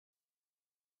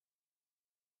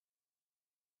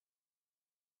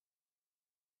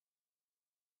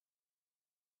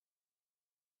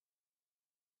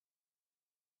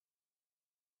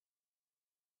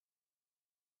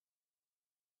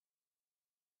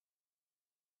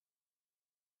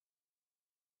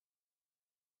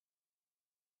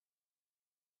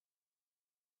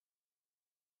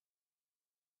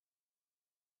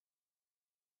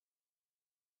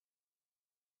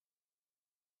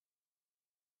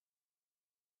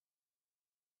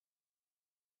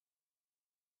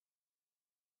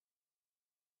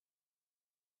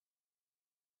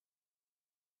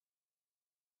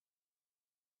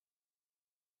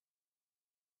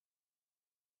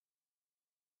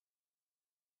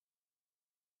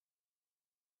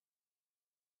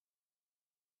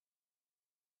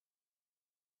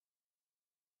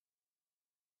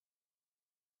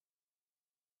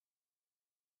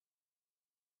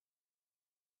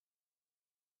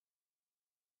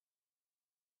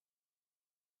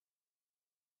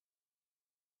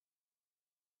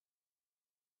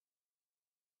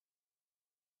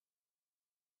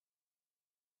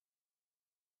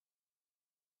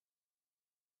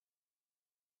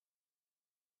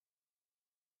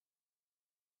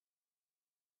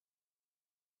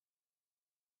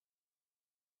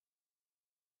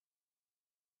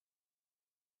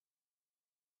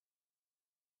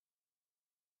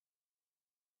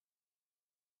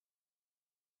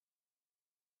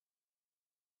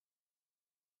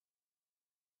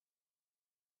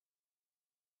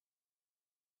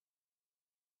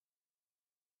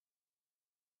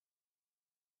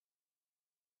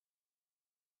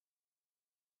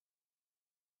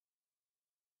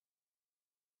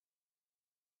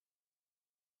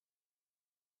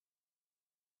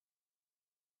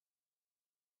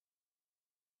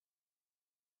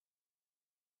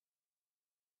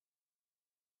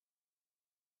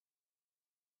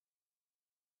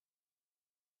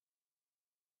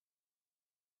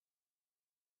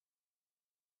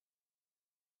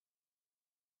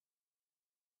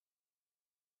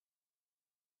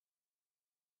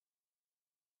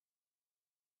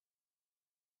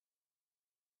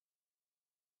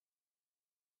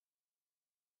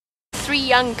3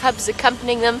 young cubs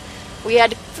accompanying them. We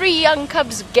had 3 young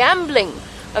cubs gambling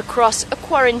across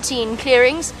quarantine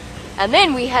clearings. And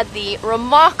then we had the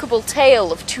remarkable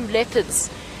tale of 2 leopards.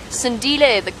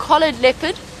 Sindile, the collared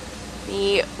leopard,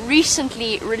 the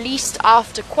recently released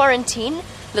after quarantine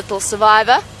little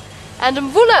survivor, and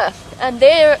Mvula and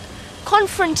their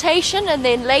confrontation and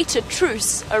then later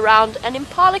truce around an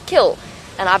impala kill.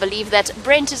 And I believe that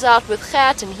Brent is out with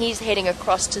Gert and he's heading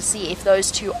across to see if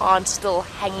those 2 aren't still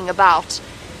hanging about.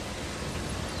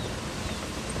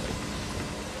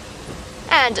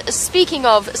 And speaking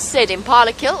of said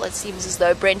impala kill, it seems as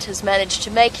though Brent has managed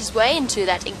to make his way into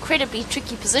that incredibly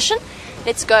tricky position.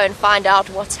 Let's go and find out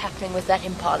what's happening with that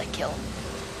impala kill.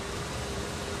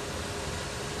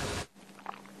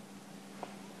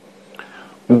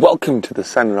 Welcome to the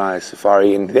Sunrise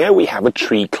Safari, and there we have a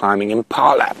tree climbing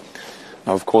impala.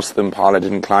 Now, of course, the impala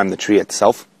didn't climb the tree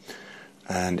itself,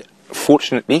 and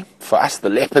fortunately for us,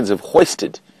 the leopards have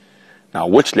hoisted. Now,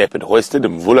 which leopard hoisted,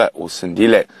 Mvula or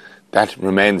Sindile? That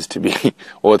remains to be,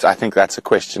 I think that's a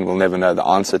question we'll never know the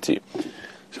answer to.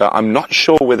 So I'm not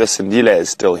sure whether Sindile is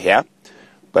still here,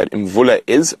 but Mvula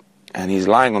is, and he's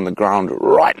lying on the ground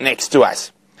right next to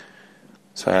us.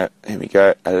 So here we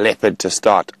go, a leopard to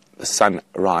start the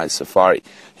Sunrise Safari.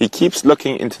 He keeps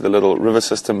looking into the little river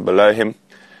system below him,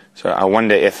 so I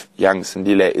wonder if young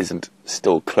Sindile isn't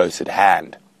still close at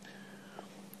hand.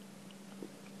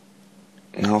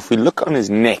 Now, if we look on his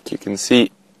neck, you can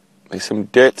see there's some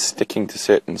dirt sticking to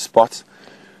certain spots.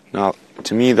 Now,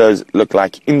 to me, those look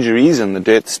like injuries, and the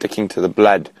dirt sticking to the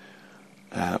blood,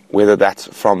 whether that's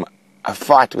from a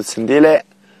fight with Sindile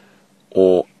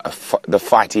or the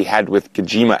fight he had with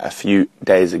Gajima a few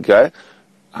days ago,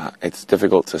 it's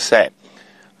difficult to say.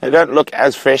 They don't look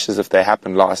as fresh as if they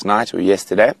happened last night or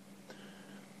yesterday.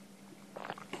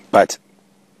 But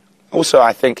also,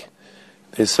 I think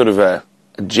there's sort of a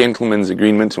gentleman's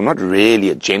agreement, or not really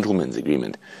a gentleman's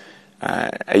agreement.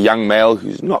 A young male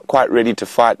who's not quite ready to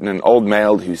fight and an old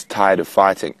male who's tired of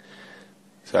fighting.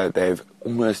 So they've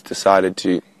almost decided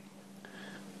to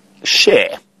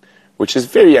share, which is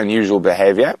very unusual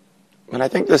behavior. And I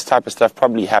think this type of stuff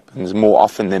probably happens more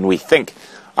often than we think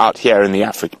out here in the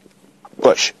African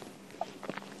bush.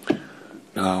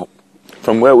 Now,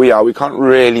 from where we are, we can't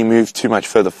really move too much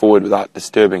further forward without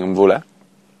disturbing Mvula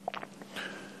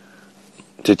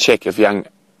to check if young...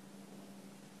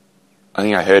 I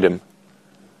think I heard him.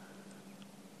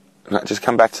 Just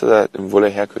come back to the Mvula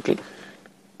here quickly.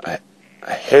 I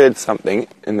heard something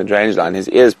in the drainage line. His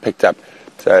ears picked up.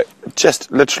 So just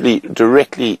literally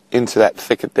directly into that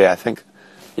thicket there. I think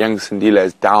young Sindile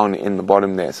is down in the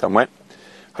bottom there somewhere.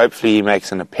 Hopefully he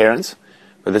makes an appearance.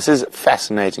 But this is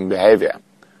fascinating behavior.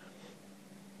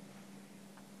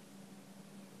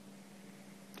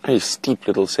 Very steep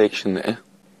little section there.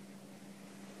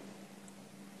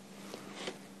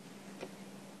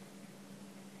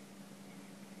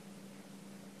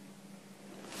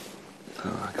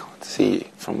 I can't see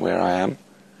from where I am.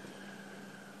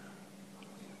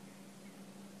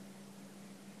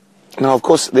 Now, of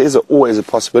course, there's always a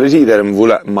possibility that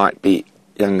Mvula might be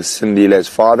young Sindile's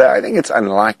father. I think it's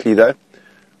unlikely, though,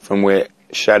 from where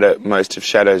most of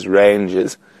Shadow's range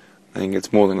is. I think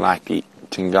it's more than likely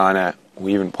Tingana, or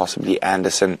even possibly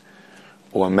Anderson,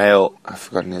 or a male, I've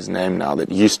forgotten his name now,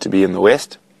 that used to be in the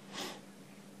west.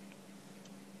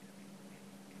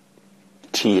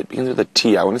 T, it begins with a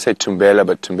T. I want to say Tumbela,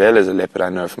 but Tumbela is a leopard I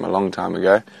know from a long time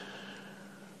ago.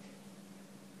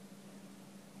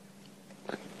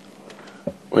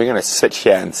 We're going to sit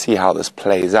here and see how this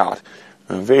plays out.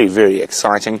 Very, very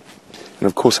exciting. And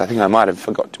of course, I think I might have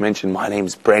forgot to mention, my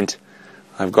name's Brent.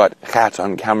 I've got Gert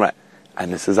on camera,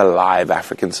 and this is a live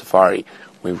African safari.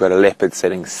 We've got a leopard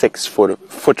sitting 6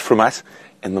 foot from us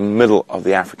in the middle of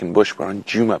the African bush. We're on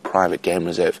Djuma Private Game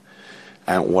Reserve.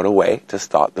 And what a way to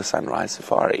start the Sunrise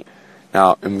Safari.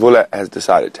 Now, Mvula has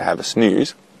decided to have a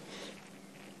snooze.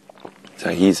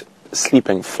 So he's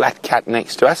sleeping flat cat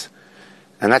next to us.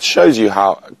 And that shows you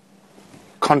how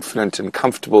confident and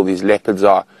comfortable these leopards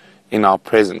are in our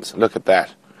presence. Look at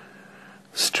that.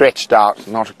 Stretched out,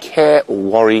 not a care or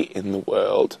worry in the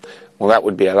world. Well, that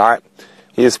would be a lie.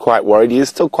 He is quite worried. He is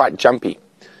still quite jumpy.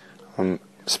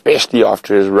 Especially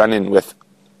after his run-in with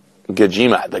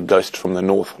Gajima, the ghost from the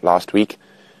north, last week.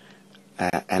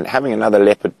 And having another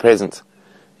leopard present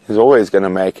is always going to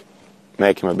make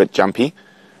him a bit jumpy.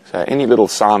 So any little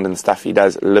sound and stuff, he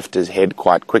does lift his head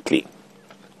quite quickly.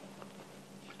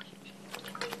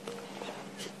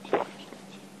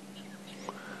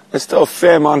 There's still a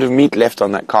fair amount of meat left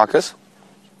on that carcass.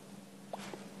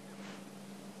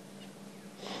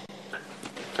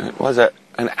 And it was an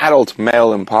adult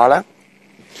male impala.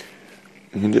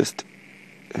 You can just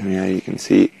And you can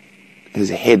see his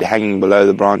head hanging below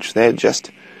the branch there,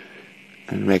 just,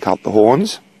 and make out the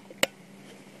horns.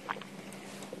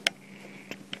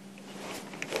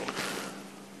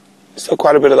 Still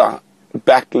quite a bit of the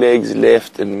back legs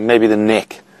left and maybe the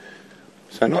neck.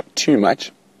 So not too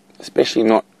much, especially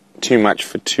not too much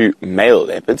for two male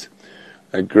leopards.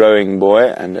 A growing boy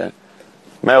and a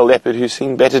male leopard who's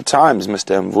seen better times,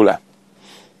 Mr. Mvula.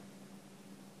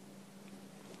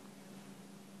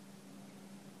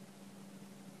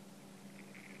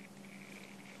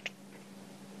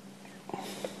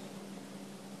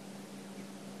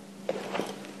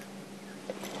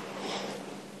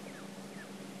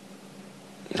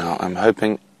 Now I'm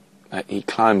hoping that he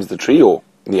climbs the tree, or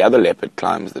the other leopard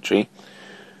climbs the tree.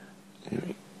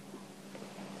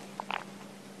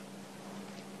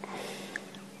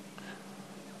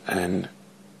 And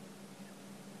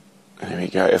there we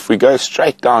go. If we go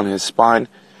straight down his spine,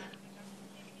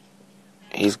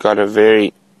 he's got a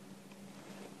very,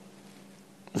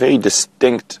 very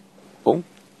distinct... Oh.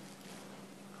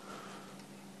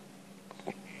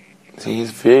 See,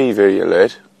 he's very, very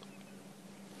alert.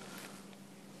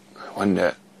 I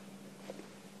wonder...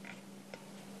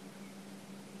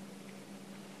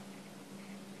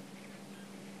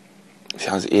 See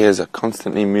how his ears are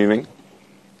constantly moving.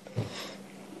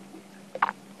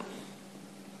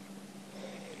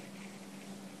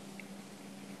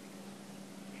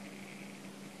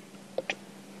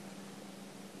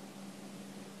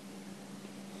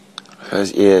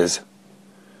 His ears,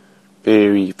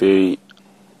 very, very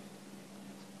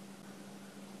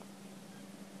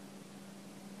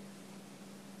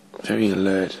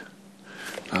alert.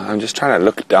 I'm just trying to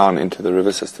look down into the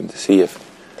river system to see if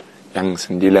young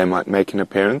Sindile might make an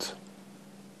appearance.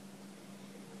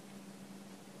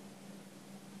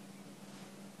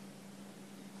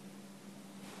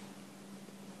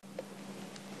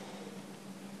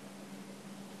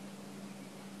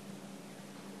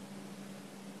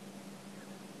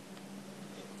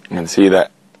 You can see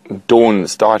that dawn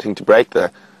starting to break.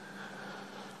 The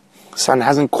sun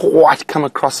hasn't quite come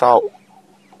across our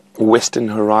western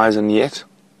horizon yet.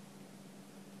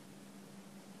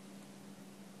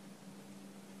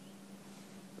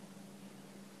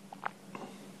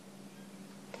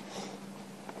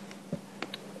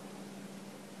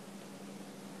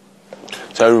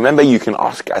 So remember, you can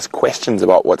ask us questions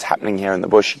about what's happening here in the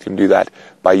bush. You can do that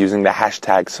by using the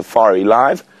hashtag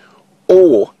SafariLive,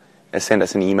 or send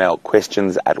us an email,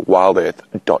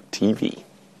 questions@wildearth.tv.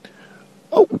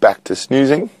 Oh, back to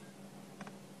snoozing.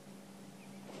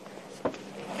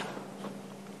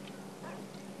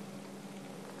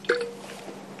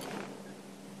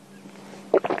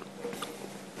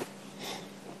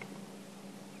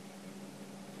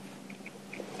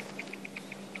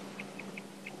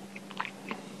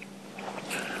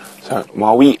 So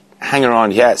while we hang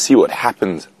around here, see what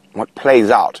happens, what plays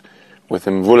out with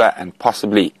Mvula and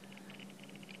possibly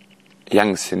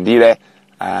young Sindile,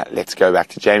 let's go back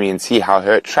to Jamie and see how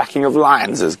her tracking of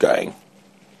lions is going.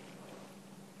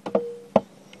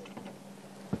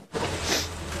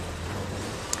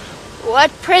 Well,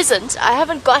 at present, I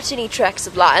haven't got any tracks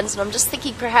of lions, and I'm just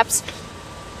thinking perhaps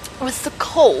with the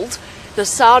cold, the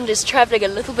sound is travelling a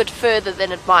little bit further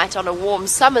than it might on a warm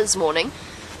summer's morning.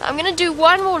 I'm going to do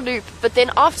one more loop, but then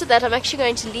after that I'm actually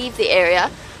going to leave the area.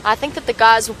 I think that the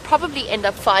guys will probably end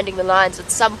up finding the lions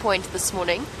at some point this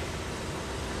morning,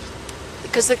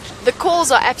 because the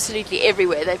calls are absolutely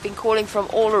everywhere. They've been calling from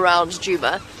all around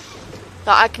Djuma.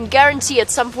 Now I can guarantee at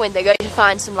some point they're going to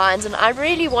find some lions, and I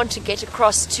really want to get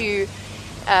across to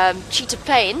Cheetah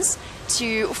Plains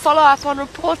to follow up on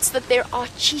reports that there are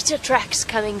cheetah tracks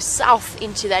coming south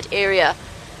into that area.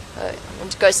 I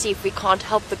want to go see if we can't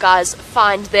help the guys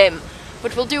find them.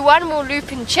 But we'll do one more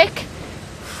looping check.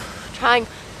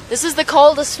 This is the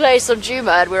coldest place on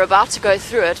Djuma, and we're about to go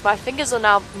through it. My fingers are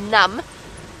now numb.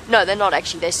 No, they're not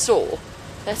actually, they're sore.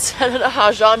 I don't know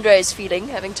how Jandre is feeling,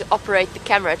 having to operate the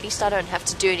camera. At least I don't have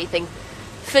to do anything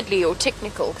fiddly or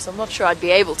technical, because I'm not sure I'd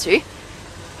be able to.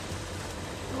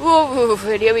 Whoa,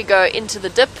 and here we go into the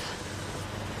dip.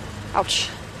 Ouch.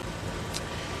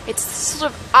 It's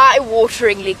sort of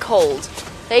eye-wateringly cold.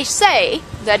 They say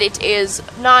that it is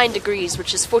 9 degrees,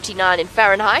 which is 49 in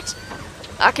Fahrenheit.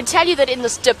 I can tell you that in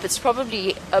this dip it's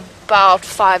probably about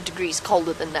 5 degrees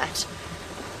colder than that.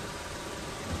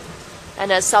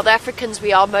 And as South Africans,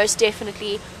 we are most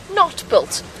definitely not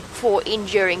built for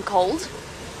enduring cold.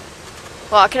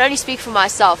 Well, I can only speak for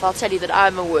myself. I'll tell you that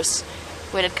I'm a wuss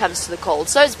when it comes to the cold.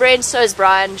 So is Brent, so is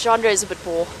Brian. Jandre is a bit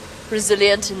more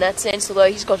resilient in that sense, although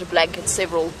he's got a blanket,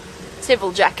 several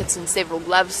jackets and several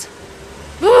gloves.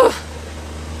 Cold,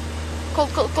 cold,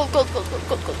 cold, cold, cold, cold,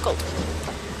 cold, cold, cold.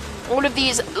 All of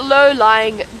these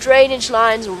low-lying drainage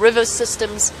lines or river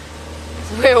systems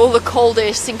where all the cold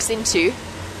air sinks into,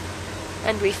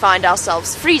 and we find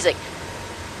ourselves freezing.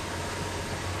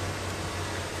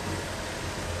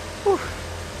 Whew.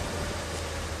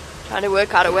 Trying to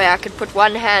work out a way I could put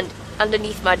one hand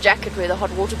underneath my jacket where the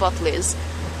hot water bottle is.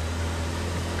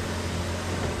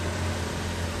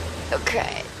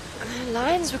 Okay, the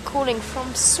lions were calling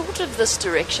from sort of this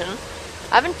direction.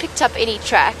 I haven't picked up any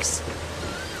tracks.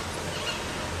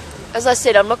 As I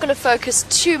said, I'm not going to focus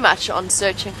too much on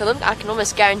searching for them. I can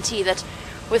almost guarantee that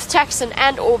with Taxon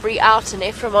and Aubrey out and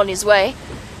Ephraim on his way,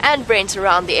 and Brent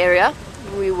around the area,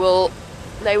 they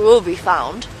will be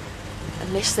found,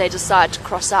 unless they decide to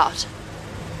cross out.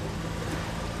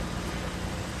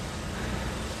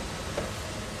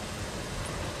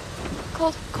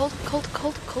 Cold, cold, cold,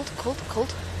 cold, cold, cold,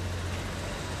 cold.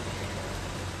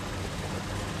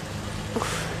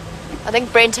 Oof. I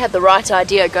think Brent had the right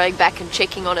idea going back and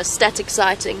checking on a static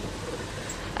sighting.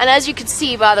 And as you can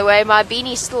see, by the way, my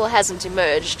beanie still hasn't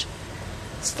emerged.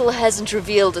 Still hasn't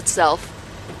revealed itself.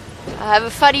 I have a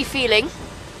funny feeling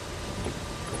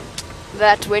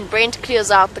that when Brent clears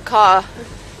out the car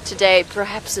today,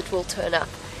 perhaps it will turn up.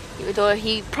 Even though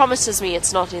he promises me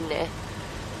it's not in there.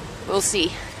 We'll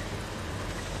see.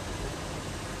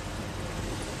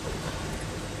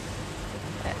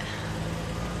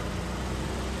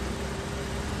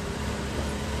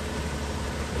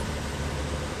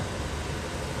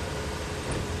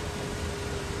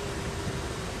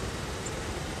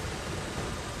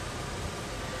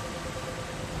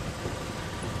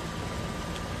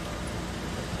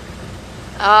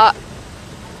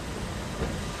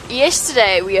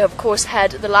 Yesterday we of course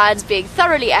had the lions being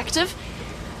thoroughly active,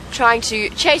 trying to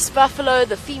chase buffalo.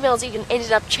 The females even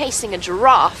ended up chasing a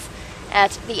giraffe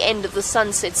at the end of the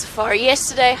sunset safari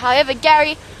yesterday. However,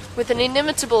 Gary, with an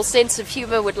inimitable sense of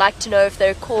humor, would like to know if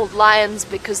they're called lions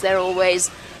because they're always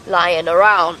lying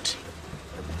around.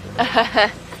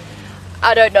 I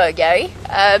don't know, Gary.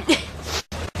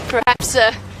 Perhaps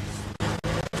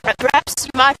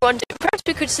you might want to, perhaps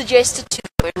we could suggest it to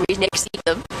them when we next see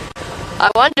them. I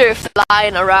wonder if they're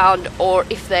lying around or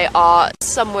if they are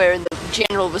somewhere in the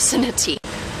general vicinity.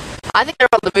 I think they're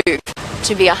on the move,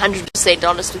 to be 100%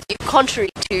 honest with you, contrary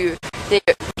to their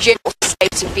general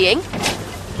state of being.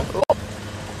 Oh.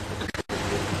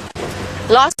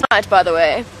 Last night, by the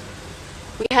way,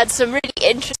 we had some really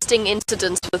interesting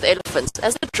incidents with elephants.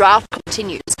 As the drought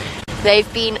continues,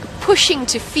 they've been pushing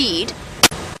to feed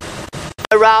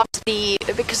around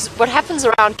because what happens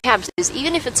around camps is,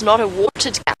 even if it's not a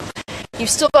watered camp, you've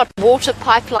still got water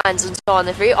pipelines and so on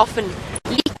that very often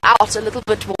leak out a little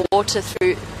bit more water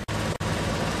through.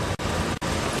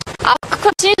 I'll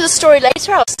continue the story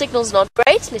later. Our signal's not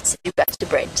great. Let's send you back to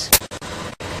Brent.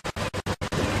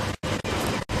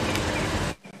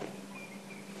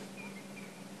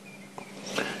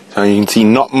 So you can see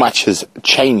not much has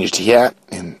changed here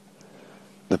in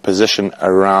the position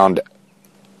around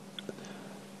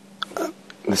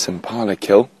this Impala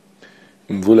kill.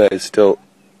 Mvula is still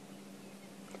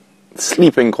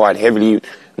sleeping quite heavily,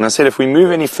 and I said if we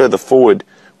move any further forward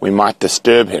we might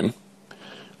disturb him,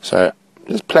 so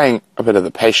just playing a bit of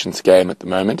the patience game at the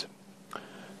moment,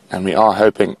 and we are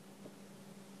hoping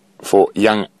for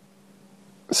young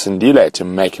Sindile to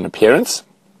make an appearance.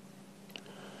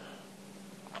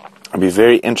 It'll be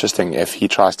very interesting if he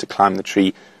tries to climb the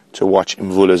tree to watch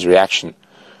Mvula's reaction.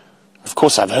 Of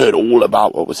course, I've heard all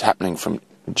about what was happening from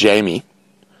Jamie,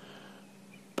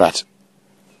 but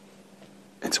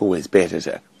it's always better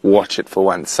to watch it for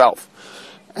oneself.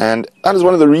 And that is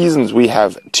one of the reasons we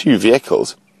have two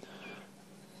vehicles.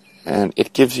 And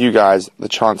it gives you guys the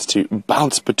chance to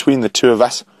bounce between the two of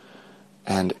us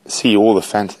and see all the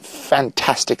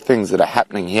fantastic things that are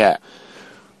happening here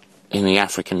in the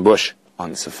African bush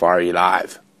on Safari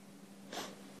Live.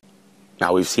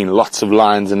 Now, we've seen lots of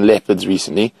lions and leopards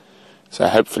recently, so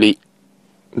hopefully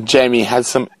Jamie has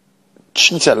some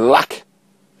cheetah luck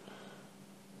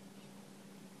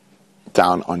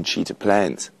down on Cheetah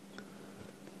Plains.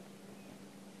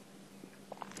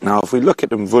 Now, if we look at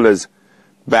Mvula's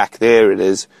back, there it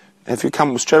is. If you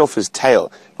come straight off his tail,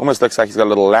 it almost looks like he's got a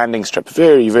little landing strip.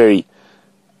 Very, very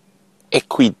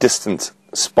equidistant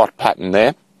spot pattern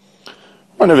there.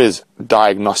 One of his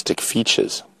diagnostic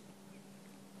features.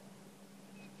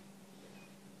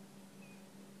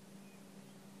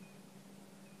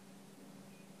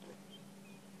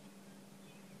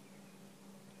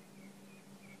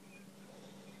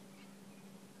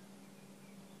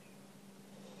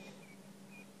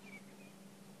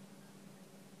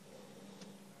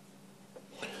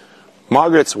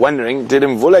 Margaret's wondering, did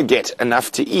Mvula get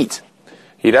enough to eat?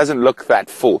 He doesn't look that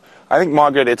full. I think,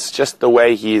 Margaret, it's just the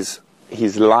way he's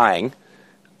lying.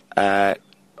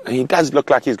 He does look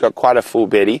like he's got quite a full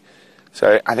belly.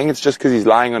 So I think it's just because he's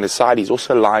lying on his side. He's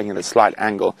also lying at a slight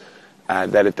angle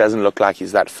that it doesn't look like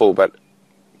he's that full. But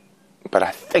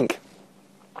I think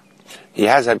he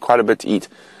has had quite a bit to eat.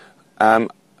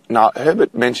 Now,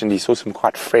 Herbert mentioned he saw some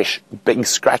quite fresh, big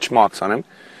scratch marks on him.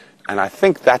 And I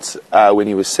think that's when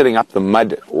he was sitting up, the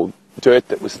mud or dirt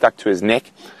that was stuck to his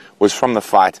neck was from the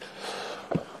fight.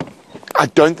 I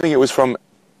don't think it was from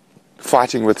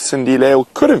fighting with Sindile, or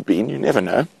could have been, you never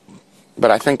know.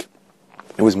 But I think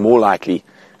it was more likely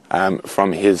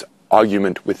from his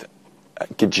argument with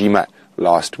Gajima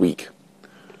last week.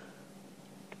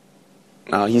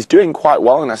 Now, he's doing quite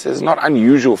well, and I said it's not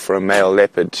unusual for a male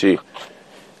leopard to,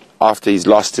 after he's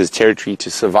lost his territory, to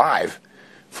survive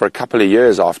for a couple of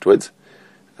years afterwards.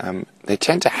 They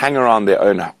tend to hang around their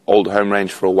own old home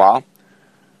range for a while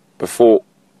before,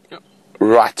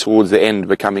 right towards the end,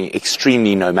 becoming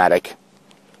extremely nomadic.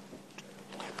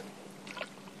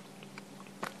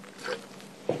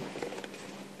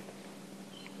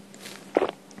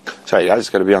 Sorry, I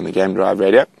just got to be on the game drive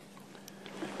radio.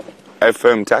 A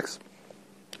firm tax.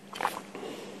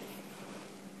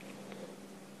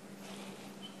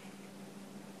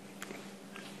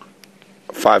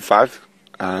 Five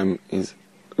is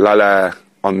Lala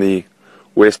on the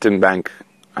western bank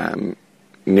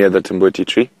near the Timbuti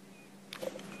tree.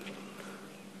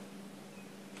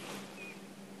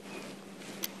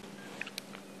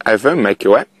 Over, make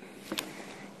your way.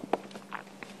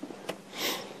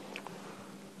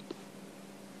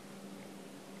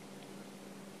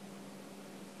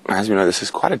 As you know, this is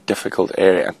quite a difficult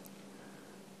area.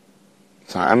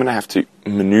 So I'm going to have to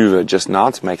maneuver just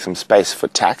now to make some space for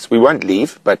Tax. We won't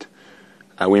leave, but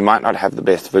we might not have the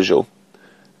best visual.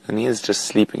 And he is just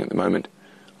sleeping at the moment.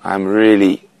 I'm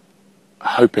really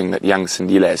hoping that young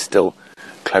Sindile is still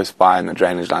close by in the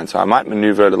drainage line. So I might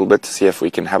maneuver a little bit to see if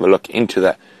we can have a look into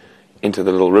the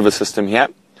little river system here,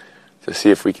 to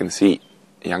see if we can see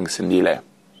young Sindile.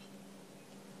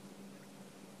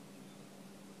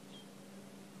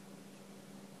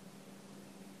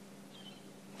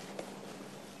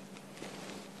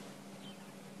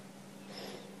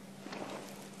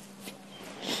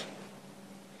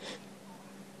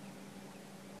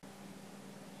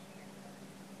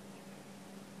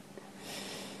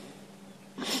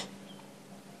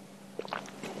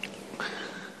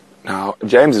 Now,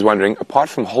 James is wondering, apart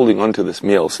from holding on to this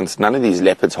meal, since none of these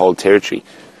leopards hold territory,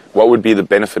 what would be the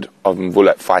benefit of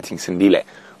Mvula fighting Sindile?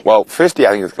 Well, firstly,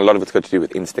 I think a lot of it's got to do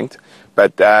with instinct,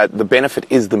 but the benefit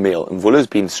is the meal. Mvula's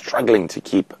been struggling to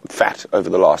keep fat over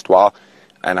the last while,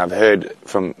 and I've heard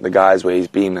from the guys where he's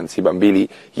been in Sibambili,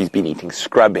 he's been eating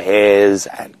scrub hares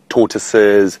and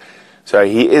tortoises, so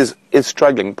he is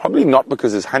struggling, probably not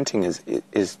because his hunting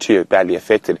is too badly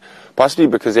affected, possibly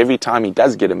because every time he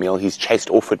does get a meal, he's chased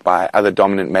off it by other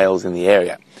dominant males in the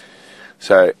area.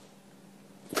 So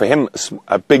for him,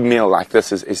 a big meal like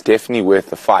this is definitely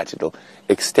worth the fight. It'll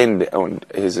extend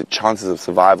his chances of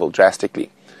survival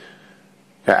drastically.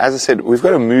 Now, as I said, we've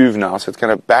got to move now, so it's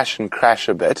going to bash and crash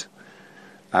a bit.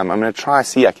 I'm going to try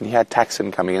see. I can hear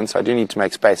Taxon coming in, so I do need to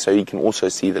make space so you can also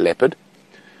see the leopard.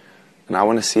 And I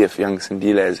want to see if young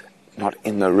Sindile is not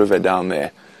in the river down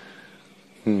there.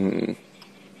 And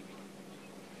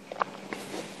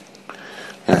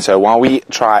so while we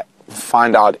try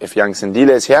find out if young Sindile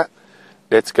is here,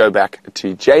 let's go back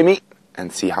to Jamie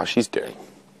and see how she's doing.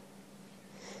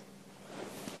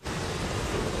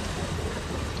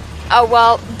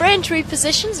 While Brent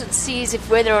repositions and sees if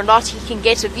whether or not he can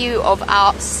get a view of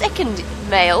our second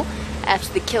male at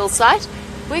the kill site,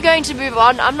 we're going to move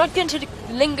on. I'm not going to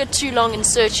linger too long in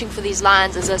searching for these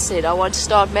lions. As I said, I want to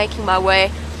start making my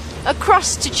way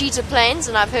across to Cheetah Plains,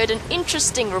 and I've heard an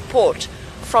interesting report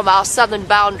from our southern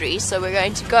boundary, so we're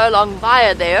going to go along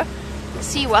via there,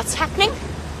 see what's happening,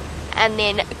 and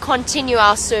then continue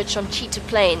our search on Cheetah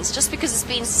Plains, just because it's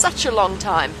been such a long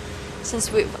time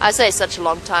since I say such a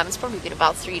long time, it's probably been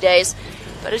about 3 days,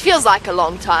 but it feels like a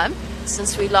long time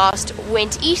since we last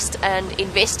went east and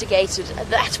investigated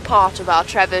that part of our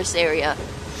traverse area.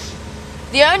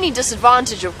 The only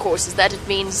disadvantage, of course, is that it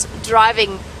means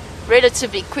driving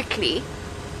relatively quickly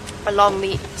along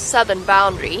the southern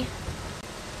boundary,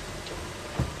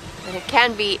 and it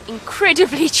can be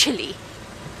incredibly chilly.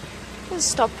 Let's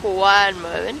stop for one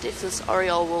moment if this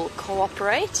oriole will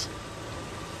cooperate.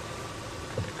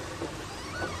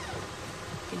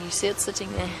 Can you see it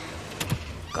sitting there?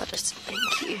 Got it,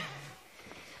 thank you.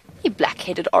 The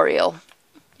black-headed oriole.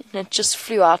 And it just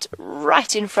flew out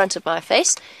right in front of my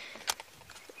face.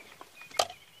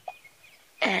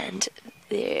 And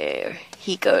There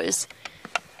he goes.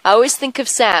 I always think of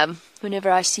Sam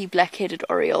whenever I see black-headed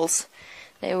orioles.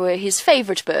 They were his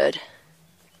favourite bird.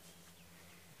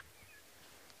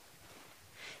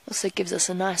 Also gives us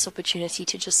a nice opportunity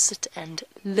to just sit and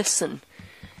listen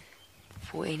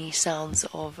for any sounds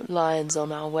of lions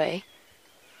on our way.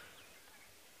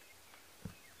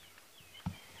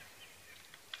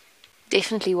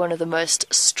 Definitely one of the most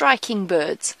striking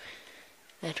birds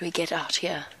that we get out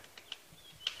here.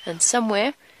 And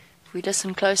somewhere, if we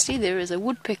listen closely, there is a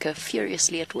woodpecker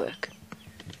furiously at work.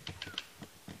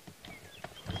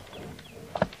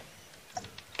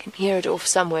 Can hear it off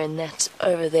somewhere in that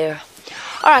over there.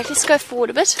 Alright, let's go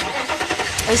forward a bit.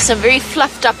 There's some very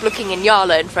fluffed up looking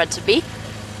Inyala in front of me,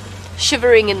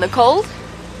 shivering in the cold.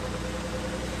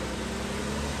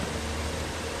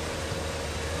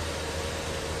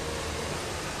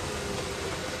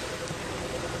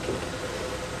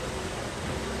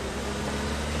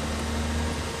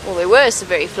 Well, there were some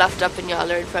very fluffed up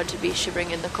Inyala in front of me,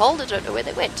 shivering in the cold. I don't know where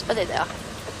they went. Oh, there they are.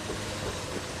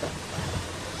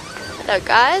 Hello,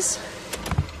 guys.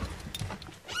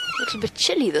 A little bit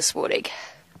chilly this morning.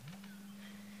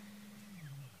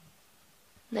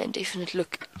 They're definitely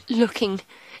looking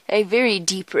a very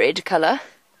deep red colour.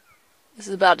 This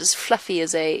is about as fluffy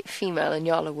as a female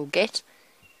Inyala will get.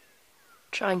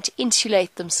 Trying to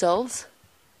insulate themselves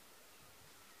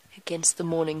against the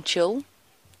morning chill.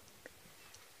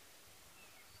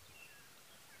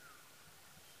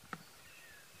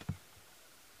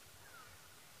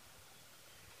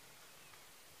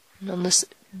 And on this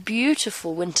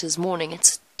beautiful winter's morning,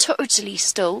 it's totally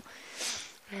still,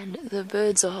 and the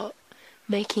birds are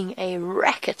making a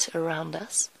racket around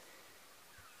us.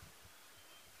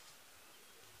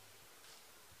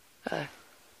 Oh.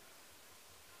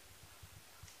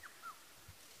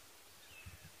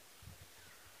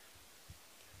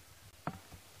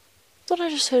 Thought I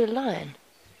just heard a lion.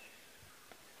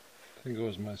 I think it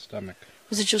was my stomach.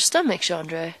 Was it your stomach,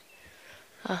 Chandra?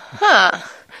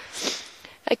 Aha!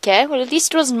 Okay, well at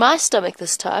least it wasn't my stomach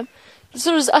this time.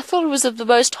 I thought it was the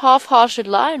most half-hearted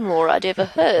lion roar I'd ever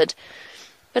heard.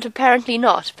 But apparently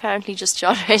not. Apparently just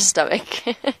Chandre's stomach.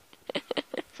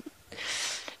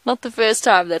 Not the first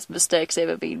time that mistake's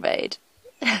ever been made.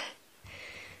 Got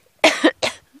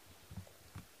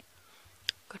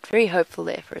very hopeful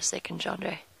there for a second,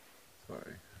 Chandre.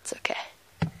 Sorry. It's okay.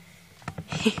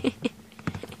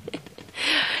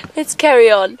 Let's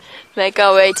carry on. Make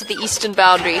our way to the eastern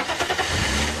boundary.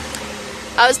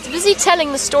 I was busy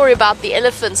telling the story about the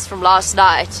elephants from last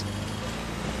night.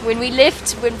 When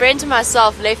Brent and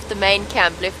myself left the main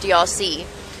camp, left DRC,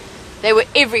 they were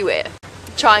everywhere,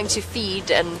 trying to feed,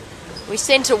 and we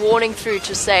sent a warning through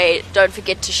to say, don't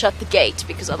forget to shut the gate,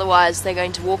 because otherwise they're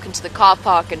going to walk into the car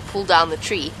park and pull down the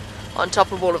tree on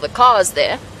top of all of the cars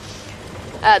there.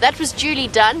 That was duly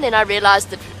done. Then I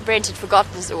realized that Brent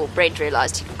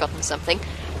realized he'd forgotten something,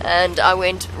 and I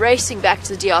went racing back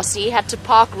to the DRC, had to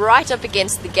park right up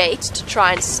against the gate to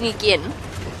try and sneak in.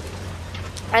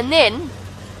 And then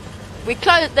they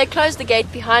closed the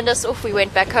gate behind us, off we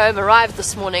went back home, arrived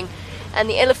this morning, and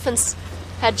the elephants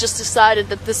had just decided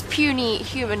that this puny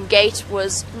human gate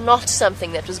was not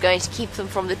something that was going to keep them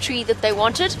from the tree that they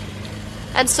wanted,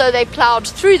 and so they ploughed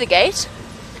through the gate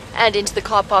and into the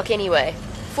car park anyway.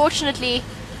 Fortunately,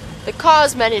 the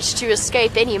cars managed to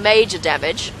escape any major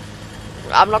damage.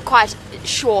 I'm not quite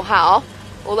sure how,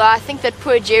 although I think that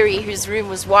poor Jerry, whose room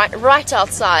was right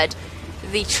outside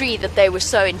the tree that they were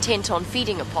so intent on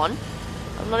feeding upon,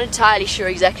 I'm not entirely sure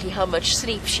exactly how much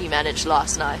sleep she managed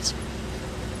last night.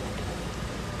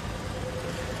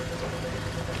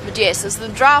 But yes, as the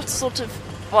drought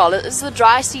as the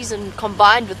dry season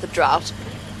combined with the drought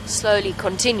slowly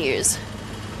continues,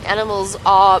 animals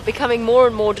are becoming more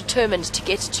and more determined to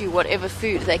get to whatever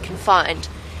food they can find,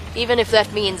 even if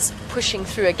that means pushing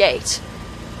through a gate.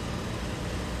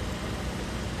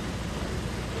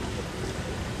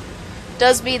 It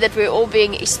does mean that we're all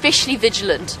being especially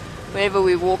vigilant whenever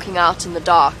we're walking out in the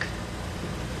dark,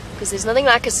 because there's nothing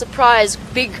like a surprise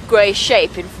big grey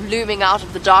shape looming out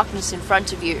of the darkness in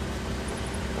front of you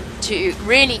to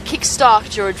really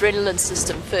kickstart your adrenaline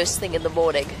system first thing in the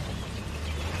morning.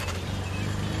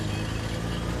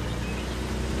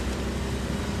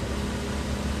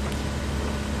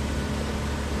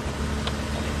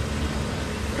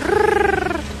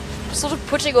 Sort of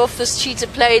putting off this Cheetah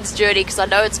Plains journey because I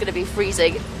know it's going to be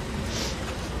freezing.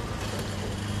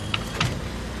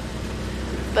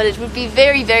 But it would be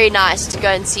very, very nice to go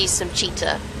and see some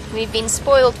cheetah. We've been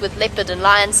spoiled with leopard and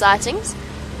lion sightings.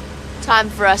 Time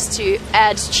for us to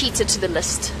add cheetah to the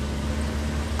list.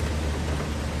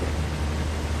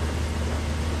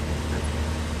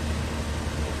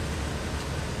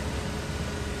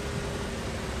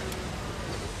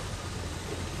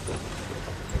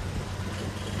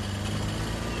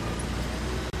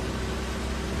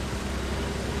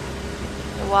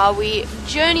 while we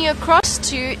journey across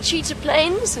to Cheetah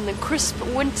Plains in the crisp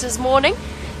winter's morning,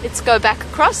 let's go back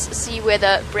across, see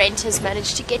whether Brent has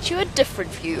managed to get you a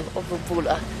different view of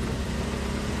Mvula.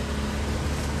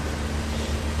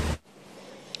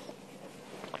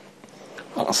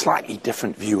 Well, a slightly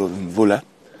different view of Mvula.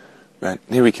 But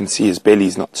there we can see his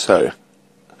belly's not so.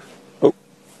 Oh,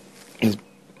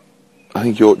 I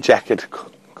think your jacket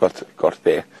got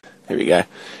there. There we go.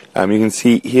 You can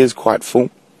see he is quite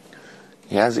full.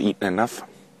 He has eaten enough.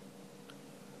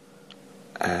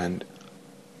 And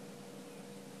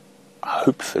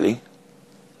hopefully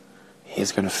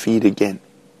he's going to feed again.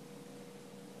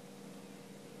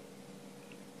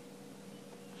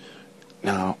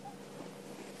 Now,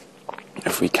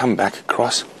 if we come back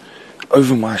across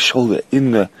over my shoulder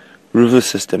in the river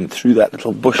system through that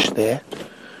little bush there,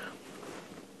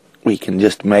 we can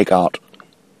just make out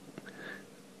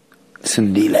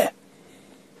Sindile,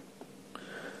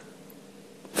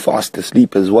 fast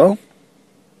asleep as well,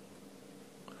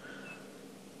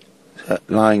 so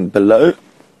lying below,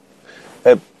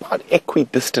 about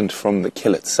equidistant from the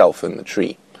kill itself in the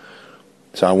tree.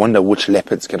 So I wonder which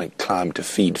leopard's going to climb to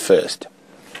feed first.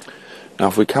 Now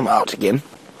if we come out again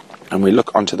and we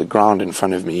look onto the ground in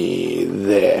front of me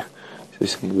there,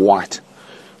 there's some white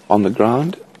on the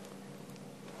ground.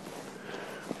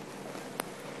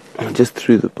 And just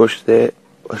through the bush there,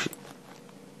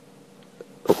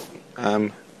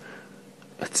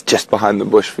 it's just behind the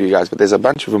bush for you guys, but there's a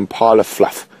bunch of impala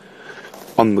fluff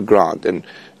on the ground. And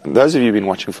those of you who've been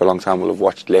watching for a long time will have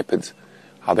watched leopards,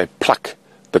 how they pluck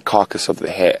the carcass of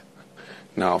the hare.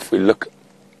 Now if we look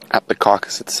at the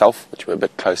carcass itself, which we're a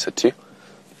bit closer to,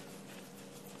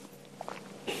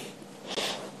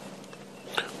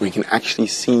 we can actually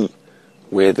see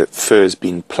where the fur's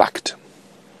been plucked.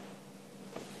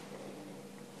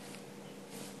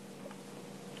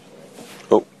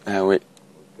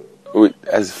 We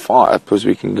as far up as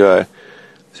we can go.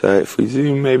 So if we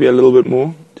zoom maybe a little bit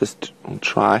more, I'll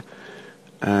try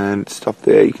and stop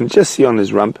there. You can just see on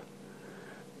his rump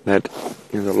that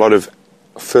there's a lot of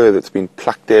fur that's been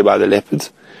plucked there by the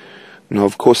leopards. Now,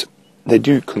 of course, they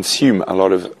do consume a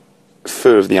lot of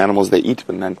fur of the animals they eat,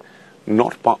 but then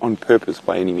not on purpose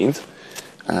by any means,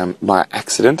 by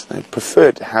accident. They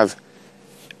prefer to have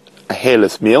a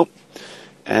hairless meal,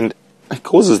 and it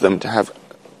causes them to have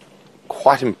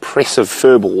quite impressive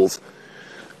fur balls.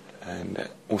 And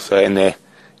also in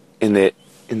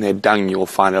their dung you'll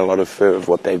find a lot of fur of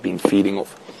what they've been feeding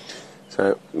off.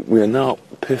 So we are now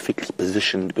perfectly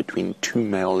positioned between two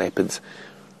male leopards.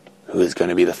 Who is going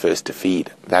to be the first to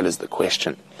feed? That is the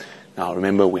question. Now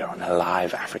remember, we're on a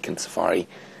live African safari,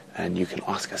 and you can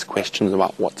ask us questions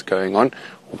about what's going on,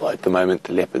 although at the moment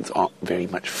the leopards are very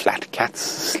much flat cats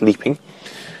sleeping,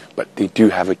 but they do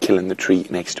have a kill in the tree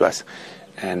next to us.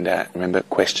 And remember,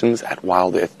 questions at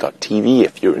wildearth.tv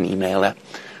if you're an emailer,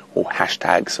 or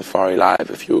hashtag Safari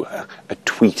Live if you're a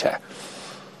tweeter.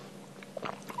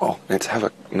 Oh, let's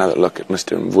have another look at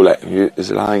Mr. Mvula, who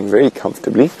is lying very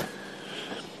comfortably.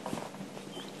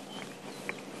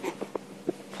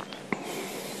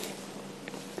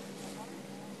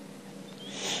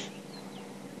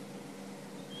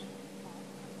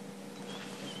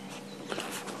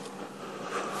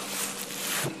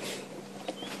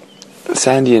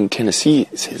 Sandy in Tennessee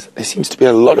says there seems to be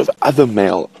a lot of other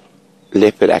male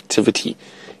leopard activity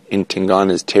in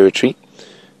Tingana's territory.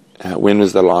 When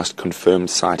was the last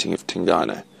confirmed sighting of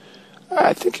Tingana?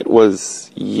 I think it was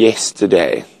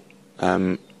yesterday,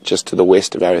 just to the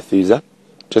west of Arethusa,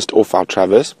 just off our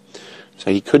traverse. So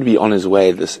he could be on his way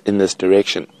in this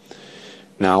direction.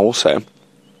 Now also,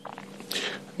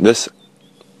 this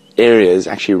area is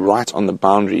actually right on the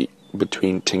boundary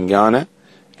between Tingana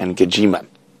and Gajima.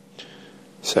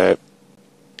 So,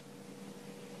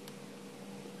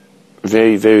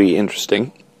 very, very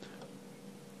interesting.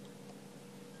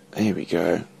 There we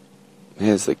go.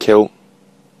 Here's the kill.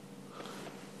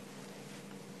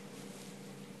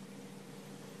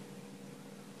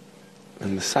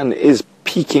 And the sun is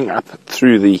peeking up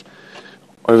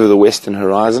over the western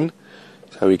horizon.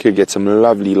 So we could get some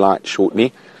lovely light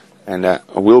shortly. And I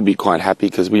will be quite happy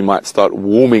because we might start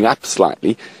warming up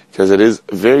slightly because it is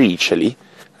very chilly.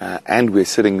 And we're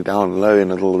sitting down low in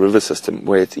a little river system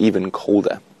where it's even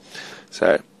colder.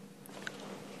 So,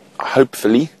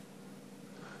 hopefully,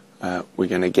 we're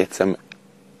going to get some...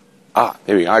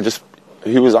 there we go.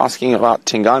 Who was asking about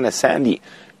Tingana? Sandy.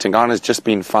 Tingana's just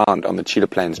been found on the Cheetah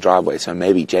Plains driveway, so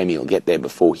maybe Jamie will get there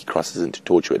before he crosses into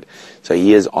Torchwood. So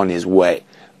he is on his way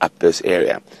up this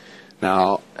area.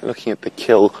 Now, looking at the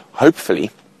kill,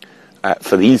 hopefully,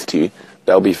 for these two,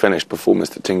 they'll be finished before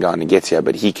Mr. Tingana gets here,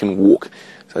 but he can walk.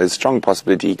 So there's a strong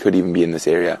possibility he could even be in this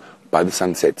area by the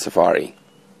sunset safari.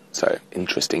 So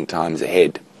interesting times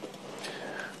ahead.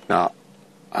 Now,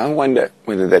 I wonder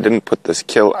whether they didn't put this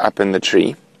kill up in the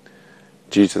tree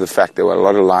due to the fact there were a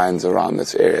lot of lions around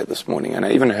this area this morning. And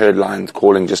I even heard lions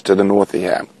calling just to the north of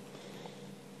here.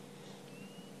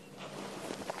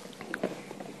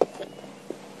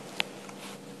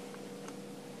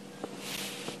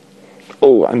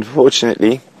 Oh,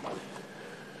 unfortunately,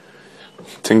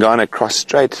 Tingana crossed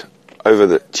straight over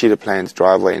the Cheetah Plains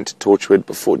driveway into Torchwood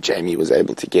before Jamie was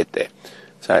able to get there.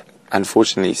 So,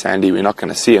 unfortunately, Sandy, we're not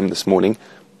going to see him this morning,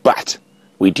 but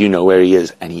we do know where he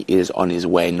is, and he is on his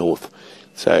way north.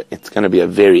 So, it's going to be a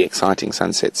very exciting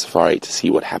sunset safari to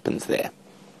see what happens there.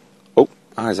 Oh,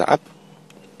 eyes are up.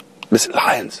 Listen,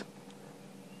 lions.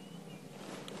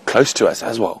 Close to us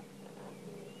as well.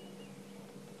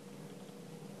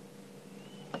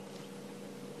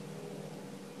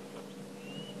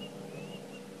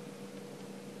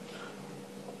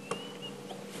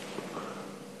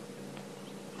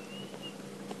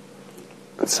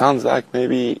 It sounds like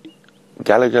maybe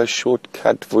Gallagher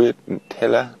shortcut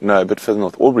Voyatella. No, a bit further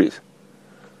north. Aubrey's.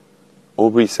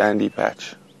 Aubrey Sandy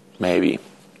Patch. Maybe.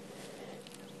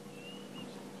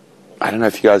 I don't know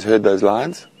if you guys heard those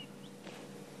lions.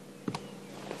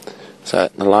 So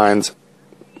the lions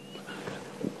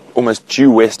almost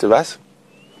due west of us.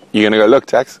 You're going to go look,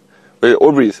 Tax? Where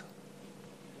Aubrey's?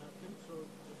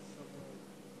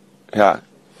 Yeah.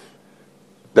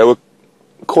 They were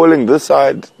calling this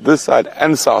side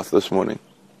and south this morning.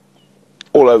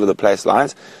 All over the place,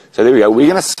 lions. So there we go. We're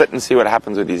going to sit and see what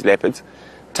happens with these leopards.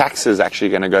 Tax is actually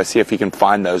going to go see if he can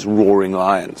find those roaring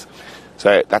lions.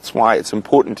 So that's why it's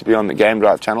important to be on the Game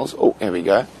Drive channels. Oh, here we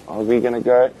go. Are we going to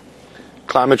go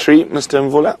climb a tree, Mr.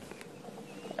 Mvula?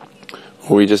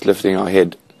 Or are we just lifting our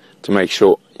head to make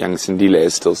sure young Sindile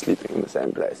is still sleeping in the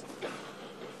same place?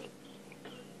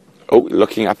 Oh,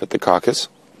 looking up at the carcass.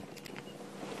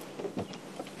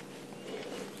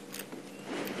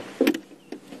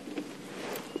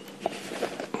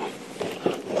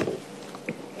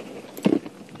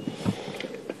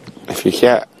 If you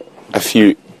hear a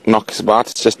few knocks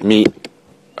about, it's just me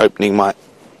opening my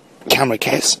camera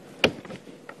case.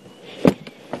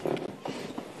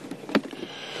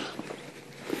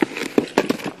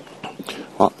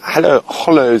 Well, hello,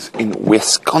 Hollows in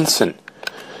Wisconsin.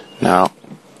 Now,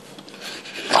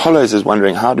 Hollows is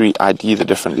wondering how do we ID the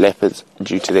different leopards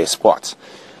due to their spots.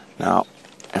 Now,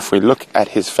 if we look at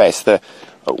his face,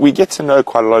 we get to know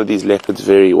quite a lot of these leopards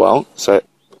very well, so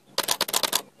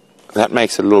that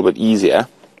makes it a little bit easier.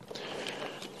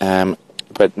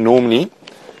 But normally,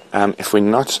 if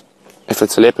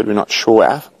it's a leopard we're not sure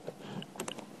of,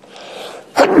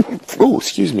 oh,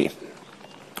 excuse me,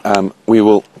 we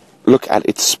will look at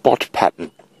its spot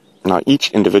pattern. Now,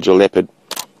 each individual leopard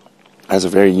has a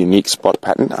very unique spot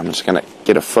pattern. I'm just going to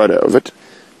get a photo of it.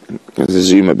 I'm going to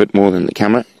zoom a bit more than the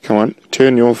camera. Come on,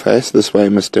 turn your face this way,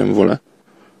 Mr. Mvula.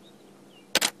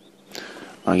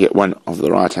 I'll get one of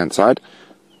the right-hand side.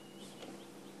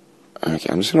 Okay,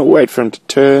 I'm just going to wait for him to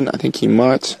turn. I think he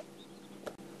might.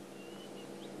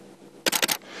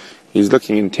 He's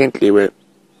looking intently where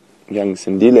young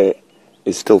Sindile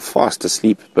is still fast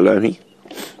asleep below me.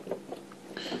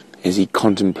 Is he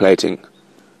contemplating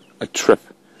a trip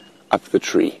up the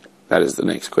tree? That is the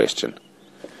next question.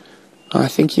 I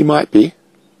think he might be.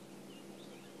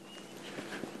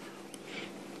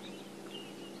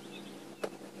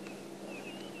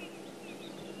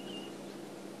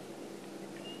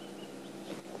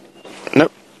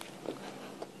 Nope.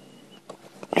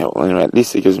 Yeah, well, anyway, at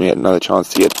least it gives me another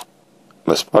chance to get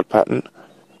the spot pattern.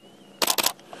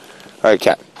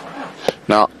 Okay.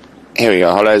 Now, here we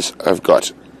go, Hollows. I've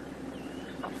got.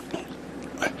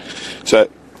 So,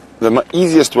 the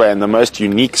easiest way and the most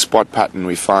unique spot pattern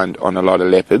we find on a lot of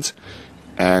leopards,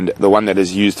 and the one that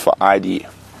is used for ID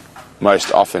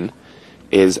most often,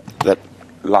 is that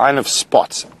line of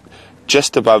spots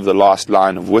just above the last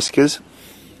line of whiskers.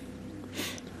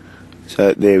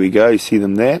 So there we go, you see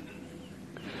them there.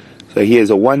 So here's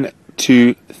a 1,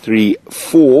 2, 3,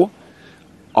 4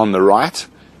 on the right,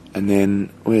 and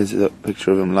then where's the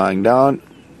picture of him lying down?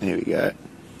 There we go.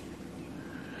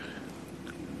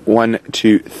 1,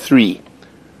 2, 3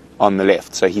 on the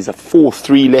left. So he's a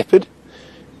 4-3 leopard,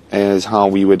 is how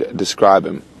we would describe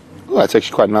him. Oh, that's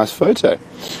actually quite a nice photo.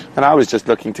 And I was just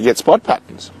looking to get spot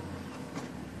patterns.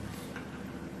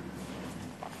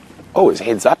 Oh, his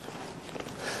head's up.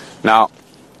 Now,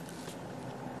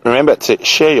 remember to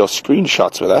share your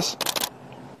screenshots with us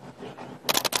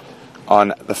on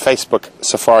the Facebook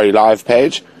Safari Live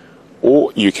page,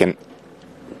 or you can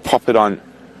pop it on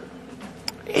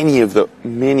any of the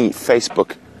many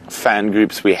Facebook fan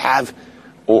groups we have,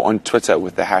 or on Twitter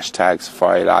with the hashtag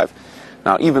Safari Live.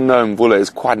 Now, even though Mvula is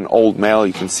quite an old male,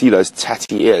 you can see those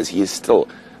tatty ears, he is still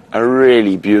a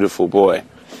really beautiful boy.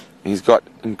 He's got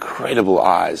incredible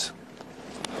eyes.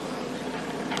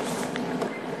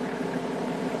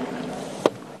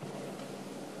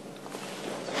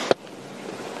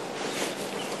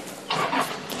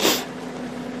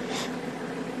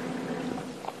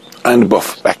 And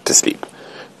boof, back to sleep.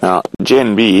 Now,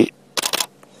 Gen B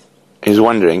is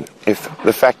wondering if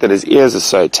the fact that his ears are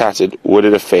so tatted, would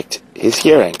it affect his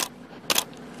hearing?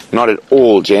 Not at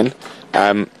all, Jen.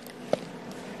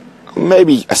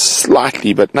 Maybe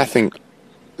slightly, but nothing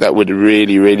that would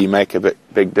really make a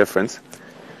big difference.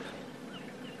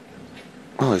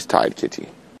 Oh, he's tired kitty.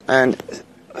 And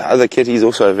the other kitty is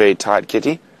also a very tired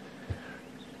kitty.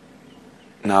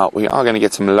 Now, we are going to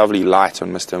get some lovely light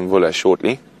on Mr. Mvula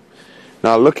shortly.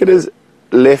 Now, look at his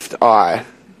left eye.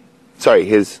 Sorry,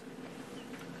 his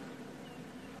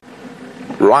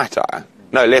right eye.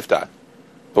 No, left eye.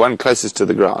 The one closest to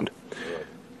the ground.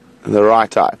 The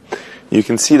right eye. You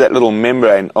can see that little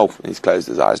membrane. Oh, he's closed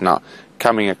his eyes now.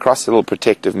 Coming across the little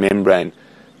protective membrane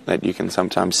that you can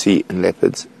sometimes see in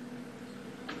leopards.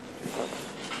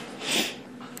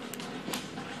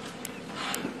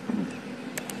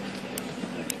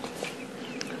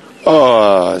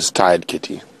 Oh, it's tired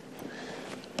kitty.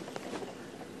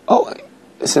 Oh,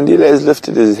 Sandile has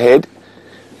lifted his head,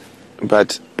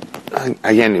 but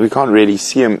again, we can't really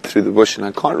see him through the bush, and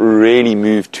I can't really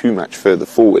move too much further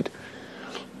forward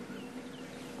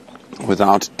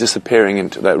without disappearing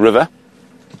into that river.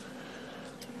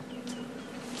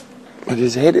 But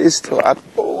his head is still up.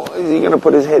 Oh, is he going to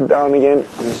put his head down again?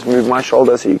 I'll just move my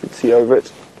shoulder so you can see over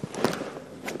it.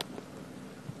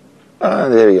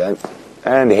 There we go.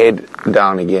 And head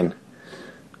down again.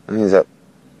 And he's a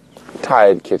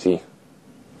tired kitty.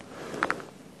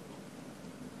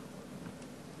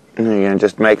 And you're going to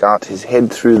just make out his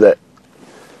head through the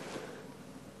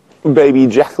baby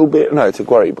jackalberry. No, it's a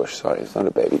guarri bush, sorry, it's not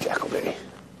a baby jackalberry.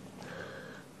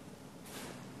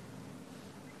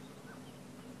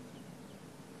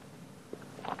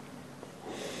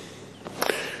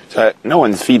 So, no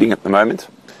one's feeding at the moment,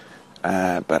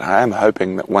 but I am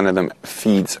hoping that one of them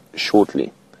feeds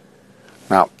shortly.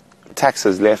 Now, Tax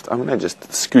has left. I'm going to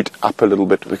just scoot up a little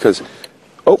bit because,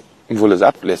 oh, Mvula's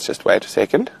up. Let's just wait a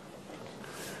second.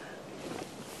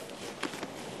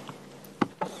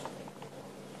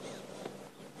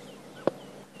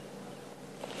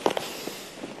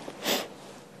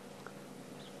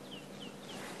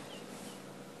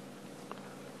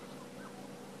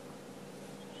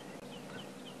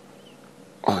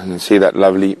 Oh, you can see that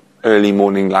lovely early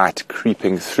morning light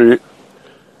creeping through.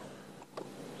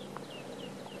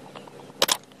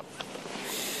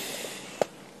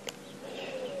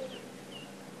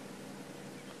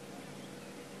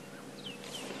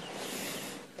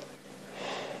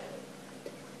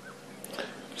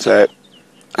 So,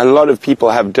 a lot of people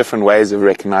have different ways of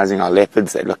recognizing our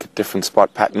leopards. They look at different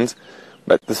spot patterns.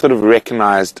 But the sort of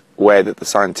recognized way that the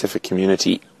scientific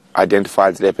community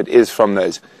identifies leopard is from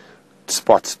those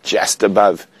spots just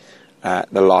above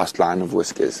the last line of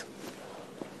whiskers.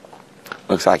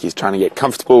 Looks like he's trying to get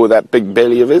comfortable with that big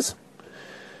belly of his.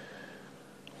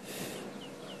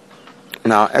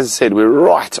 Now, as I said, we're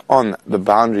right on the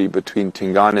boundary between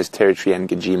Tingana's territory and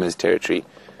Gajima's territory.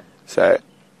 So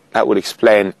that would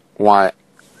explain why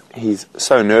he's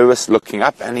so nervous looking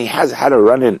up, and he has had a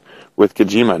run-in with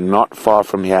Gajima not far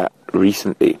from here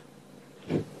recently.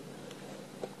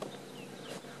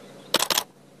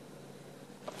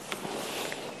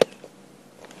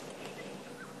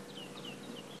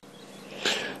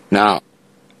 Now,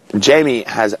 Jamie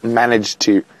has managed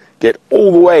to get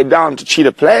all the way down to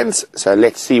Cheetah Plains, so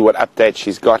let's see what update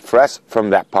she's got for us from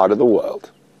that part of the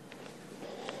world.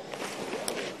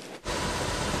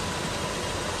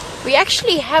 We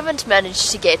actually haven't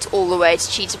managed to get all the way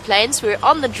to Cheetah Plains. We're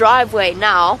on the driveway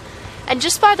now. And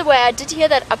just by the way, I did hear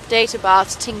that update about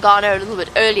Tingana a little bit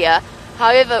earlier.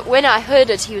 However, when I heard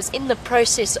it, he was in the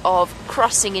process of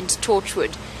crossing into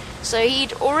Torchwood. So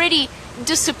he'd already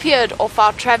disappeared off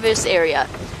our traverse area.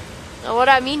 Now what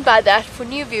I mean by that, for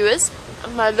new viewers,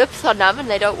 my lips are numb and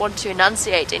they don't want to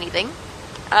enunciate anything.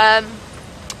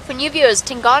 For new viewers,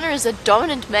 Tingana is a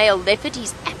dominant male leopard.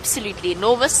 He's absolutely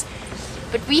enormous.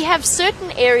 But we have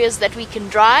certain areas that we can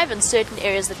drive and certain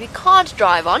areas that we can't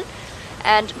drive on.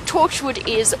 And Torchwood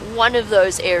is one of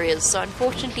those areas. So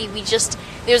unfortunately,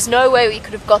 there's no way we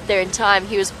could have got there in time.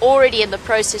 He was already in the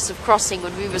process of crossing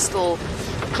when we were still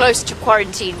close to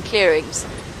quarantine clearings.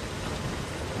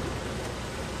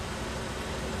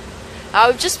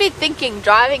 I've just been thinking,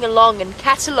 driving along and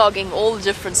cataloguing all the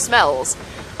different smells.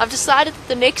 I've decided that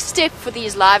the next step for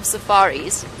these live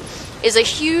safaris is a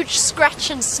huge scratch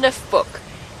and sniff book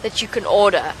that you can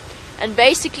order. And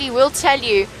basically we'll tell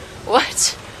you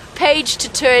what page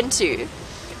to turn to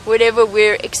whenever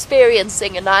we're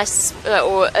experiencing a nice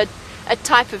or a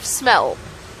type of smell.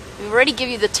 We've already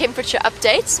given you the temperature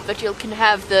updates, but you can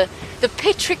have the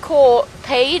petrichor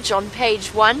page on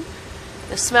page 1,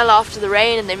 the smell after the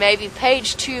rain, and then maybe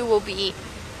page 2 will be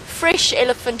fresh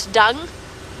elephant dung,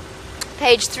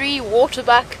 page 3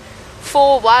 waterbuck,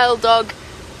 4 wild dog,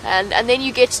 and then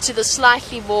you get to the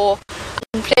slightly more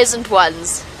unpleasant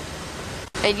ones.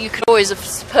 And you can always, I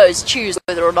suppose, choose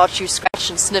whether or not you scratch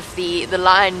and sniff the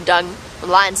lion dung, the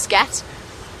lion scat,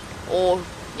 or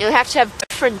you'll have to have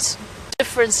different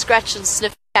scratch and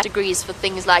sniff categories for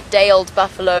things like day-old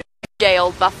buffalo,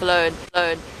 2-day-old buffalo,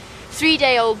 and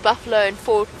 3-day-old buffalo in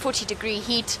 40-degree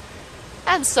heat,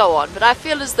 and so on. But I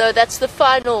feel as though that's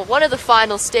one of the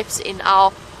final steps in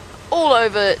our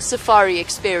all-over safari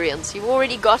experience. You've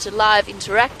already got a live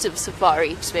interactive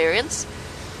safari experience.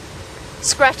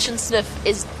 Scratch and sniff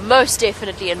is most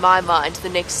definitely, in my mind, the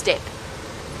next step.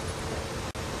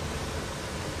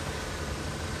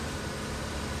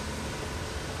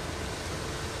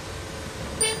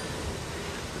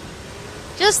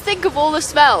 Just think of all the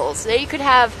smells. There you could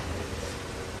have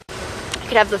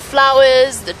the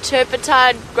flowers, the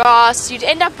turpentine grass. You'd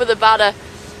end up with about a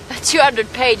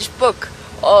 200-page book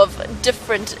of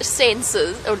different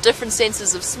senses, or different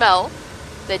senses of smell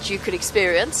that you could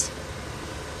experience.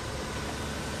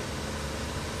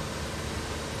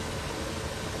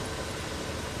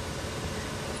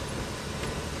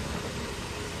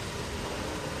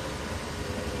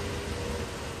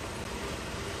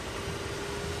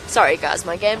 Sorry guys,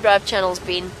 my Game Drive channel's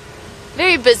been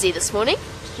very busy this morning,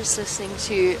 just listening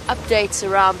to updates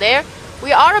around there.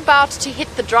 We are about to hit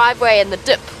the driveway and the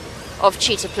dip of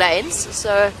Cheetah Plains,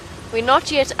 so we're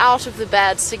not yet out of the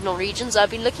bad signal regions.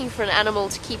 I've been looking for an animal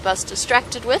to keep us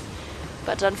distracted with,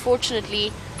 but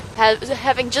unfortunately,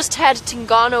 having just had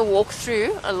Tingano walk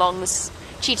through along this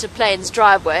Cheetah Plains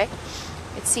driveway,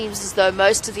 it seems as though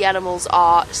most of the animals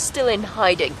are still in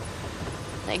hiding,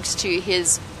 thanks to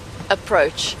his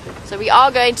approach. So we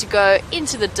are going to go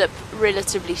into the dip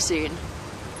relatively soon.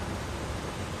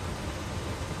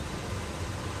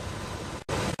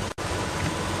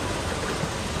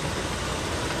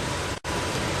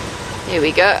 Here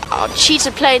we go, our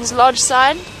Cheetah Plains Lodge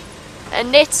sign,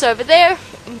 and nets over there,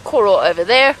 and coral over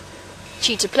there,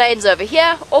 Cheetah Plains over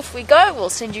here. Off we go. We'll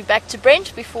send you back to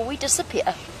Brent before we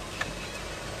disappear.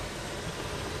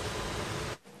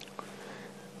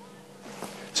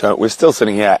 So we're still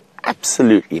sitting here,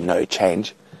 absolutely no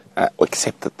change,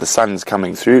 except that the sun's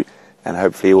coming through, and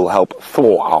hopefully it will help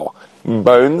thaw our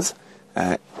bones.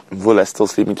 Vula's still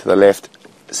sleeping to the left.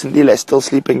 Cindila's still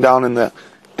sleeping down in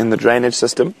the drainage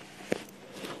system.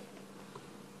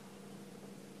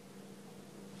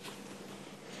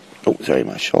 Oh, sorry,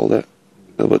 my shoulder.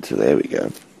 A little bit to there we go.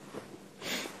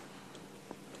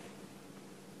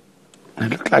 It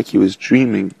looked like he was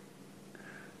dreaming.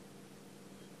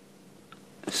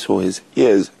 I saw his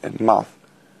ears and mouth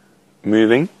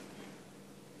moving.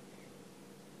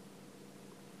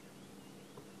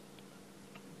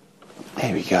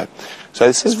 There we go. So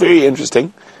this is very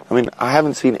interesting. I mean, I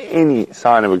haven't seen any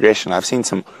sign of aggression. I've seen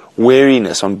some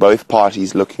wariness on both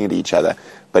parties looking at each other,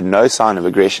 but no sign of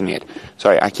aggression yet.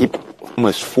 Sorry, I keep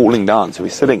almost falling down. So we're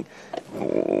sitting at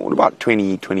about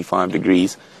 20, 25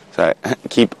 degrees. So I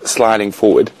keep sliding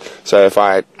forward. So if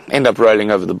I end up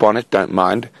rolling over the bonnet, don't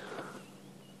mind.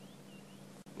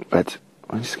 But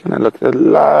I'm just going to look at the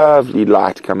lovely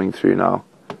light coming through now.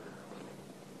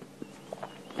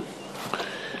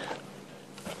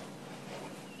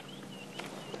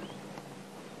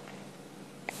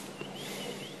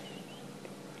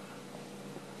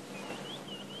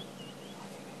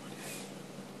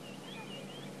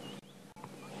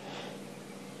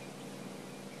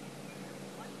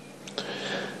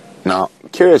 Now,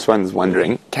 curious one's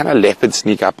wondering, can a leopard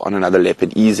sneak up on another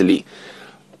leopard easily?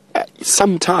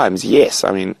 Sometimes, yes.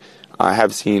 I mean, I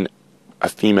have seen a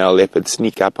female leopard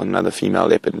sneak up on another female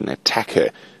leopard and attack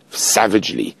her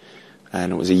savagely.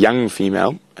 And it was a young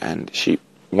female, and she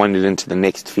wandered into the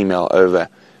next female over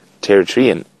territory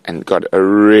and got a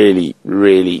really,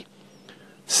 really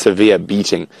severe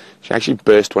beating. She actually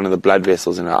burst one of the blood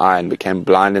vessels in her eye and became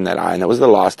blind in that eye, and that was the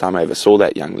last time I ever saw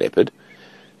that young leopard.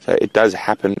 So it does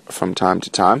happen from time to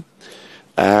time.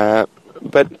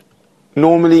 But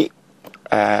normally,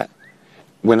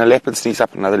 when a leopard sneaks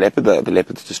up on another leopard, the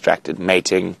leopard's distracted,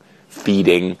 mating,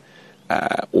 feeding,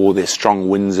 or there's strong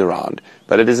winds around.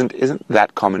 But it isn't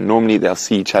that common. Normally they'll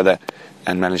see each other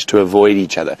and manage to avoid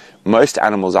each other. Most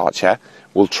animals out here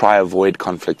will try avoid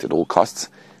conflict at all costs,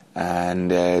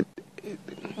 and a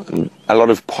lot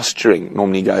of posturing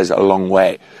normally goes a long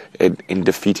way in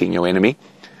defeating your enemy.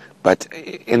 But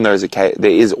in those there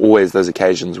is always those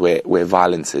occasions where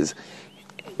violence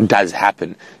does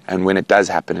happen, and when it does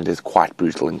happen, it is quite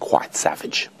brutal and quite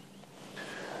savage.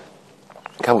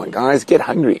 Come on, guys, get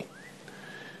hungry.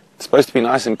 It's supposed to be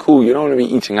nice and cool. You don't want to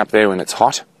be eating up there when it's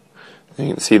hot.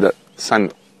 You can see the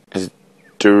sun is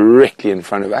directly in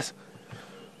front of us.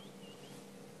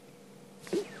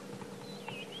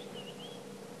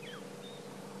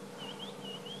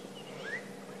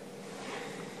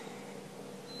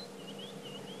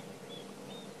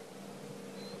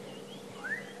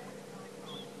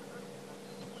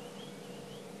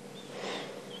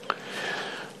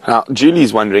 Now,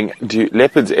 Julie's wondering, do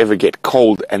leopards ever get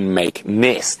cold and make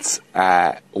nests,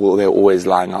 or they're always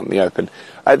lying out in the open?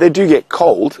 They do get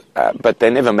cold, but they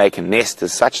never make a nest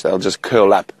as such. They'll just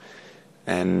curl up.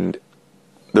 And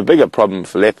the bigger problem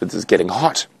for leopards is getting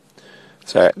hot.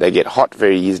 So they get hot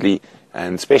very easily,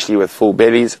 and especially with full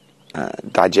bellies,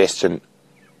 digestion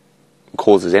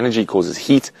causes energy, causes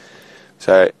heat.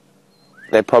 So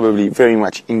they're probably very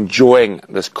much enjoying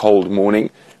this cold morning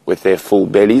with their full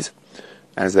bellies,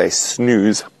 as they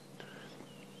snooze,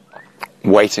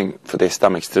 waiting for their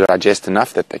stomachs to digest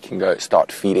enough that they can go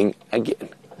start feeding again.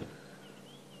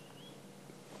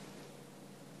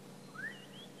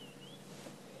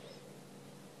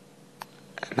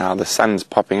 And now the sun's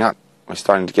popping up. We're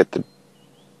starting to get the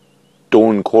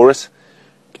dawn chorus.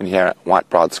 You can hear a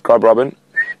white-browed scrub robin.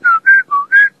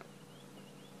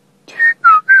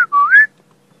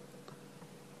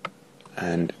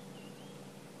 And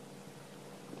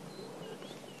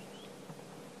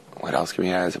what else can we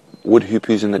hear? There's wood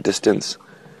hoopoes in the distance.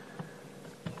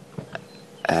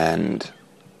 And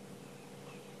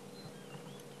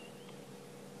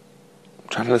I'm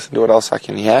trying to listen to what else I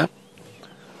can hear.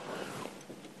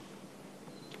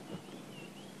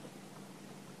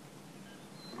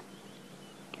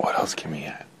 What else can we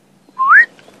hear?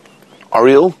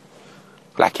 Oriole,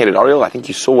 black-headed oriole. I think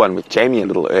you saw one with Jamie a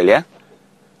little earlier.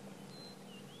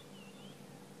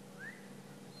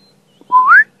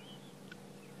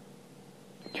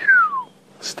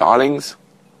 Starlings.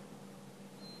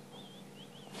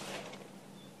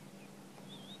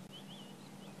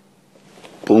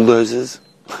 Bulldozers.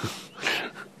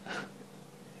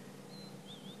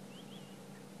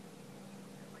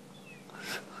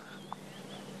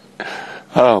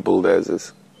 Oh,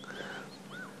 bulldozers.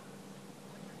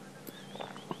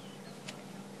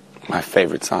 My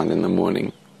favorite sound in the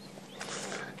morning.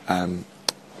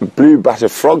 Blue butter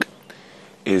frog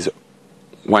is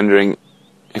wondering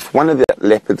if one of the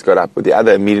leopards got up, would the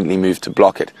other immediately move to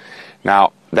block it?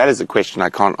 Now, that is a question I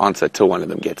can't answer till one of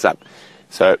them gets up.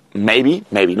 So maybe,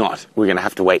 maybe not. We're going to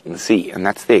have to wait and see. And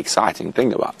that's the exciting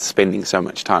thing about spending so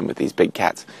much time with these big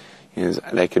cats, is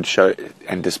they could show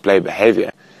and display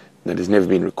behavior that has never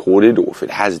been recorded, or if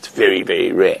it has, it's very,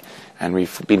 very rare. And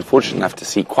we've been fortunate enough to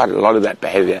see quite a lot of that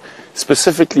behavior,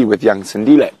 specifically with young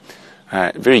Sandile.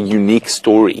 Very unique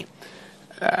story.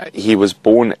 He was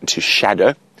born to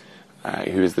Shadow,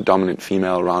 who is the dominant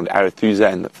female around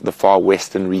Arethusa and the far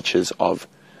western reaches of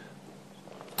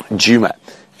Djuma.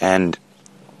 And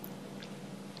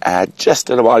just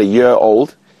at about a year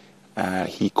old,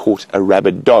 he caught a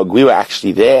rabid dog. We were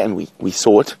actually there and we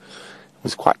saw it. It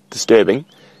was quite disturbing.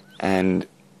 And,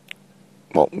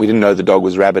 well, we didn't know the dog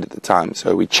was rabid at the time,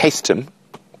 so we chased him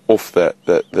off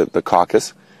the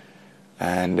carcass.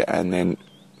 And then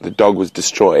the dog was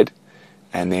destroyed.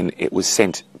 And then it was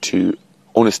sent to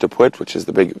Onderstepoort, which is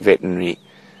the big veterinary,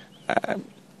 how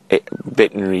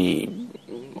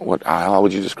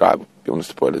would you describe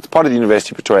Onderstepoort? It's part of the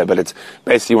University of Pretoria, but it's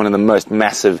basically one of the most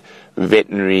massive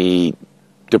veterinary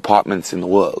departments in the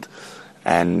world.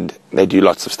 And they do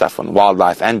lots of stuff on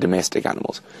wildlife and domestic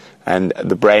animals. And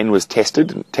the brain was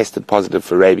tested positive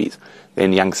for rabies.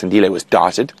 Then young Sandile was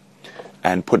darted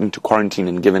and put into quarantine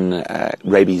and given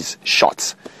rabies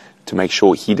shots to make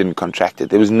sure he didn't contract it.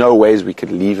 There was no ways we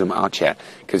could leave him out here,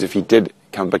 because if he did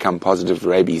become positive for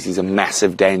rabies, he's a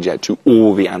massive danger to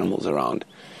all the animals around.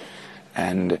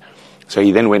 And so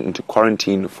he then went into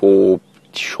quarantine for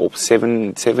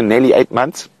seven, nearly 8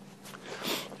 months,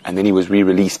 and then he was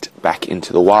re-released back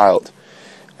into the wild.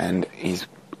 And he's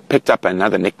picked up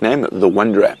another nickname, the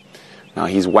Wanderer. Now,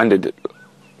 he's wandered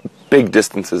big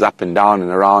distances up and down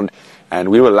and around, and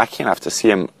we were lucky enough to see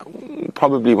him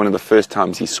probably one of the first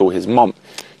times he saw his mom.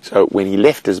 So when he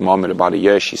left his mom at about a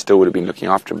year, she still would have been looking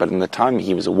after him, but in the time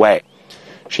he was away,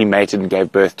 she mated and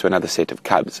gave birth to another set of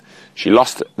cubs. She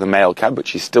lost the male cub, but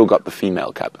she still got the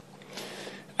female cub.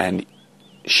 And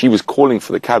she was calling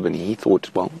for the cub, and he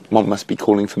thought, well, Mom must be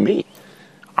calling for me.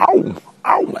 Ow,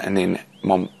 ow. And then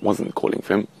Mom wasn't calling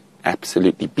for him,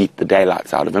 absolutely beat the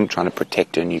daylights out of him, trying to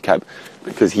protect her new cub,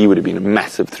 because he would have been a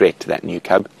massive threat to that new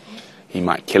cub. He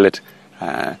might kill it.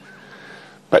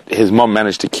 But his mom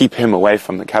managed to keep him away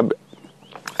from the cub.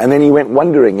 And then he went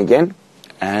wandering again,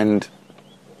 and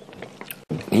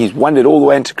he's wandered all the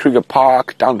way into Kruger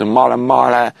Park, down to Mala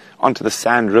Mala, onto the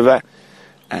Sand River,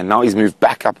 and now he's moved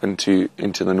back up into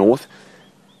the north.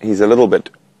 He's a little bit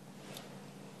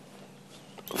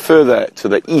further to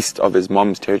the east of his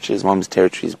mom's territory. His mom's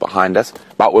territory is behind us,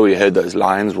 about where we heard those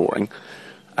lions roaring.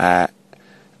 And,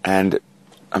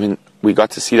 I mean, we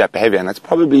got to see that behavior, and that's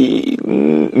probably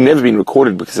never been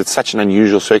recorded because it's such an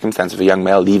unusual circumstance of a young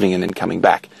male leaving and then coming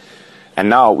back. And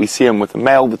now we see him with a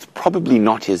male that's probably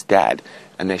not his dad,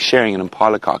 and they're sharing an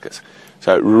impala carcass.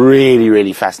 So really,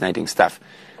 really fascinating stuff.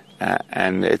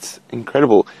 And it's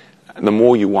incredible. The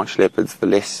more you watch leopards, the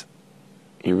less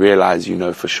you realize you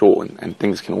know for sure, and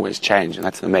things can always change, and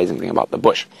that's the amazing thing about the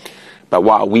bush. But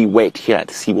while we wait here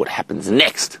to see what happens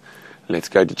next, let's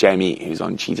go to Jamie, who's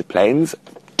on Cheetah Plains,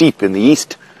 deep in the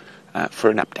east, for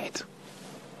an update.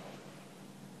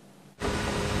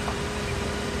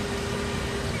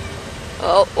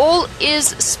 Well, all is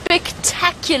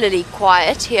spectacularly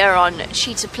quiet here on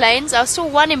Cheetah Plains. I saw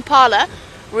one impala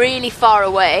really far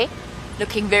away,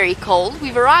 looking very cold.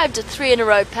 We've arrived at 3 in a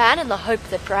row pan in the hope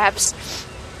that perhaps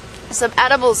some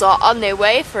animals are on their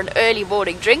way for an early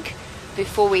morning drink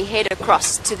before we head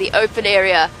across to the open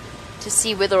area to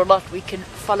see whether or not we can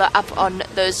follow up on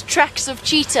those tracks of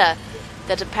cheetah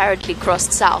that apparently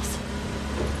crossed south.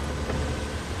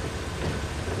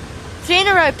 3 in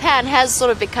a row pan has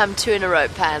sort of become 2 in a row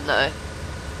pan though.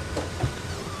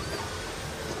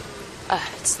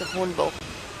 It's the hornbill.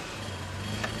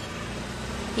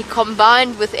 He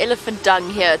combined with elephant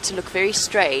dung here to look very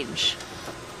strange.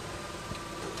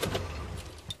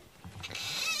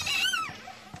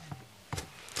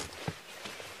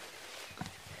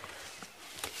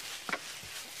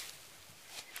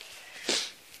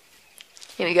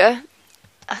 Here we go.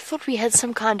 I thought we had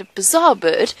some kind of bizarre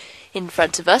bird in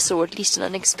front of us, or at least an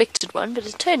unexpected one, but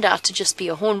it turned out to just be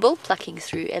a hornbill plucking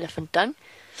through elephant dung.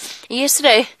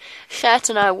 Yesterday, Shat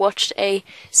and I watched a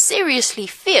seriously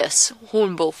fierce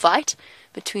hornbill fight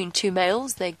between two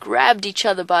males. They grabbed each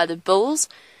other by the bills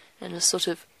and were sort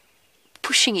of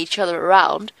pushing each other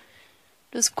around.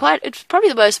 It was probably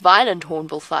the most violent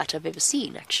hornbill fight I've ever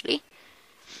seen, actually.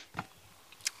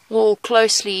 All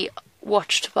closely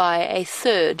watched by a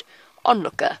third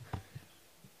onlooker.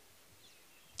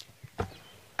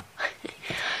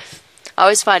 I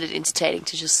always find it entertaining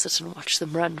to just sit and watch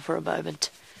them run for a moment.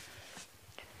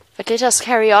 But let us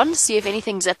carry on, see if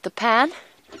anything's at the pan,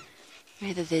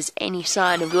 whether there's any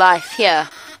sign of life here.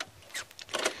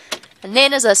 And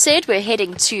then, as I said, we're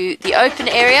heading to the open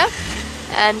area.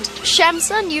 And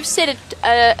Shamson, you've said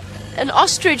an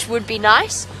ostrich would be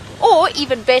nice, or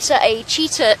even better, a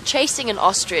cheetah chasing an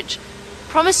ostrich.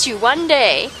 Promise you, one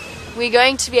day we're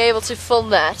going to be able to film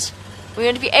that. We're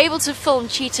going to be able to film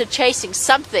cheetah chasing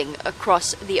something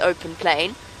across the open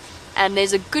plain, and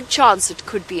there's a good chance it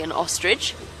could be an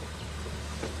ostrich.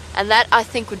 And that, I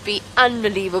think, would be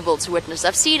unbelievable to witness.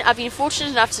 I've been fortunate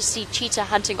enough to see cheetah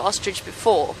hunting ostrich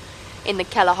before in the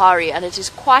Kalahari, and it is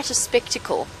quite a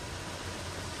spectacle.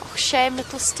 Oh, shame,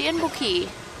 little steenbokkie.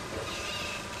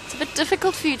 It's a bit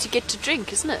difficult for you to get to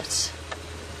drink, isn't it?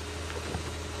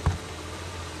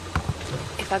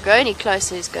 If I go any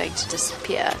closer, he's going to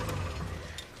disappear.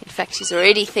 In fact,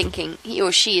 he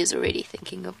or she is already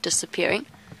thinking of disappearing.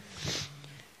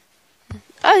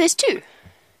 Oh, there's two.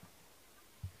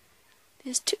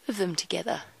 There's two of them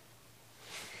together.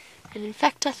 And in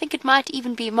fact, I think it might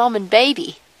even be mom and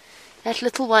baby. That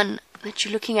little one that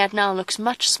you're looking at now looks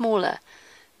much smaller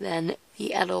than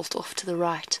the adult off to the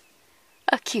right.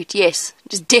 Oh, cute, yes.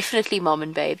 It is definitely mom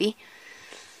and baby.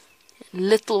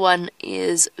 Little one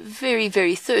is very,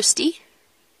 very thirsty,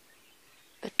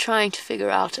 but trying to figure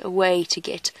out a way to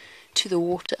get to the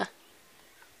water.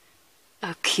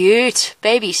 Oh, cute.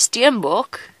 Baby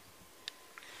steenbok.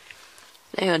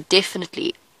 They are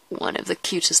definitely one of the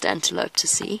cutest antelope to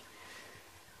see.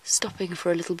 Stopping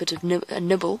for a little bit of a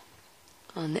nibble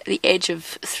on the edge of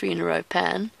 3 in a row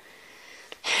pan.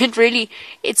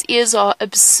 Its ears are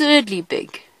absurdly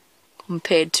big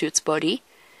compared to its body.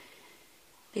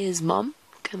 There's Mom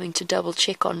coming to double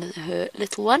check on her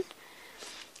little one.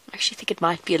 I actually think it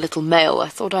might be a little male. I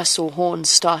thought I saw horns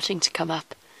starting to come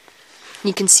up.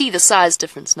 You can see the size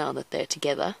difference now that they're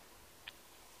together.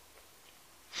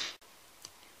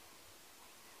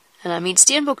 And I mean,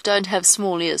 steenbok don't have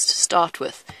small ears to start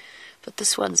with, but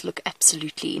this ones look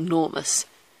absolutely enormous.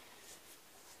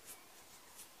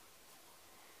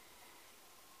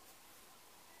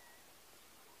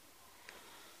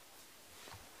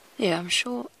 Yeah, I'm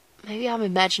sure, maybe I'm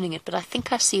imagining it, but I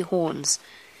think I see horns.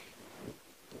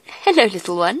 Hello,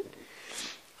 little one,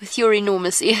 with your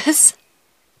enormous ears.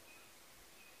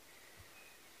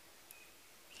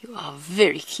 You are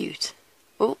very cute.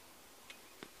 Oh,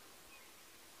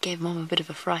 gave Mom a bit of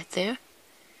a fright there.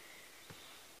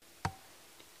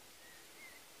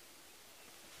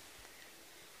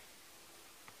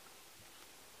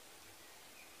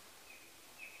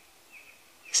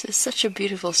 This is such a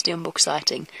beautiful steenbok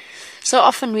sighting. So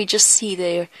often we just see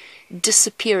their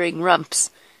disappearing rumps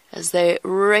as they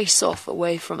race off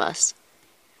away from us.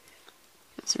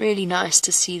 It's really nice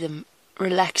to see them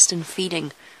relaxed and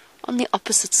feeding on the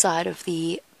opposite side of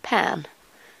the pan.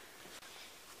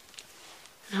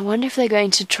 And I wonder if they're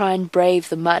going to try and brave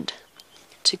the mud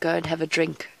to go and have a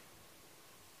drink.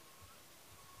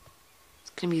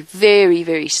 It's going to be very,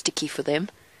 very sticky for them.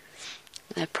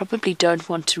 They probably don't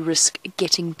want to risk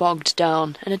getting bogged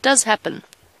down, and it does happen.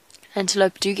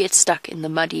 Antelope do get stuck in the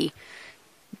muddy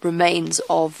remains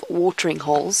of watering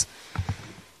holes.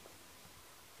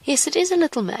 Yes, it is a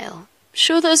little male.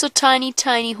 Sure, those are tiny,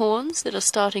 tiny horns that are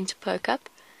starting to poke up.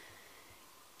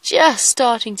 Just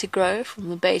starting to grow from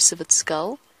the base of its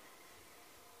skull.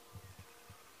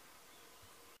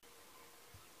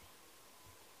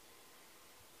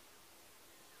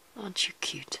 Aren't you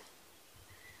cute?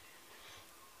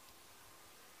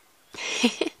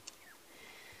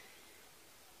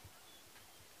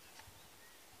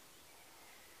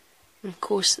 And of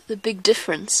course, the big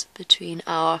difference between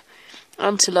our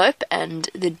antelope and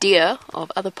the deer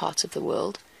of other parts of the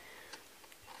world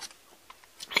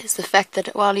is the fact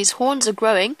that while his horns are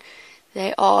growing,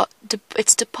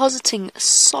 it's depositing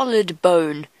solid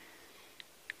bone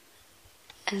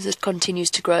as it continues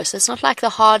to grow. So it's not like the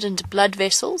hardened blood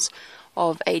vessels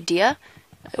of a deer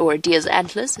or a deer's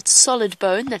antlers. It's solid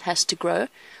bone that has to grow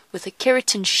with a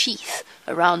keratin sheath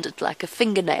around it like a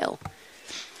fingernail.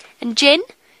 And Jen,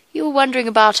 you were wondering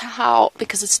about how,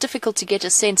 because it's difficult to get a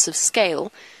sense of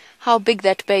scale, how big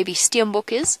that baby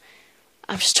steenbok is.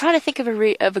 I'm just trying to think of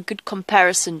a good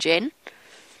comparison, Jen.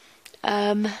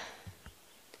 Trying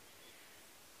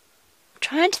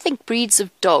to think breeds of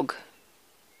dog.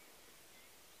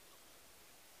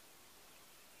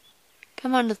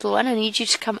 Come on, little one, I need you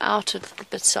to come out a little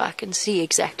bit so I can see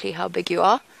exactly how big you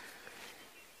are.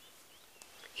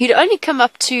 He would only come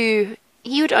up to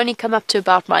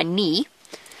about my knee.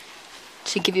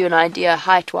 To give you an idea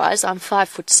height-wise, I'm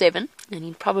 5'7", and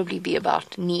he'd probably be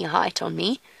about knee height on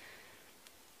me.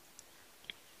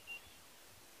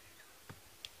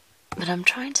 But I'm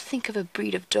trying to think of a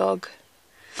breed of dog.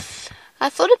 I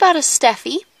thought about a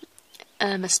Staffy,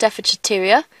 a Staffordshire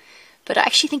Terrier, but I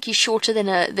actually think he's shorter than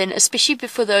especially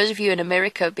for those of you in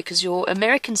America, because your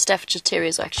American Staffordshire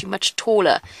Terriers are actually much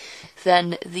taller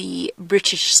than the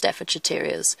British Staffordshire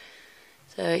Terriers.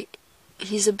 So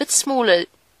he's a bit smaller.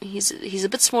 He's a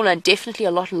bit smaller and definitely a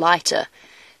lot lighter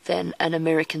than an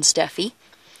American Staffy.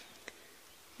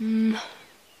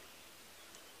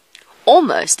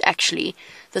 Almost, actually,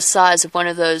 the size of one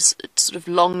of those sort of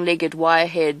long-legged,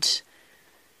 wire-haired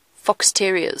fox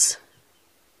terriers.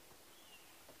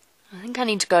 I think I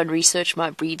need to go and research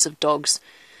my breeds of dogs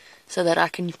so that I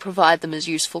can provide them as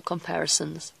useful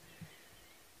comparisons.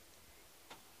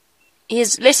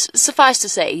 Suffice to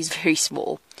say, he's very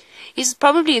small. He's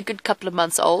probably a good couple of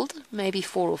months old, maybe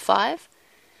 4 or 5,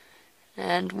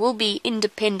 and will be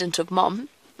independent of Mom.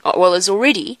 Well, is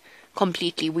already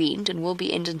completely weaned and will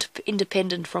be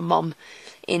independent from Mom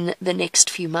in the next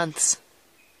few months.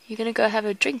 You gonna go have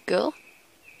a drink, girl?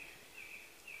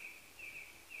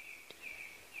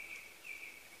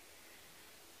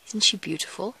 Isn't she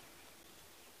beautiful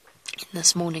in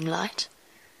this morning light?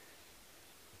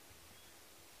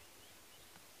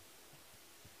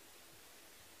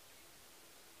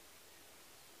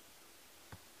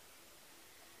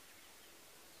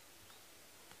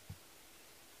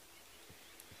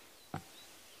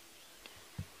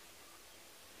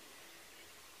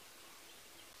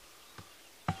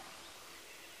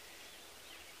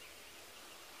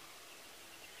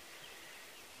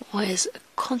 Always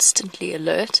constantly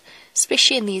alert,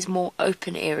 especially in these more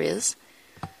open areas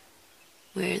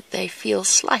where they feel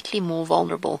slightly more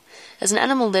vulnerable. As an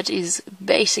animal that is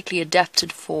basically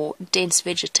adapted for dense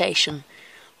vegetation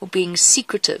or being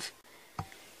secretive,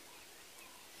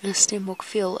 the steenbok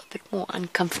feel a bit more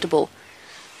uncomfortable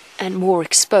and more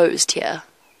exposed here.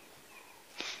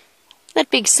 That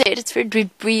being said, it's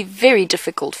be very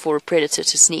difficult for a predator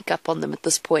to sneak up on them at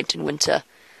this point in winter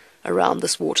around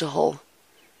this waterhole.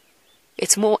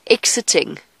 It's more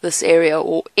exiting this area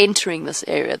or entering this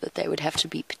area that they would have to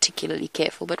be particularly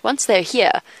careful. But once they're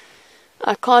here,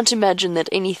 I can't imagine that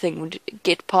anything would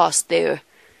get past their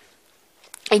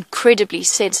incredibly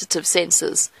sensitive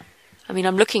senses. I mean,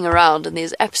 I'm looking around and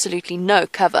there's absolutely no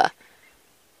cover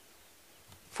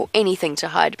for anything to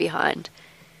hide behind.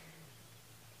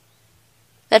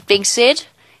 That being said,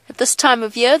 at this time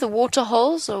of year, the water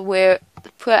holes are where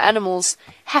the poor animals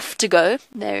have to go.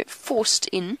 They're forced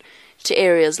in to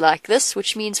areas like this,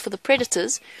 which means for the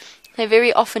predators, they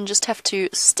very often just have to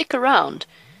stick around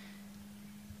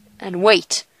and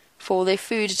wait for their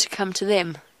food to come to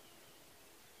them.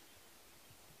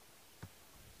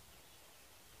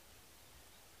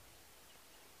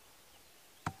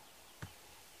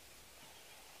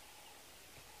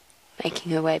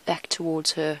 Making her way back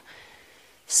towards her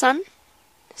son,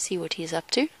 see what he's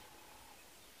up to.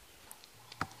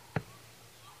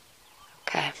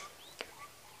 Okay.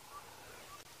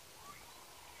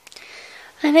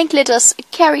 I think let us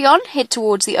carry on, head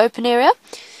towards the open area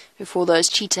before those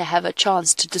cheetah have a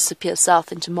chance to disappear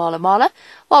south into Mala Mala.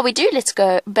 While we do, let's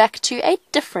go back to a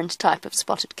different type of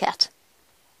spotted cat.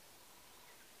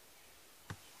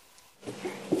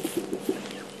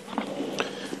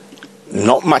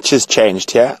 Not much has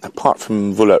changed here, apart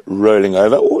from Mvula rolling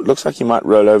over. Oh, it looks like he might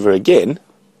roll over again,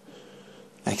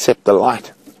 except the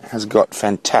light has got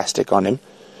fantastic on him.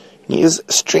 He is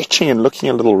stretching and looking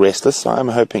a little restless, so I'm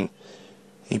hoping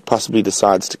he possibly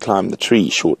decides to climb the tree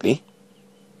shortly.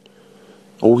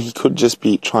 Or he could just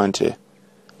be trying to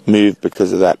move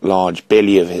because of that large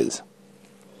belly of his.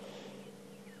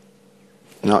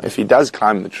 Now, if he does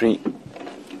climb the tree,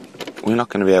 we're not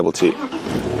going to be able to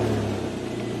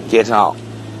get our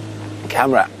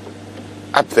camera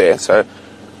up there, so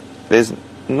there's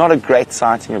not a great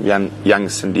sighting of young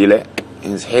Sindile.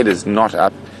 His head is not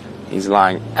up. He's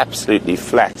lying absolutely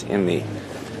flat in the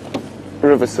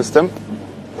river system.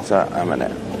 So I'm going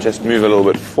to just move a little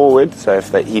bit forward, so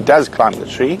if he does climb the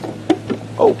tree...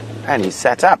 Oh, and he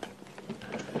sat up.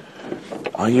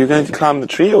 Are you going to climb the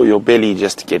tree, or your belly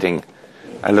just getting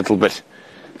a little bit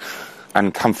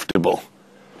uncomfortable?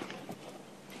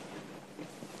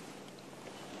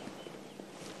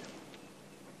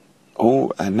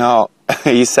 Oh, and now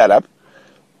he sat up.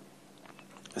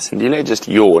 Sindile just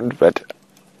yawned, but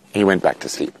he went back to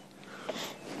sleep.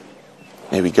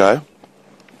 There we go.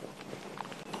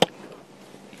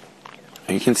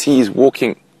 You can see he's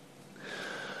walking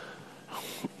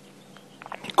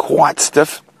quite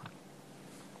stiff.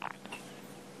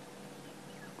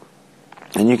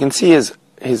 And you can see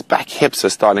his back hips are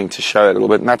starting to show a little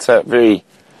bit, and that's a very,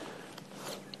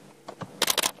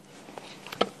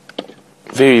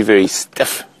 very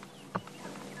stiff.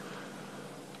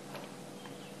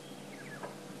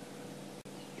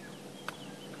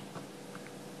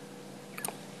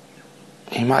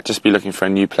 He might just be looking for a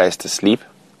new place to sleep.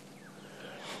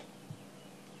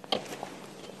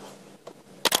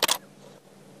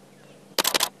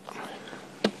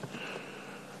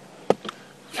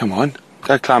 Come on,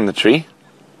 go climb the tree.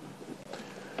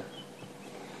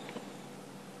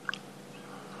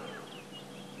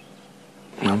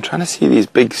 I'm trying to see these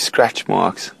big scratch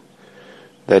marks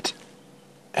that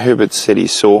Herbert said he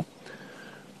saw.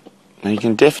 Now you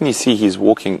can definitely see he's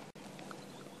walking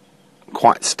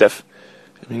quite stiff.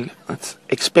 I mean, that's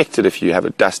expected if you have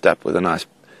a dust up with a nice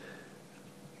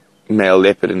male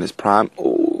leopard in his prime.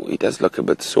 Oh, he does look a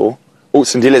bit sore. Oh,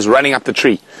 Sindile's running up the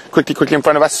tree. Quickly in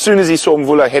front of us. As soon as he saw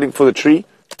Mvula heading for the tree,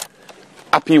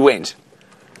 up he went.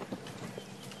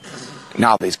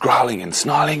 Now there's growling and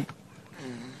snarling.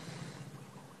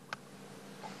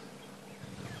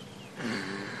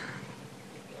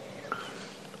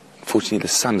 Fortunately, the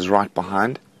sun's right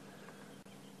behind.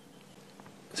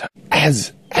 So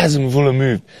as Mvula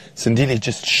moved, Sindile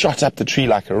just shot up the tree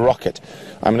like a rocket.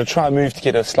 I'm going to try and move to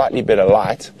get a slightly better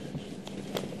light.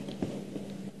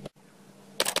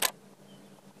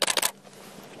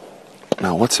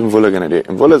 Now, what's Mvula going to do?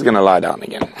 Mvula's going to lie down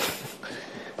again.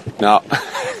 Now,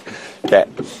 okay,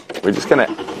 we're just going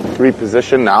to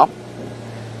reposition now.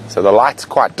 So the light's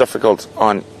quite difficult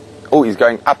on... Oh, he's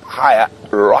going up higher,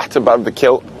 right above the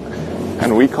kill.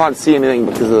 And we can't see anything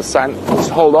because of the sun. Just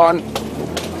hold on.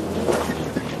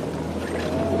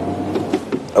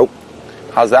 Oh,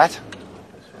 how's that?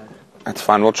 That's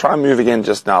fine. We'll try and move again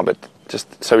just now, but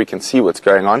just so we can see what's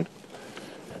going on.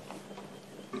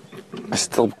 I'm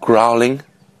still growling.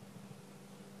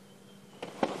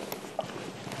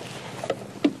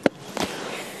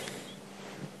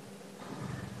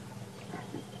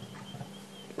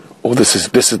 Oh,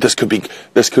 This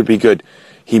could be good.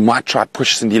 He might try to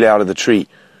push Sindile out of the tree.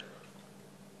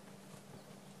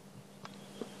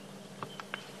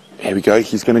 Here we go.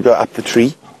 He's going to go up the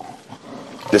tree.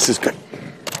 This is good.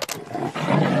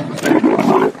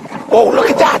 Oh, look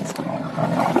at that!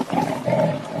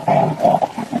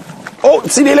 Oh,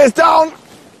 Sindile's down!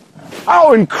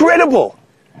 Oh, incredible!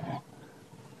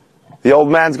 The old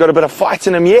man's got a bit of fight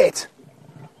in him yet.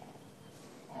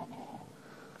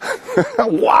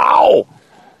 Wow!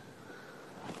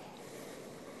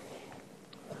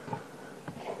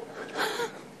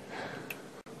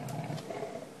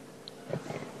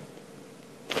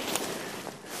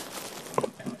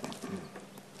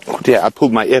 Oh dear, I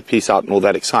pulled my earpiece out in all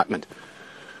that excitement.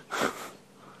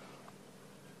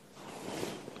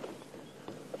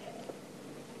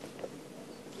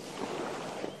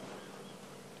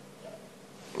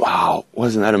 Wow,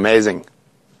 wasn't that amazing?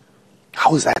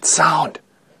 How was that sound?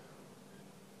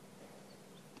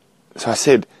 So I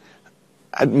said,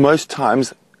 at most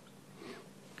times,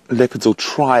 leopards will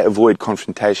try avoid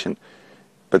confrontation,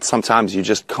 but sometimes you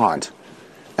just can't.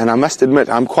 And I must admit,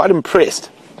 I'm quite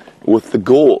impressed with the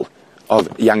gall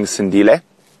of young Sindile.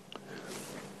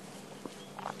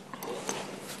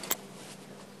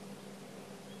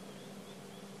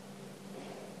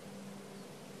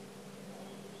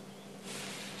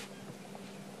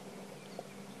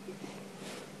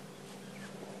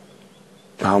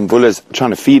 Mvula's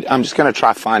trying to feed. I'm just going to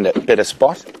try find a better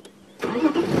spot.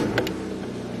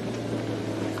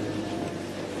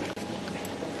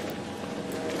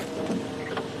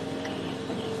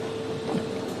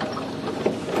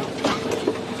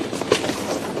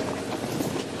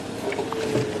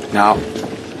 Now,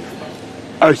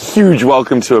 a huge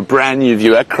welcome to a brand new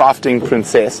viewer, Crafting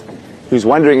Princess, who's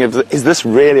wondering is this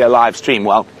really a live stream?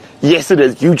 Well, yes it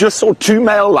is. You just saw two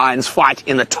male lions fight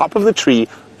in the top of the tree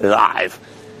live.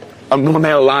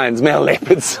 Male lions, male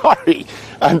leopards, sorry.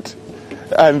 And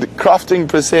Crafting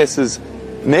Princess's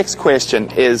next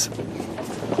question is,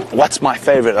 what's my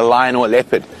favorite, a lion or a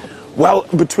leopard? Well,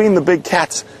 between the big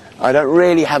cats, I don't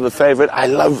really have a favorite. I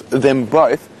love them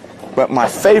both. But my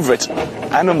favorite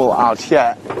animal out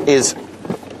here is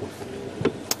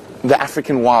the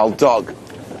African wild dog.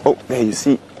 Oh, there you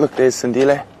see. Look, there's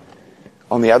Sindile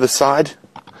on the other side,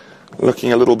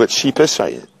 looking a little bit sheepish. So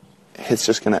he's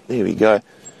just going to, there we go.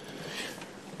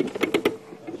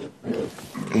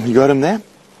 You got him there?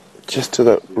 Just to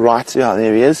the right. Yeah,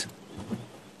 there he is.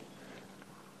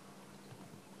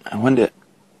 I wonder...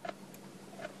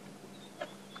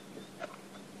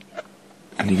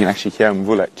 And you can actually hear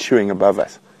Mvula chewing above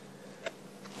us.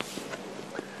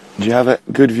 Do you have a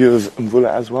good view of Mvula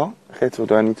as well? Okay, so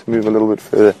do I need to move a little bit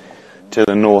further to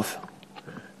the north?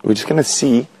 We're just going to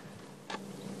see.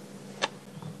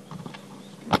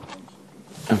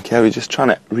 Okay, we're just trying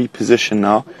to reposition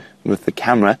now with the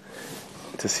camera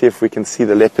to see if we can see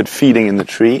the leopard feeding in the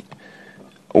tree.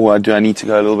 Or do I need to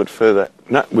go a little bit further?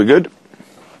 No, we're good.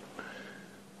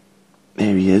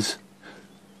 There he is.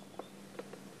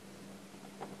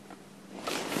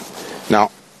 Now,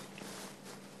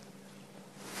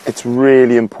 it's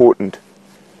really important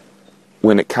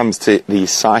when it comes to these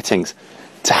sightings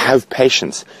to have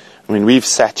patience. I mean, we've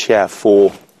sat here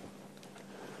for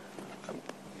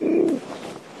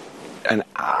an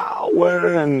hour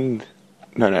and...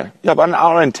 about an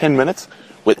hour and 10 minutes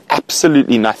with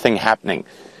absolutely nothing happening.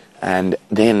 And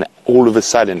then all of a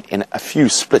sudden, in a few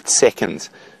split seconds,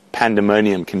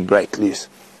 pandemonium can break loose.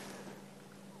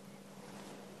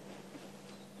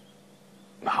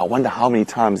 I wonder how many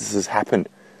times this has happened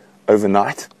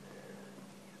overnight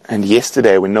and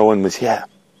yesterday when no one was here.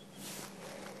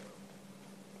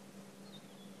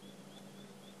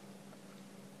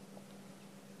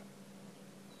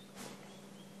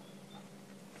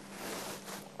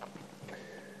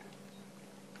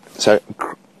 So,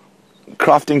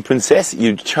 Crafting Princess,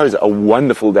 you chose a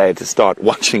wonderful day to start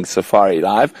watching Safari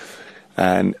Live.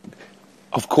 And,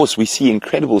 of course, we see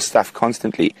incredible stuff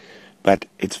constantly. But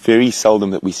it's very seldom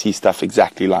that we see stuff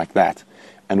exactly like that.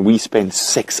 And we spend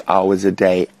 6 hours a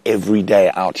day, every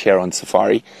day out here on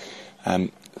safari.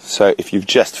 So if you've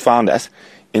just found us,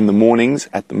 in the mornings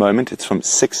at the moment, it's from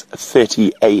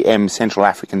 6:30 a.m. Central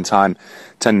African time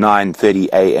to 9:30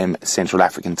 a.m. Central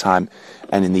African time.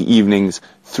 And in the evenings,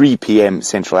 3 p.m.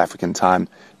 Central African time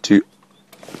to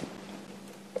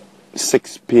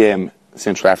 6 p.m.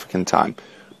 Central African time.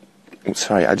 Oh,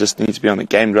 sorry, I just need to be on the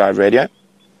Game Drive radio.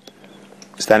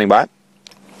 Standing by.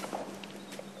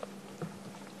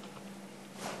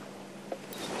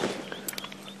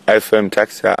 FM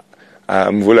taxi.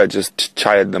 Mvula just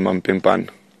chayed them on Pimpan.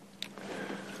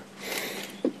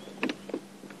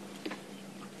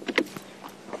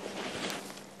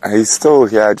 He's still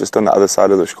here, just on the other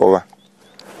side of the Shkova.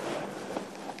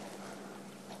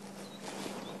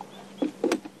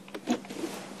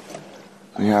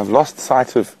 Yeah, I've lost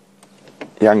sight of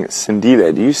young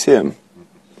Sindile. Do you see him?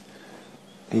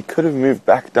 He could have moved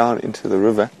back down into the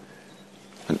river.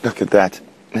 And look at that.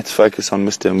 Let's focus on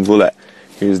Mr. Mvula,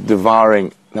 who's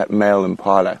devouring that male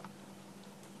impala.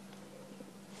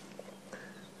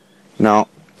 Now,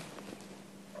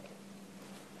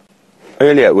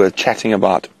 earlier we were chatting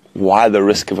about why the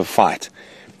risk of a fight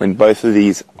when both of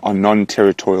these are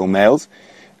non-territorial males,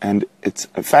 and it's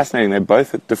fascinating. They're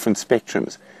both at different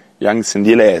spectrums. Young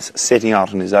Sindile is setting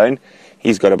out on his own.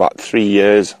 He's got about 3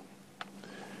 years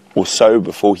or so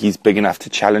before he's big enough to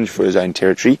challenge for his own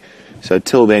territory. So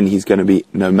till then he's going to be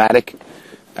nomadic,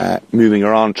 moving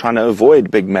around, trying to avoid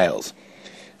big males.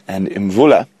 And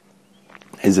Mvula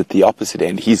is at the opposite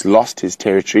end. He's lost his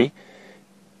territory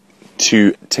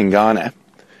to Tingana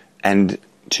and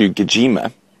to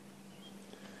Gajima,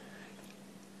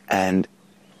 and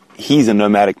he's a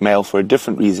nomadic male for a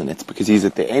different reason. It's because he's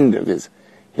at the end of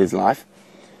his life,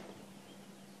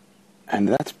 and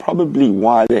that's probably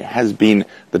why there has been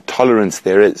the tolerance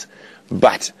there is.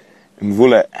 But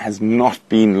Mvula has not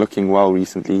been looking well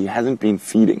recently. He hasn't been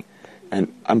feeding,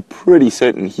 and I'm pretty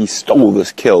certain he stole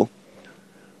this kill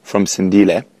from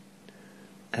Sindile,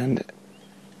 and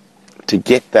to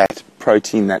get that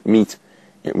protein, that meat,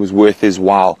 it was worth his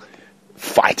while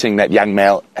fighting that young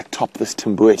male atop this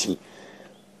Timbueti.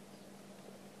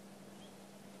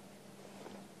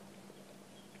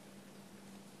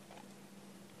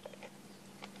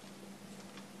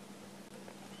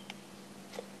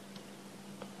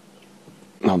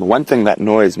 Now, the one thing that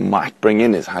noise might bring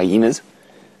in is hyenas,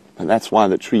 and that's why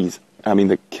the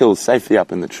kill's safely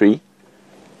up in the tree.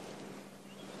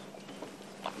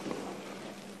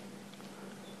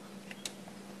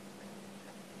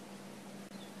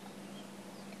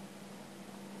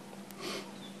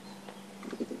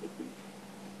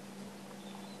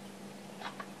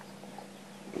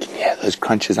 Yeah, those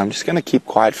crunches. I'm just going to keep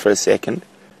quiet for a second.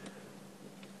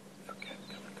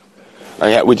 Oh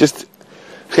yeah,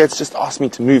 Gert's just asked me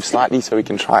to move slightly so we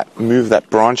can try move that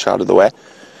branch out of the way.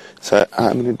 So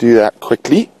I'm going to do that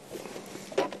quickly.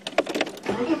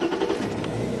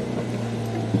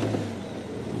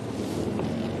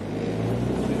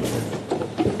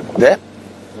 There.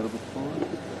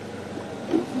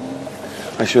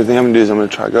 Actually, the thing I'm going to do is I'm going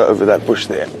to try to go over that bush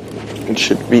there. It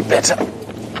should be better.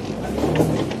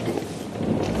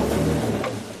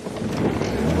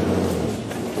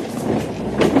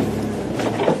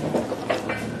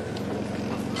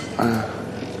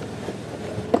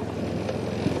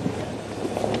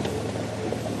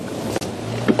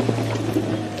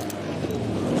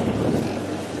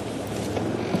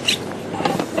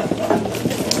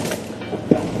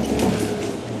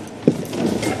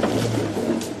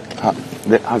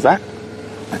 How's that?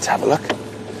 Let's have a look.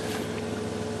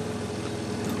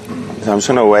 So I'm just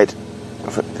going to wait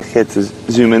for the head to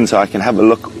zoom in so I can have a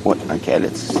look. Okay,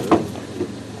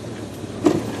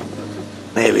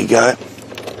 there we go.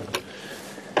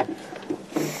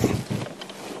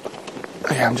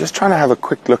 Okay, I'm just trying to have a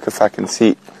quick look if I can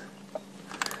see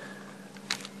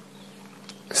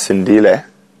Sindile.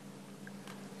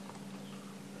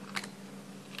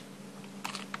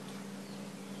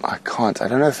 I can't. I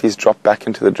don't know if he's dropped back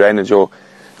into the drainage or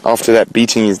after that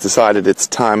beating he's decided it's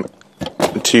time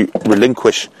to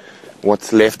relinquish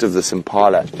what's left of this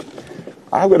impala.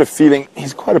 I've got a feeling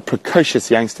he's quite a precocious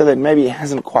youngster that maybe he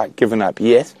hasn't quite given up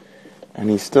yet and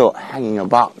he's still hanging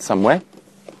about somewhere.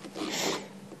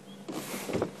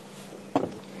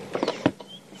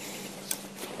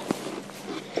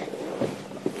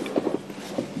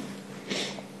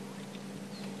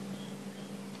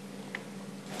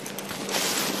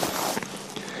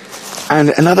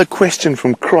 And another question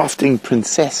from Crafting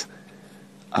Princess,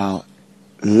 our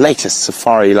latest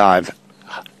Safari Live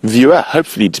viewer,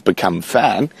 hopefully to become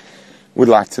fan, would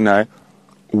like to know,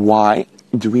 why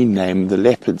do we name the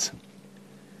leopards?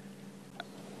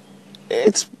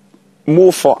 It's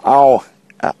more for our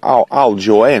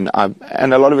joy, and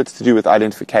a lot of it's to do with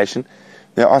identification.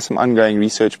 There are some ongoing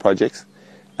research projects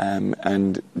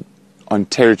and on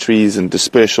territories and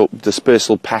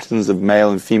dispersal patterns of male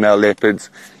and female leopards.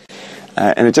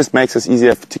 And it just makes us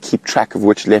easier to keep track of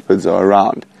which leopards are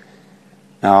around.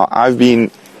 Now, I've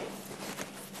been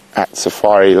at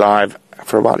Safari Live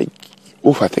for about,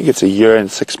 I think it's 1 year and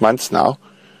 6 months now,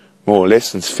 more or less,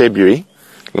 since February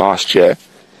last year.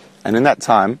 And in that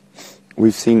time,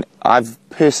 I've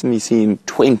personally seen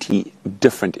 20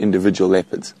 different individual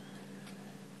leopards.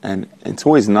 And it's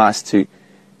always nice to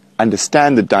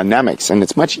understand the dynamics, and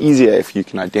it's much easier if you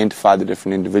can identify the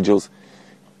different individuals.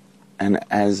 And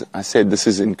as I said, this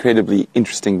is incredibly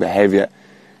interesting behavior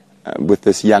with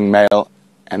this young male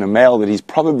and a male that he's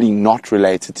probably not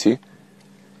related to.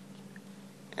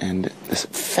 And this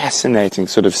fascinating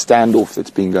sort of standoff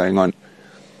that's been going on.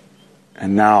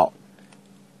 And now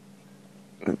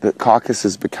the carcass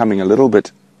is becoming a little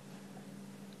bit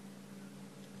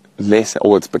less,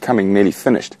 or it's becoming nearly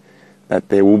finished, that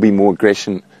there will be more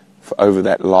aggression over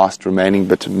that last remaining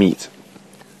bit of meat.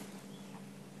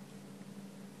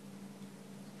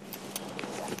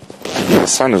 The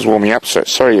sun is warming up, so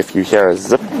sorry if you hear a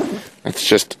zip. It's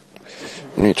just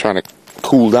me trying to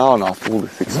cool down after all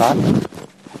this excitement.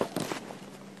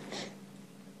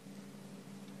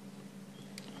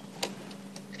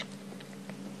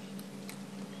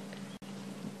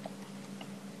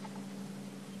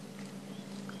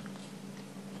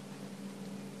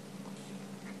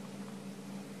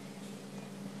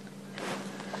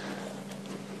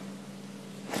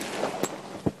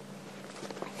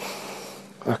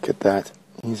 Look at that.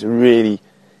 He's really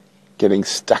getting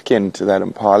stuck into that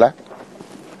impala.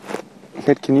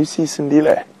 But can you see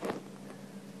Sindile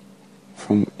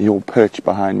from your perch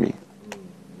behind me?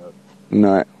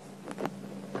 No.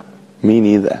 Me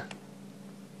neither.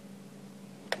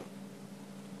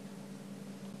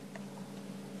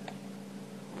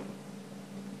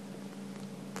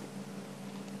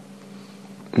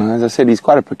 Now, as I said, he's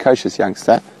quite a precocious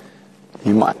youngster.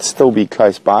 He might still be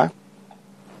close by.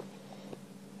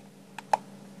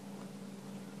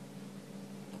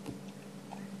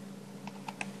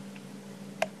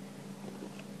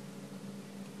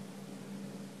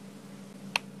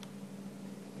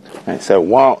 So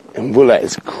while Mbula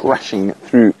is crushing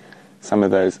through some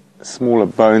of those smaller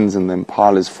bones in the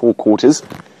impala's forequarters,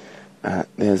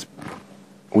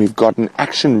 we've got an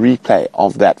action replay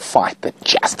of that fight that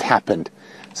just happened.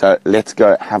 So let's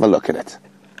go have a look at it.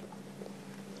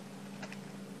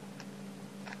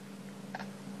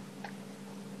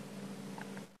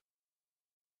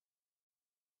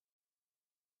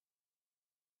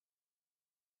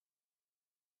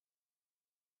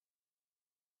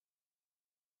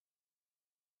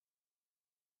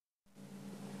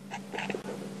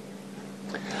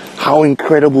 How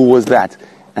incredible was that?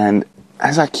 And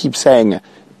as I keep saying,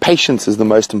 patience is the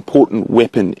most important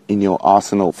weapon in your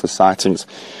arsenal for sightings.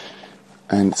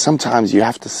 And sometimes you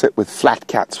have to sit with flat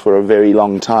cats for a very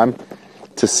long time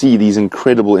to see these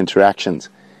incredible interactions.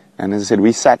 And as I said,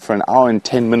 we sat for 1 hour and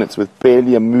 10 minutes with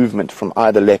barely a movement from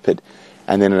either leopard.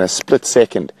 And then in a split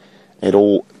second, it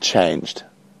all changed.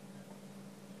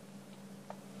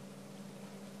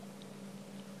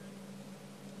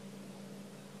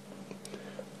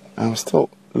 I'm still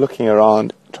looking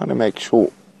around, trying to make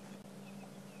sure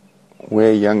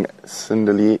where young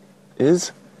Sindali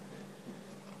is.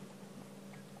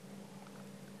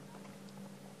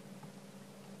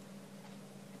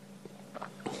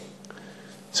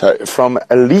 So, from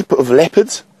a leap of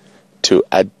leopards to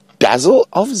a dazzle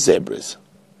of zebras.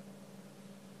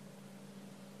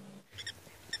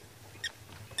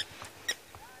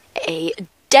 A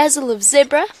dazzle of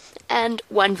zebra and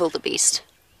one wildebeest.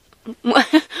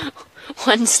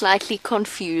 One slightly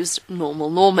confused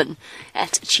normal Norman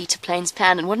at Cheetah Plains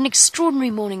Pan, and what an extraordinary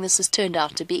morning this has turned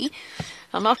out to be.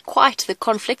 Now, not quite the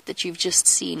conflict that you've just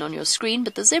seen on your screen,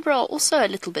 but the zebra are also a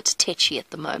little bit tetchy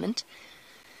at the moment.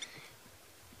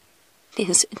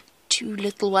 There's 2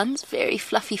 little ones, very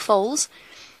fluffy foals,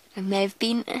 and they've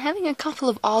been having a couple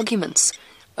of arguments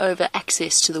over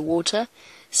access to the water,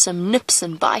 some nips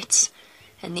and bites,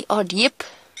 and the odd yip.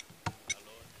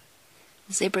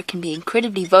 Zebra can be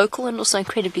incredibly vocal and also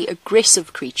incredibly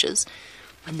aggressive creatures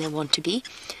when they want to be.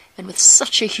 And with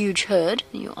such a huge herd,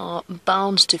 you are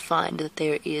bound to find that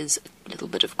there is a little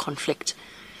bit of conflict.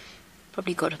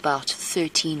 Probably got about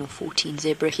 13 or 14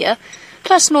 zebra here,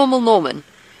 plus normal Norman,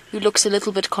 who looks a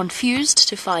little bit confused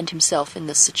to find himself in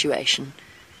this situation.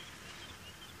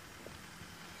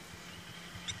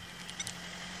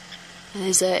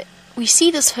 We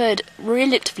see this herd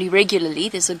relatively regularly.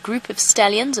 There's a group of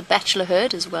stallions, a bachelor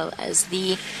herd, as well as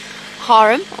the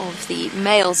harem of the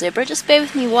male zebra. Just bear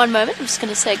with me one moment. I'm just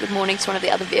going to say good morning to one of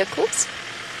the other vehicles.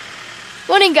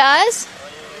 Morning, guys.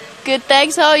 Good,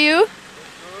 thanks. How are you?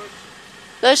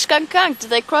 Those skankank, did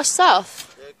they cross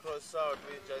south? They crossed south.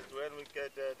 When we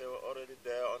get there, they were already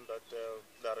there on that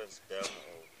Lawrence Dam.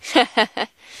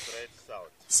 Straight south.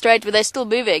 Straight, were they still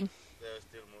moving? They're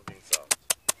still moving south.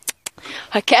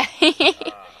 Okay.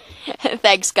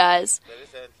 Thanks, guys. There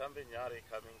is a Tambinyari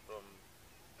coming from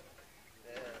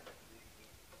there.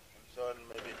 I'm sure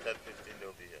maybe 10, 15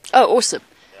 they'll be here. Oh, awesome.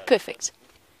 Yeah. Perfect. See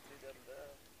them there?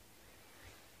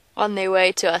 on their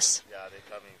way to us. Yeah, they're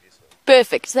coming this way.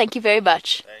 Perfect. Thank you very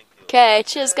much. Thank you. Okay,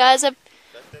 cheers, guys. That's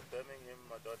the Birmingham,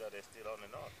 my daughter, they're still on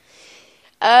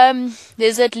and off.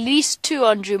 There's at least 2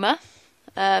 on Juma.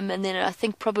 And then I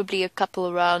think probably a couple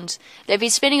around. They've been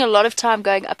spending a lot of time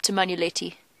going up to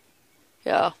Manuleti.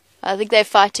 Yeah. I think they're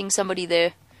fighting somebody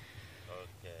there.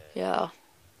 Okay. Yeah.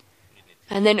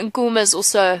 And then Nkuma's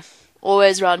also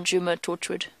always around Juma,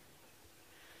 Torchwood.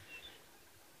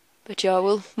 But yeah,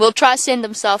 we'll try send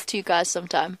them south to you guys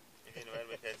sometime. Even when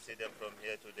we can see them from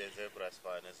here to the zebra's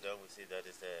fine, as long as we see that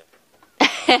is there.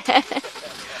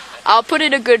 I'll put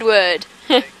in a good word.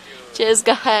 Thank you. Cheers,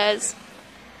 guys.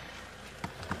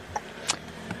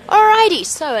 Alrighty,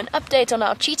 so an update on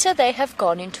our cheetah. They have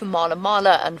gone into Mala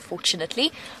Mala,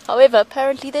 unfortunately. However,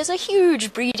 apparently there's a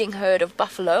huge breeding herd of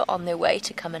buffalo on their way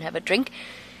to come and have a drink.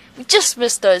 We just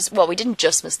missed those. Well, we didn't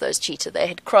just miss those cheetah. They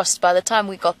had crossed. By the time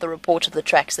we got the report of the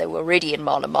tracks, they were already in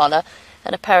Mala Mala.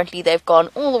 And apparently they've gone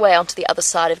all the way onto the other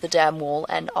side of the dam wall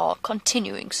and are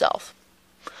continuing south.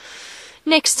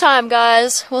 Next time,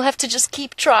 guys, we'll have to just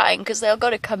keep trying because they've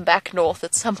got to come back north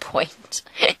at some point.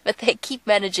 But they keep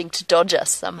managing to dodge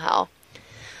us somehow.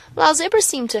 Well, our zebras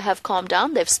seem to have calmed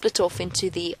down. They've split off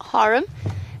into the harem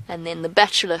and then the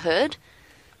bachelor herd.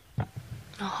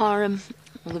 A harem,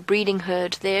 or the breeding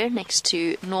herd there next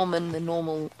to Norman, the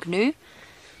normal gnu,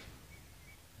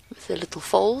 with their little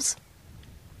foals.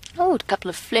 Oh, a couple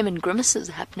of phlegm and grimaces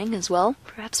are happening as well.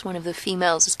 Perhaps one of the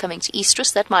females is coming to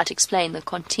estrus. That might explain the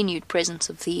continued presence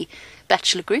of the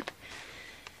bachelor group.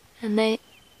 And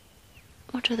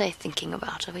what are they thinking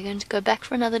about? Are we going to go back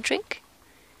for another drink?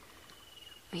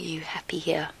 Are you happy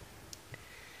here?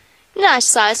 Nice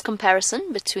size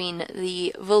comparison between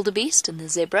the wildebeest and the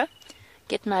zebra.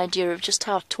 Get an idea of just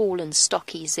how tall and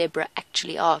stocky zebra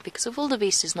actually are, because a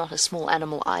wildebeest is not a small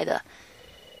animal either.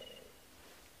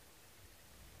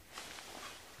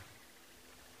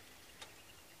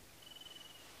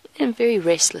 And very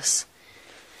restless.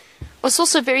 It's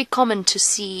also very common to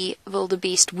see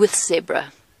wildebeest with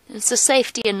zebra. It's a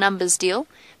safety and numbers deal,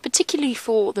 particularly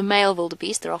for the male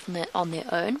wildebeest. They're often on their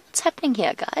own. What's happening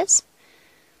here, guys?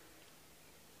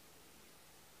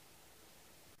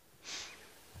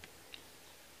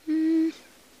 Wouldn't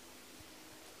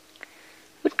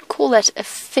call that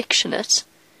affectionate.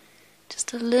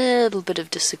 Just a little bit of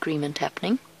disagreement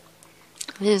happening.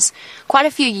 There's quite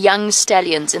a few young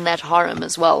stallions in that harem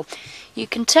as well. You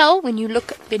can tell when you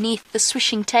look beneath the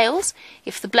swishing tails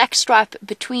if the black stripe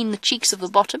between the cheeks of the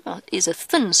bottom is a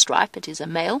thin stripe, it is a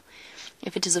male.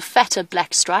 If it is a fatter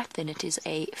black stripe, then it is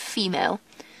a female.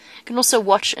 You can also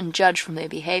watch and judge from their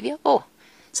behavior. Oh,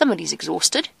 somebody's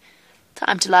exhausted.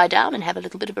 Time to lie down and have a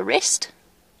little bit of a rest.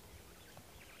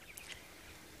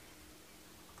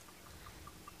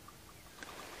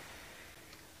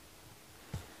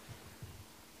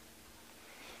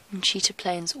 And Cheetah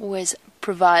Plains always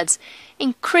provides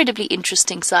incredibly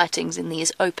interesting sightings in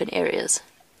these open areas.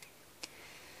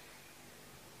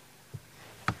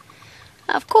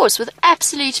 Of course, with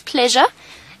absolute pleasure,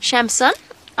 Shamsun,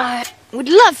 I would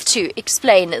love to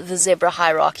explain the zebra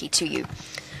hierarchy to you.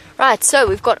 Right, so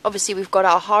we've got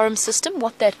our harem system.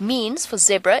 What that means for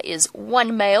zebra is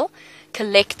one male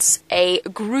collects a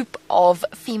group of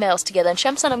females together. And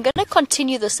Shamsun, I'm going to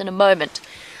continue this in a moment.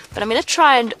 But I'm going to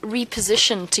try and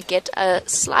reposition to get a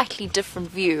slightly different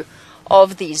view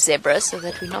of these zebras so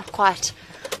that we're not quite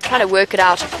trying to work it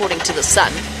out according to the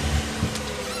sun.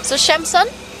 So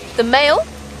Shamsun, the male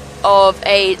of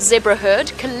a zebra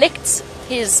herd, collects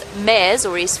his mares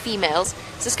or his females.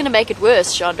 Is this going to make it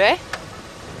worse, Chandre?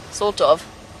 Sort of.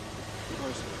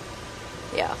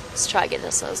 Yeah, let's try getting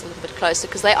ourselves a little bit closer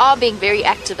because they are being very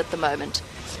active at the moment.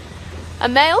 A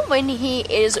male, when he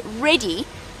is ready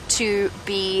to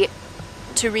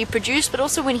reproduce, but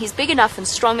also when he's big enough and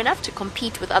strong enough to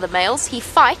compete with other males, he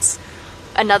fights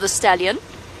another stallion,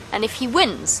 and if he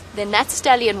wins, then that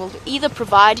stallion will either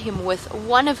provide him with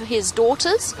one of his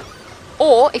daughters,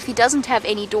 or if he doesn't have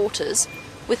any daughters,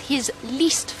 with his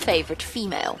least favorite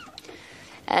female.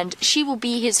 And she will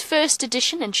be his first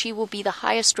addition, and she will be the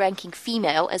highest ranking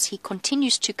female as he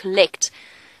continues to collect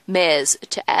mares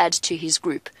to add to his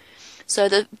group. So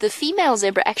the female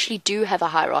zebra actually do have a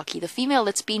hierarchy. The female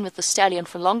that's been with the stallion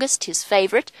for longest, his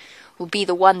favorite, will be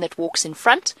the one that walks in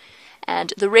front,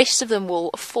 and the rest of them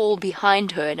will fall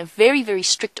behind her in a very, very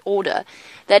strict order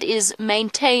that is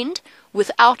maintained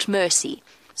without mercy.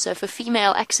 So if a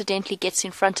female accidentally gets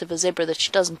in front of a zebra that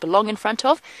she doesn't belong in front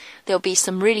of, there'll be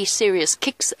some really serious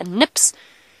kicks and nips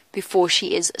before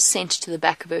she is sent to the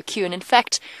back of her queue. And in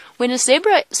fact, when a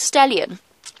zebra stallion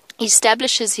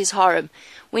establishes his harem,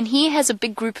 when he has a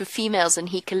big group of females and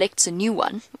he collects a new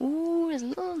one, ooh, there's a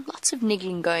little Lots of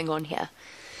niggling going on here.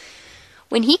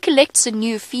 When he collects a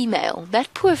new female,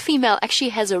 that poor female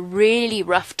actually has a really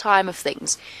rough time of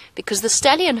things, because the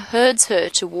stallion herds her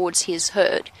towards his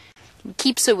herd,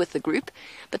 keeps her with the group,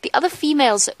 but the other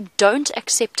females don't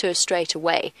accept her straight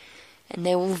away, and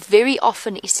they will very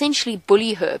often essentially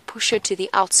bully her, push her to the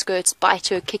outskirts, bite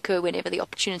her, kick her whenever the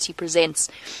opportunity presents,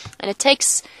 and it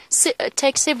takes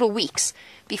several weeks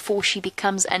before she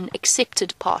becomes an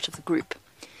accepted part of the group.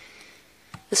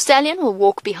 The stallion will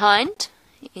walk behind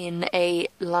in a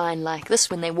line like this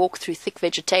when they walk through thick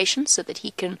vegetation, so that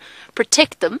he can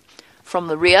protect them from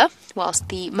the rear, whilst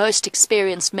the most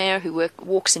experienced mare who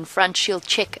walks in front, she'll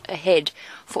check ahead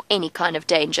for any kind of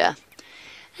danger.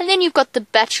 And then you've got the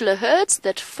bachelor herds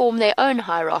that form their own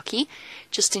hierarchy,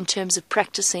 just in terms of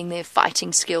practicing their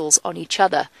fighting skills on each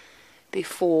other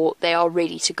before they are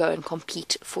ready to go and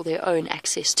compete for their own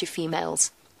access to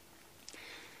females.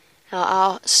 Now,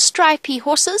 our stripy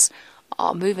horses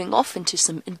are moving off into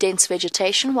some dense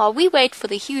vegetation while we wait for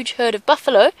the huge herd of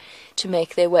buffalo to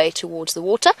make their way towards the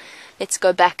water. Let's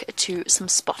go back to some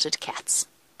spotted cats.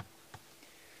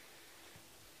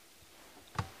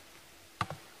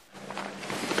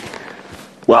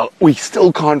 Well, we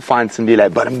still can't find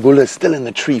Sindile, but Impalas is still in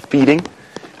the tree feeding,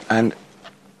 and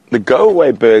the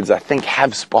go-away birds, I think,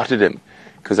 have spotted him,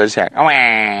 because they're just saying,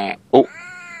 oh.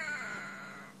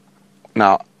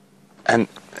 Now, and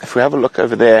if we have a look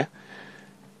over there,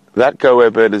 that go-away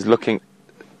bird is looking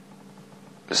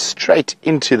straight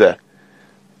into the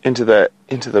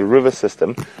river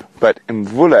system, but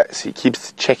Impalas, he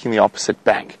keeps checking the opposite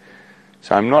bank.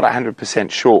 So I'm not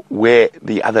 100% sure where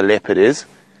the other leopard is,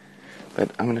 but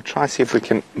I'm going to try see if we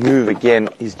can move again.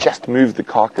 He's just moved the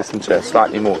carcass into a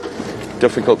slightly more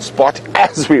difficult spot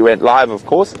as we went live, of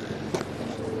course.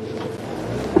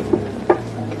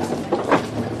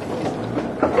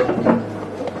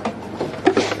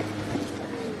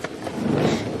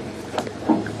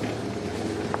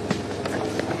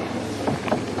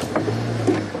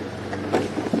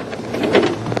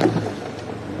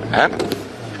 And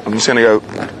I'm just going to go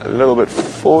a little bit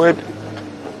forward.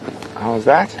 How's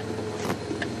that?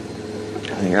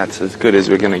 I think that's as good as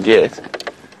we're going to get.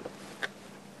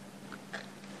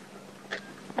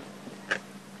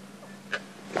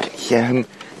 Here, you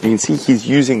can see he's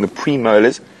using the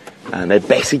premolars, and they're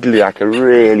basically like a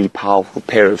really powerful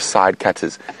pair of side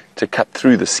cutters to cut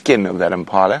through the skin of that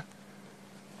impala.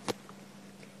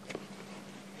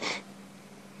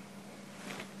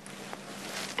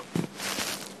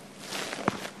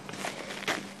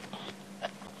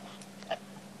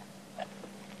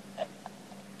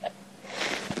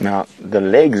 Now, the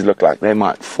legs look like they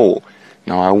might fall.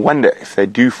 Now, I wonder if they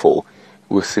do fall,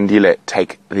 will Sindile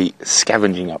take the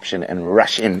scavenging option and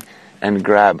rush in and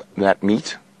grab that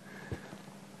meat?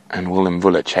 And will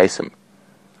Impalas chase him?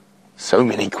 So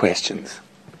many questions.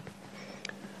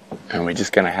 And we're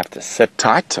just going to have to sit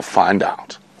tight to find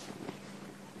out.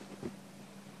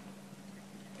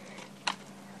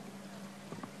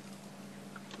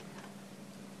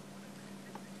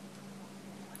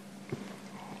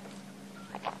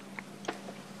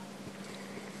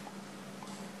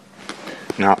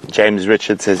 Now, James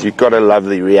Richard says, you've got to love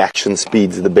the reaction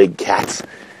speeds of the big cats.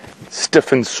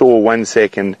 Stiff and sore 1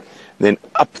 second, then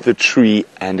up the tree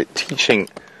and teaching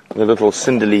the little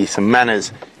Sindile some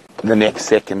manners the next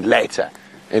second later.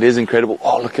 It is incredible.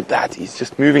 Oh, look at that. He's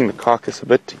just moving the carcass a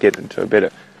bit to get into a better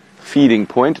feeding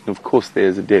point. And, of course,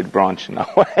 there's a dead branch in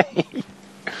our way.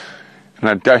 And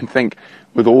I don't think,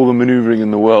 with all the maneuvering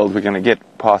in the world, we're going to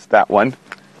get past that one.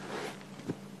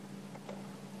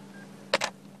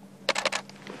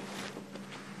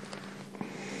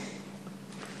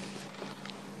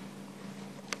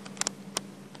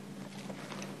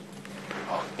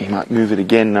 He might move it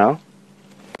again now.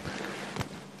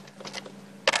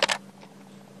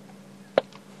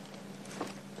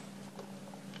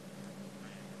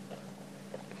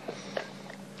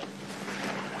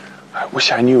 I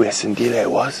wish I knew where Sindile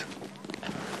was.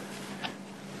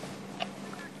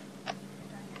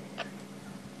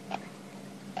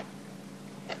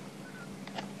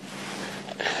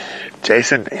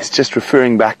 Jason is just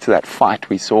referring back to that fight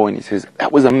we saw, and he says,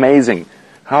 that was amazing.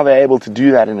 How they're able to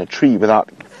do that in a tree without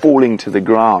falling to the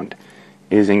ground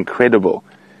is incredible.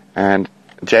 And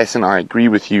Jason, I agree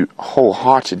with you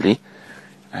wholeheartedly.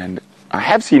 And I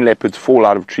have seen leopards fall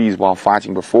out of trees while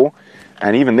fighting before,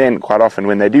 and even then, quite often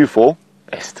when they do fall,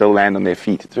 they still land on their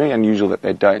feet. It's very unusual that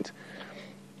they don't.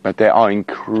 But they are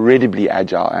incredibly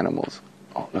agile animals.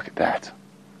 Oh, look at that.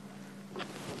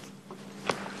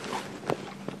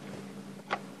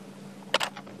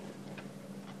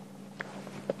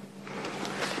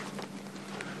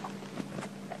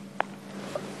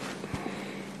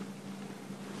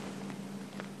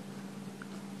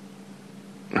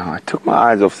 Now, I took my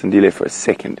eyes off Sindile for a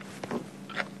second,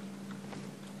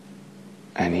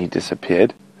 and he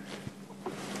disappeared.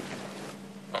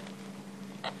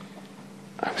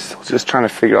 I'm still just trying to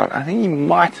figure out. I think he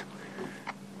might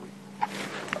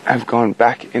have gone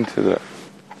back into the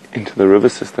river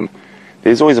system.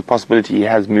 There's always a possibility he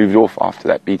has moved off after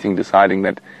that beating, deciding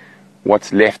that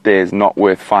what's left there is not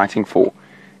worth fighting for,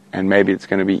 and maybe it's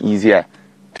going to be easier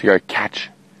to go catch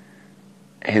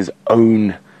his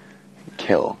own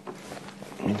kill.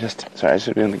 Sorry, I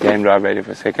should be on the game drive radio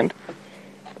for a second.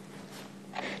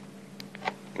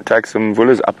 Take some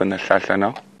vullas up in the shasha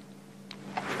now.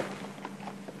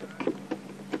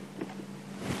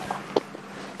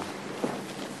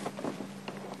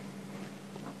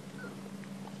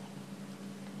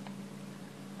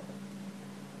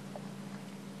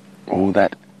 All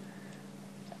that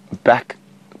back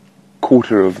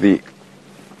quarter of the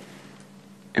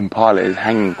Impala is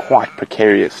hanging quite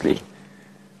precariously.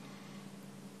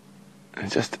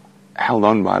 It's just held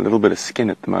on by a little bit of skin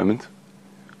at the moment.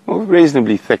 Well, a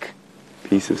reasonably thick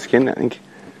piece of skin, I think.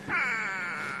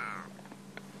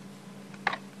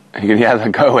 You can hear the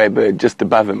go-away bird just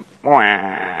above him.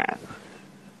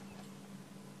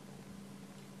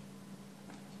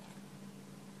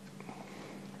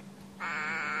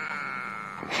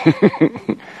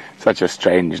 Such a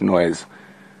strange noise.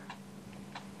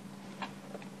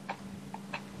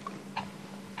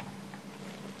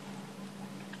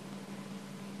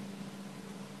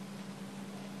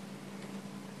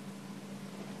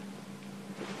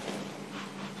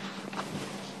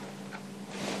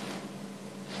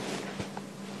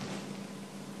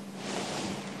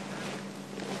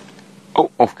 Oh,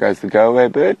 off goes the go-away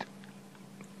bird.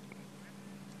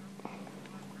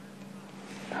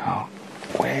 Oh,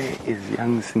 where is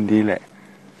young Sindile?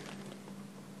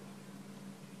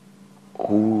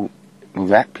 Oh, will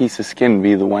that piece of skin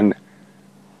be the one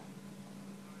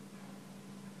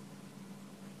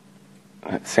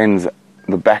that sends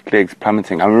the back legs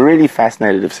plummeting? I'm really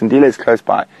fascinated. If Sindile is close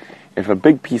by, if a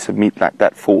big piece of meat like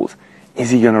that falls, is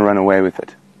he going to run away with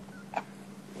it?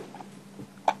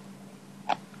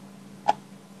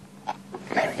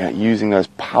 There we go, using those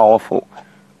powerful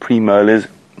premolars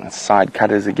and side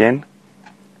cutters again.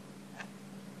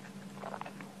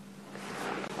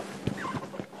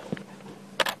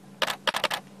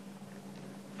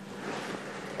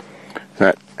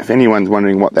 So, if anyone's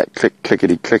wondering what that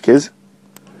clickety-click is,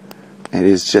 it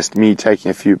is just me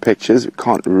taking a few pictures. We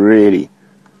can't really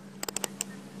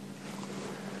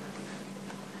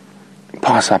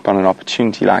pass up on an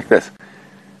opportunity like this.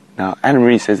 Now, Anna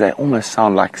Marie says they almost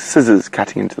sound like scissors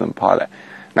cutting into the Impala.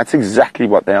 That's exactly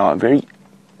what they are, a very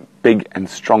big and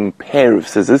strong pair of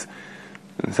scissors.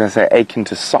 As I say, akin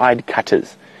to side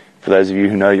cutters, for those of you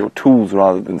who know your tools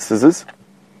rather than scissors.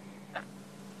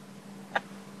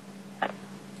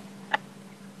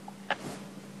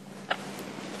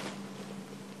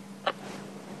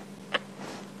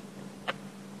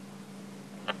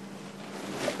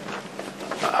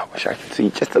 I wish I could see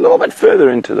just a little bit further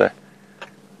into the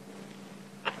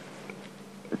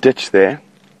ditch there.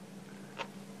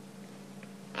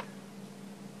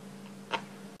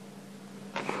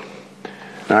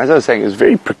 Now, as I was saying, it was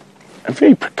very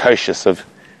precocious of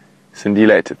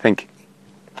Sindile to think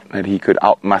that he could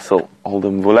outmuscle old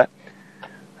Mvula.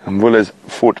 Mvula's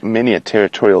fought many a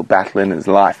territorial battle in his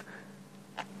life,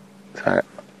 so a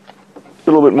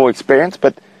little bit more experience,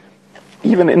 but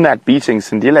even in that beating,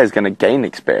 Sindile is going to gain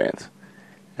experience,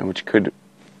 and which could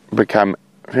become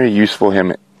very useful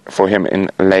for him in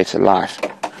later life.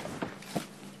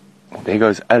 Well, there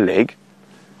goes a leg.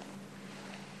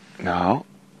 Now,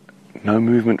 no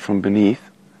movement from beneath.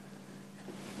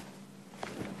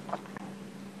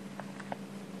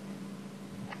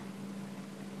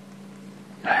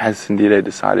 Has Sindile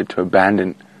decided to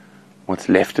abandon what's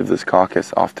left of this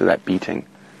carcass after that beating?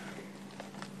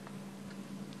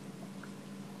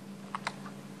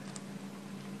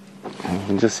 And you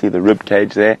can just see the rib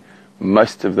cage there.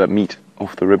 Most of the meat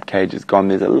off the rib cage is gone.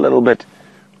 There's a little bit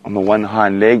on the one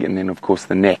hind leg, and then of course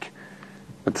the neck.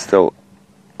 But still,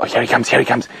 oh, here he comes, here he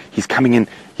comes. He's coming in,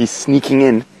 he's sneaking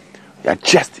in.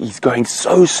 He's going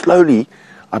so slowly,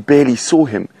 I barely saw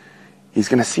him. He's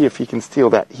going to see if he can steal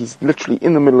that. He's literally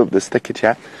in the middle of this thicket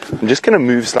here. I'm just going to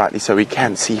move slightly so we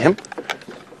can see him.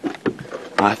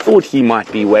 I thought he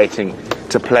might be waiting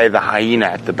to play the hyena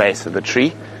at the base of the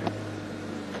tree.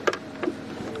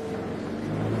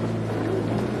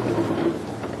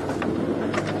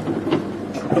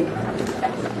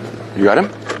 You got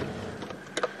him?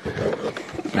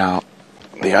 Now,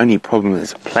 the only problem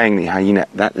is playing the hyena.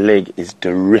 That leg is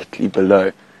directly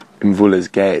below Mvula's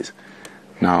gaze.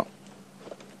 Now,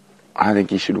 I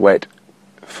think he should wait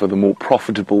for the more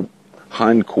profitable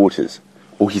hindquarters.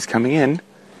 Oh, he's coming in.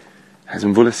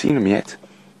 Hasn't Mvula seen him yet?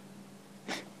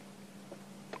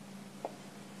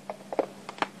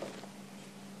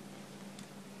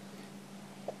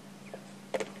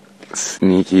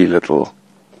 Sneaky little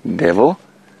devil,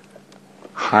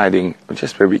 hiding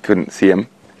just where we couldn't see him.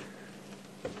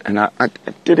 And I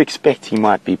did expect he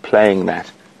might be playing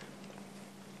that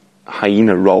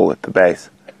hyena role at the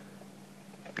base.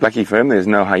 Lucky for him, there's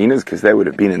no hyenas, because they would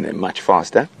have been in there much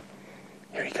faster.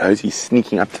 Here he goes, he's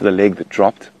sneaking up to the leg that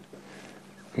dropped.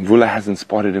 Mvula hasn't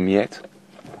spotted him yet.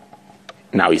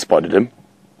 Now he spotted him.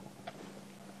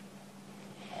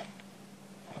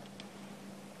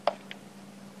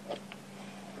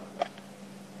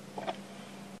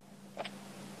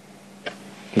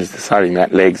 He's deciding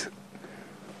that legs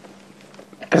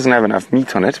doesn't have enough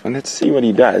meat on it, but let's see what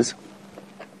he does.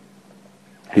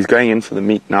 He's going in for the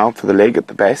meat now, for the leg at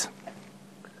the base.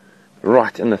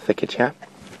 Right in the thicket here.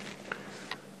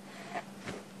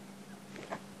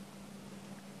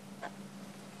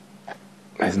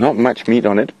 There's not much meat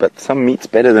on it, but some meat's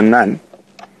better than none.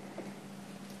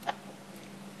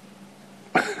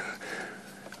 I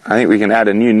think we can add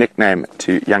a new nickname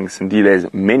to young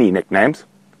Sindile's many nicknames.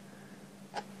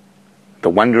 The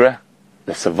Wanderer,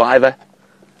 the Survivor,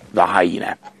 the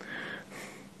Hyena.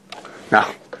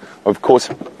 Now, of course,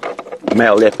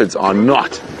 male leopards are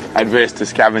not adverse to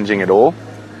scavenging at all.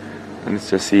 And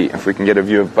let's just see if we can get a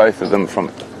view of both of them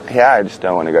from here. I just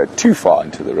don't want to go too far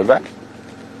into the river.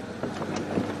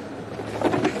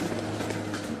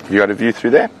 You got a view through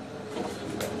there?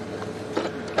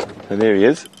 So there he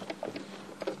is.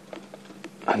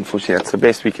 Unfortunately, that's the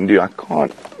best we can do. I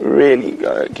can't really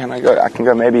go. Can I go? I can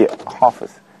go maybe half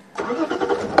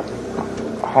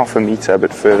a meter a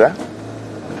bit further.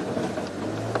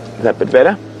 Is that a bit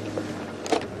better?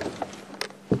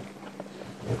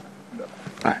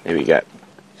 Ah, there we go.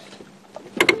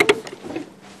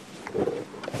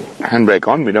 Handbrake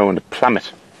on. We don't want to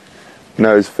plummet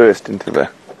nose first into the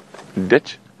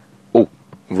ditch. Oh,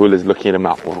 Mvula's looking at him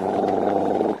up.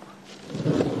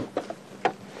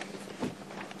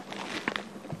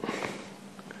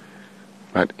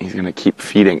 But he's going to keep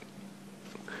feeding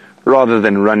rather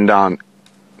than run down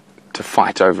to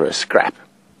fight over a scrap.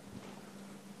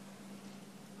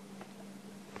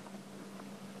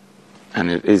 And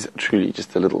it is truly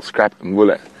just a little scrap. And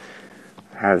Mvula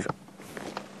has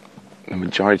the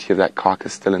majority of that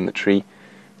carcass still in the tree.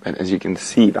 But as you can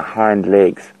see, the hind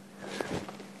legs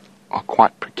are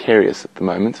quite precarious at the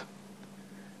moment.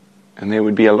 And there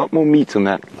would be a lot more meat on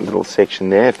that little section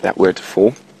there if that were to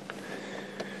fall.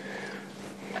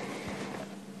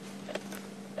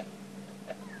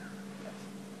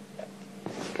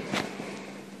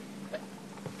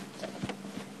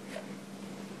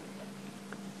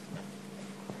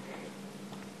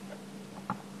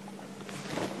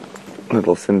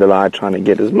 Little Cinderella trying to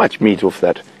get as much meat off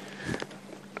that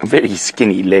very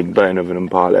skinny leg bone of an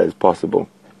impala as possible.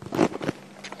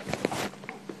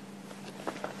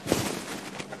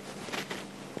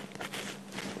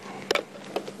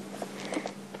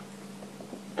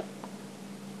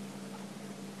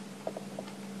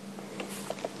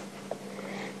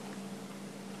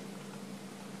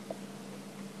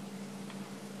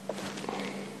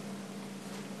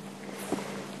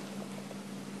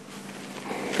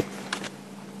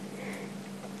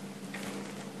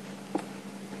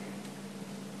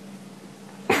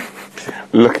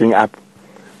 Looking up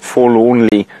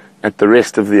forlornly at the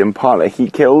rest of the impala he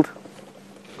killed.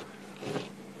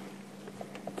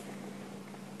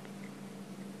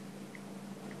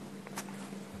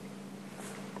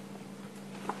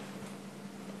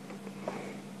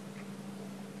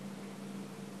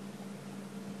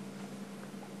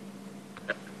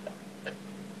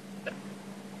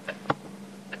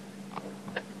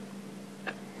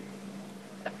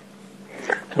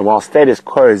 And while status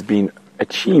quo has been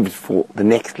achieved for the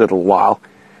next little while,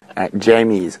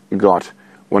 Jamie's got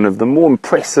one of the more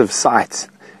impressive sights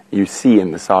you see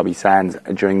in the Sabi Sands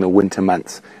during the winter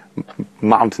months.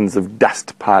 Mountains of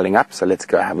dust piling up, so let's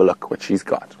go have a look what she's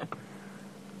got.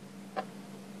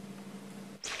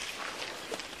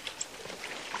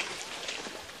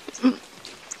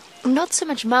 Not so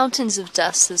much mountains of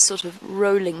dust as sort of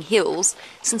rolling hills,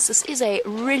 since this is a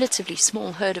relatively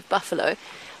small herd of buffalo.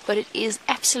 But it is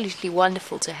absolutely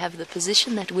wonderful to have the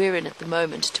position that we're in at the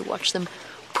moment to watch them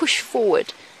push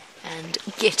forward and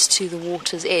get to the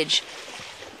water's edge.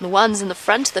 The ones in the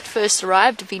front that first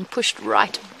arrived have been pushed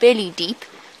right belly deep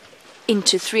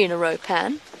into 3-in-a-row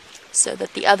pan, so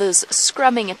that the others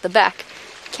scrumming at the back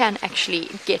can actually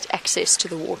get access to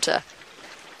the water.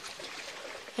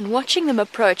 And watching them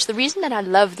approach, the reason that I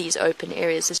love these open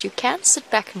areas is you can sit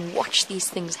back and watch these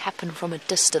things happen from a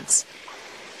distance.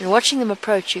 And watching them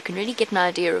approach, you can really get an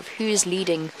idea of who's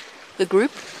leading the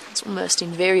group. It's almost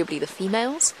invariably the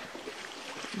females.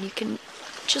 And you can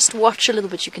just watch a little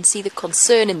bit. You can see the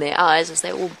concern in their eyes as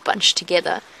they all bunch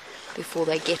together before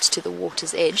they get to the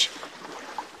water's edge.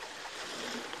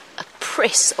 A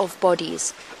press of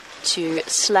bodies to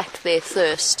slack their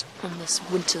thirst on this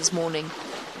winter's morning.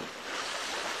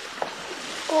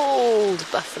 Old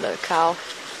buffalo cow.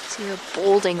 See her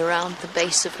balding around the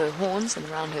base of her horns and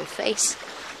around her face.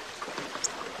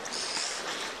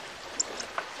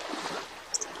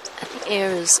 And the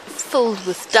air is filled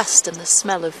with dust and the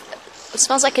smell of... It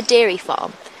smells like a dairy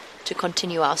farm, to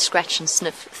continue our scratch and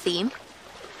sniff theme.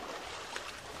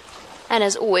 And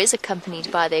as always,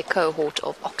 accompanied by their cohort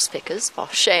of oxpeckers. Oh,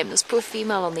 shame, this poor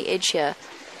female on the edge here.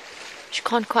 She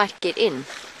can't quite get in.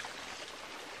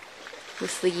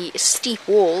 With the steep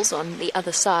walls on the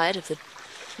other side of the...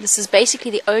 This is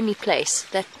basically the only place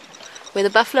that... Where the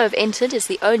buffalo have entered is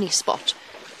the only spot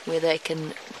where they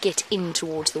can get in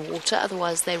towards the water.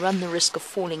 Otherwise, they run the risk of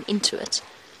falling into it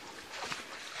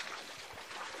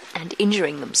and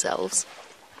injuring themselves.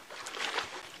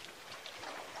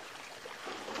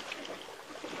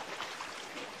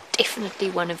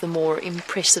 Definitely one of the more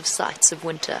impressive sights of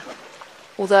winter.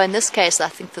 Although in this case I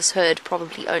think this herd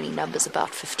probably only numbers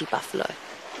about 50 buffalo.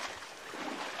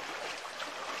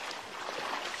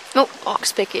 Oh,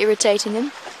 oxpecker irritating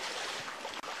him.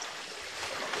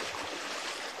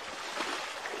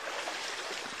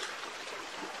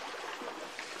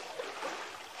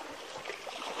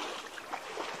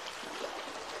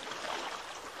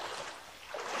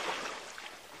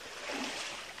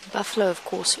 Buffalo, of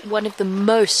course, one of the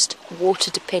most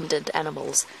water-dependent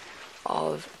animals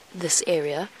of this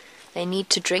area. They need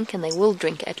to drink, and they will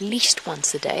drink at least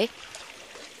once a day,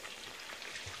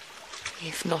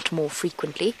 if not more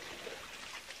frequently.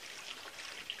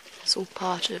 It's all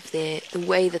part of the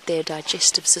way that their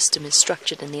digestive system is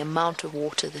structured and the amount of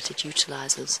water that it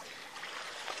utilizes.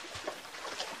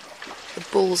 The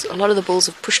bulls, a lot of the bulls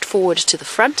have pushed forward to the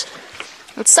front.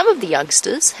 But some of the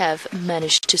youngsters have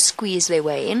managed to squeeze their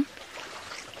way in,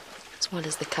 as well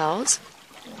as the cows.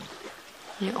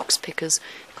 And the oxpeckers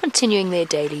continuing their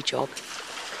daily job.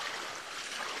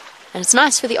 And it's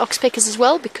nice for the oxpeckers as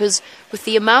well, because with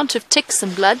the amount of ticks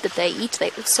and blood that they eat,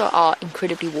 they also are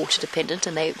incredibly water dependent,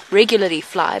 and they regularly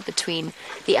fly between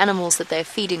the animals that they're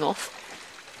feeding off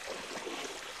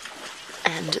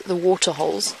and the water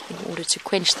holes in order to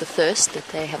quench the thirst that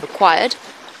they have acquired.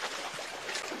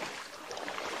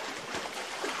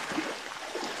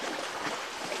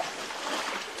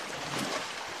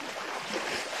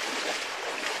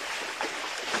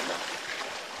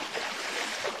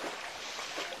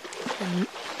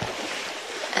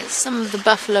 As some of the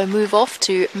buffalo move off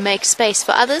to make space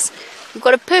for others, we've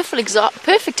got a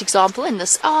perfect example in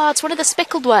this. It's one of the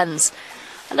speckled ones.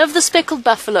 I love the speckled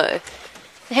buffalo.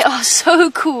 They are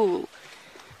so cool.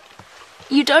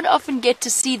 You don't often get to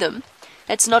see them.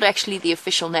 It's not actually the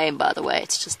official name, by the way.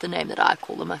 It's just the name that I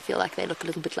call them. I feel like they look a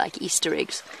little bit like Easter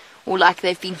eggs, or like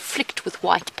they've been flicked with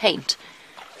white paint.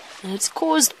 And it's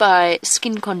caused by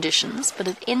skin conditions, but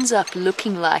it ends up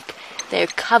looking like they're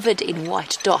covered in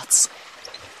white dots.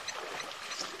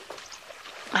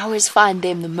 I always find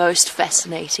them the most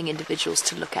fascinating individuals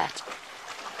to look at.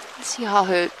 See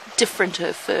how different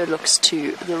her fur looks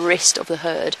to the rest of the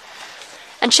herd.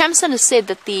 And Shamson has said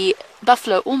that the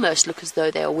buffalo almost look as though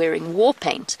they are wearing war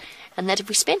paint, and that if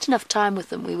we spent enough time with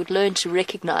them, we would learn to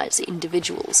recognize the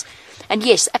individuals. And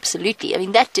yes, absolutely. I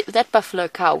mean, that buffalo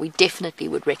cow we definitely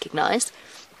would recognize.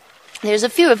 There's a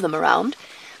few of them around,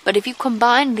 but if you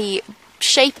combine the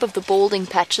shape of the balding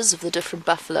patches of the different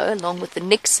buffalo, along with the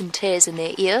nicks and tears in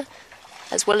their ear,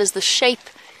 as well as the shape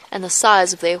and the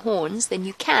size of their horns, then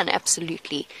you can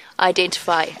absolutely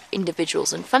identify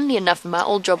individuals. And funnily enough, in my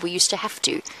old job, we used to have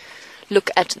to look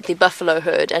at the buffalo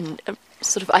herd and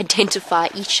sort of identify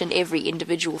each and every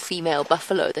individual female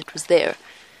buffalo that was there.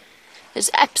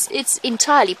 It's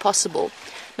entirely possible.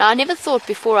 Now, I never thought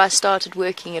before I started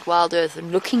working at Wild Earth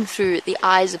and looking through the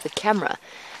eyes of the camera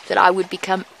that I would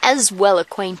become as well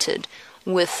acquainted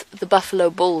with the buffalo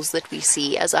bulls that we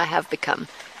see as I have become.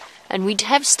 And we'd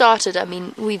have started, I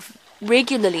mean, we've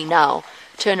regularly now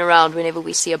turn around whenever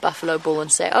we see a buffalo bull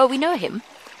and say, oh, we know him.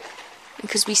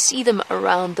 Because we see them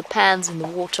around the pans and the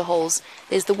water holes.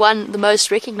 There's the most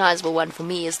recognizable one for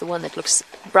me is the one that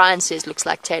Brian says looks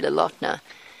like Taylor Lautner,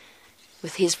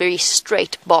 with his very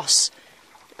straight boss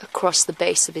across the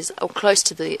base of his, or close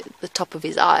to the top of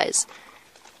his eyes.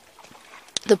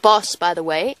 The boss, by the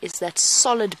way, is that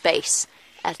solid base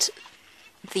at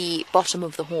the bottom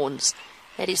of the horns.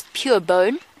 That is pure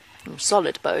bone, or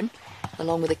solid bone,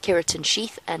 along with a keratin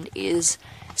sheath, and is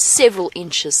several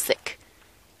inches thick.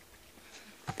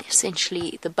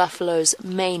 Essentially the buffalo's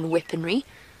main weaponry,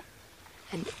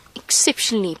 and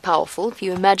exceptionally powerful. If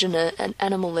you imagine an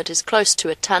animal that is close to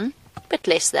a ton, a bit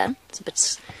less than, it's a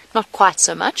bit, not quite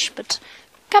so much, but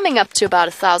coming up to about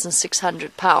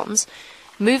 1,600 pounds,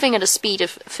 moving at a speed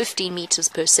of 15 meters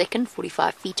per second,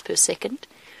 45 feet per second,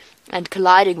 and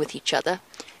colliding with each other,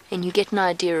 and you get an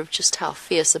idea of just how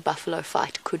fierce a buffalo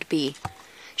fight could be.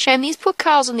 Shame these poor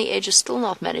cows on the edge have still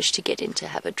not managed to get in to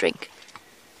have a drink.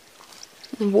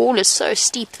 The wall is so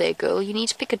steep there, girl. You need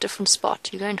to pick a different spot.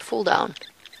 You're going to fall down.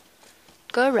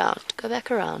 Go around. Go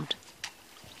back around.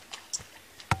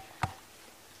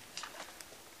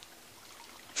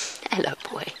 Hello,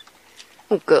 boy.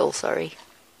 Oh, girl, sorry.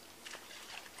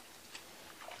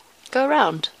 Go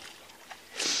around.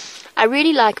 I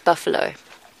really like buffalo.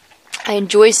 I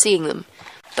enjoy seeing them,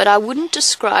 but I wouldn't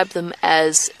describe them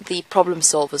as the problem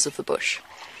solvers of the bush.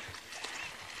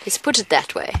 Let's put it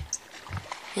that way.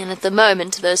 And at the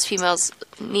moment, those females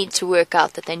need to work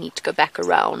out that they need to go back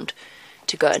around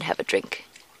to go and have a drink.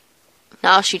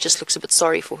 Now she just looks a bit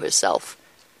sorry for herself.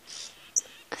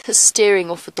 Staring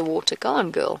off at the water. Go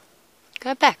on, girl.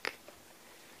 Go back.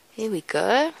 There we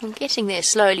go. I'm getting there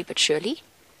slowly but surely.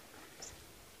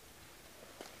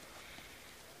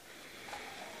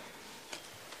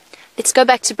 Let's go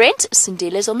back to Brent.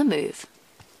 Sindile's on the move.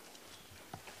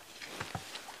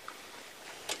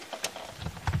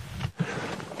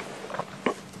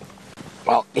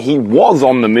 Well, he was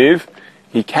on the move.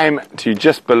 He came to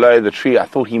just below the tree. I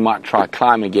thought he might try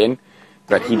climb again,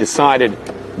 but he decided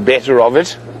better of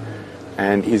it,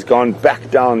 and he's gone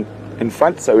back down in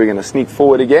front, so we're going to sneak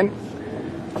forward again.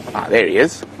 Ah, there he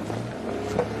is.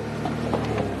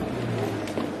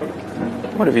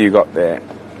 What have you got there?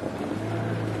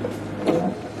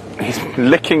 He's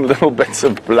licking little bits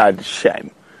of blood.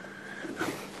 Shame.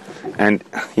 And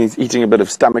he's eating a bit of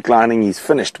stomach lining. He's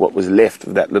finished what was left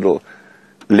of that little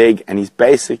leg, and he's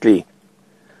basically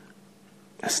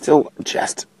still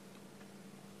just,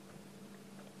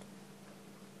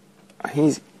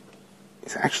 he's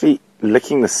actually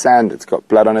licking the sand that's got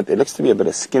blood on it. There looks to be a bit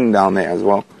of skin down there as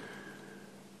well,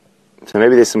 so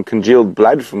maybe there's some congealed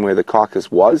blood from where the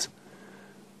carcass was.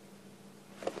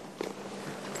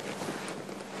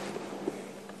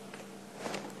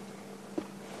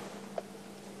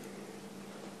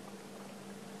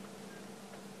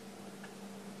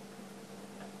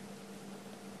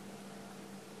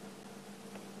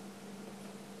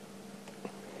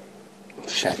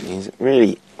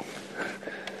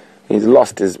 He's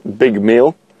lost his big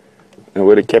meal. It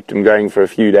would have kept him going for a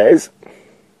few days.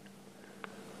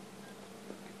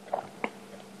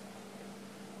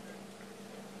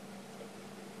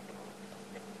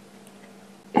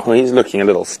 Well, he's looking a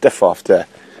little stiff after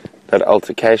that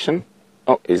altercation.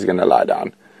 Oh, he's going to lie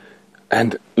down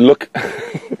and look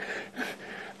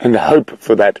and hope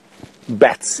for that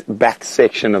back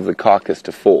section of the carcass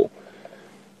to fall.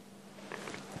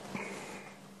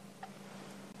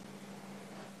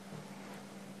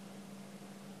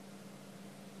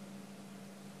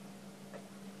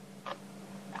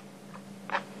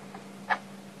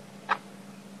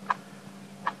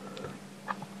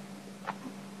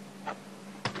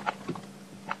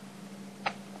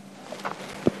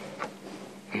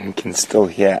 You can still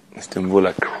hear Mr.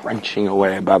 Mvula crunching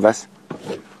away above us.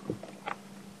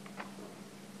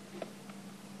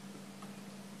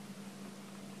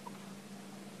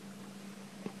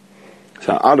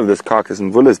 So out of this carcass,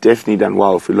 Mvula's definitely done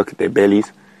well if we look at their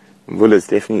bellies. Mvula's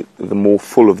definitely the more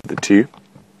full of the two.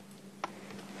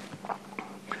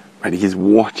 But he's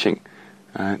watching.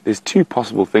 There's two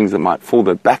possible things that might fall.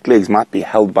 The back legs might be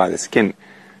held by the skin.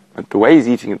 But the way he's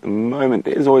eating at the moment,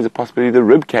 there's always a possibility the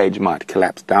rib cage might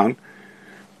collapse down.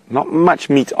 Not much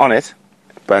meat on it,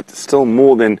 but still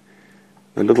more than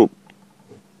the little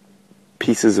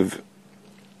pieces of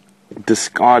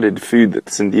discarded food that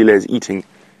Sindile is eating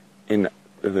in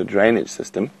the drainage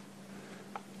system.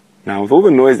 Now, with all the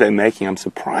noise they're making, I'm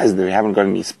surprised that we haven't got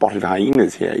any spotted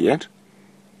hyenas here yet.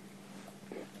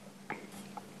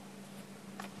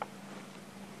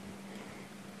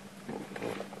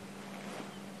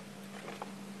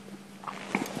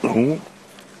 Oh.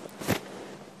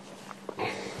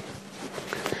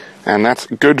 And that's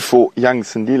good for young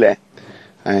Sindile.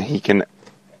 He can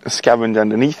scavenge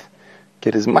underneath,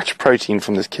 get as much protein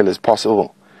from this kill as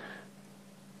possible.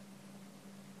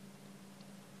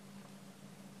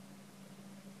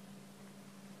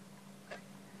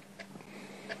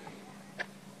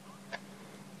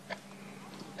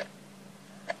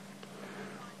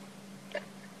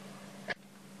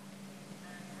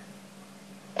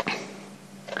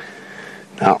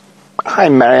 Hi,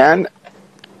 Marianne.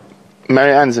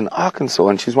 Marianne's in Arkansas,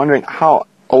 and she's wondering how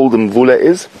old Mvula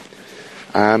is.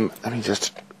 Let me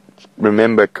just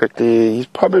remember quickly. He's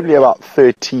probably about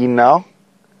 13 now.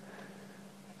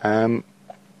 And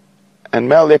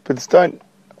male leopards don't,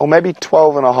 or maybe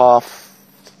 12 and a half,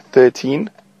 13.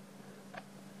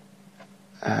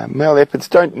 Male leopards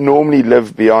don't normally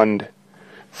live beyond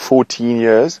 14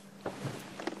 years.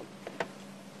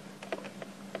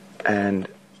 And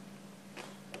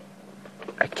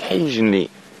occasionally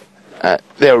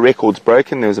there are records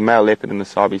broken. There was a male leopard in the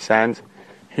Sabi Sands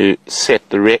who set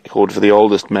the record for the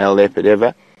oldest male leopard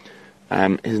ever.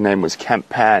 His name was Camp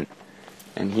Pan,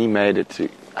 and he made it to,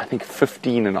 I think,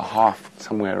 15 and a half,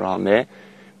 somewhere around there.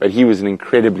 But he was an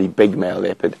incredibly big male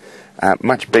leopard,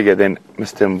 much bigger than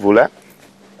Mr. Mvula.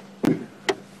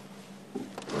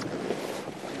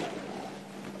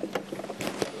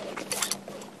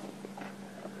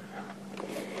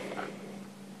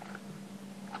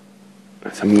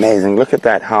 It's amazing. Look at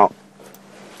that, how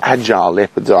agile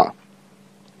leopards are.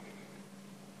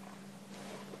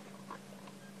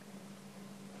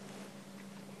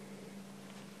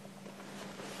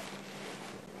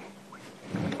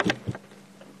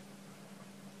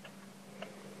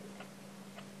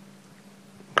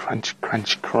 Crunch,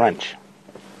 crunch, crunch.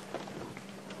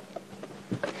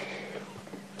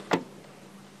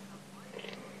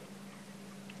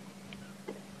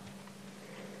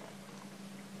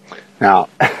 Now,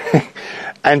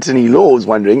 Anthony Law is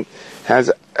wondering,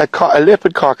 has a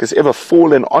leopard carcass ever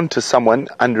fallen onto someone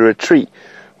under a tree?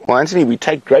 Well, Anthony, we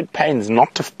take great pains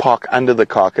not to park under the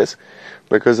carcass,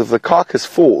 because if the carcass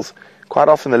falls, quite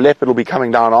often the leopard will be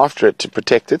coming down after it to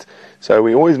protect it. So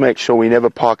we always make sure we never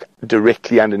park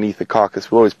directly underneath the carcass.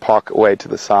 We always park away to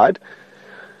the side.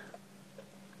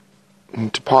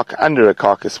 And to park under a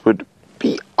carcass would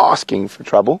be asking for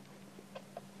trouble.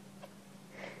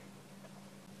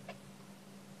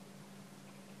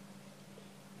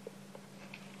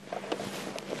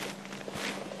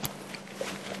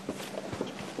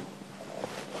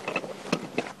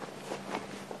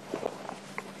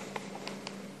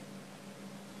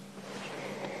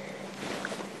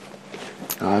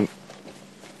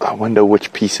 I wonder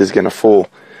which piece is going to fall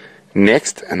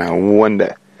next, and I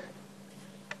wonder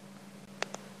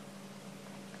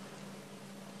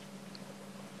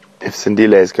if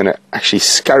Sindile is going to actually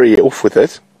scurry off with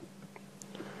it.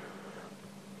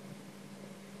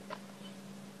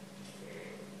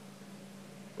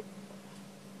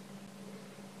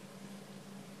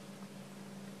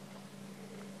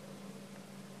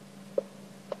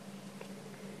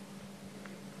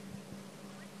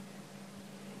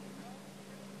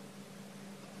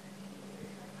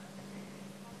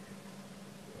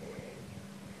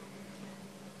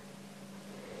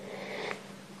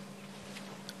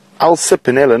 Alsip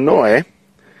in Illinois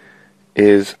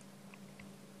is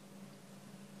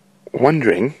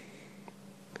wondering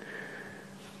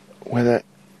whether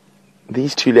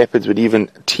these two leopards would even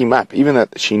team up, even though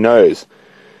she knows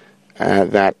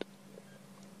that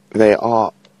they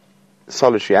are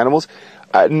solitary animals.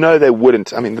 No, they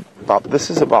wouldn't. I mean,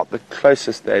 this is about the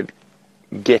closest they'd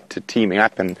get to teaming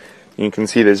up, and you can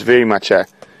see there's very much a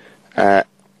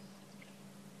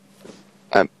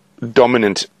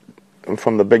dominant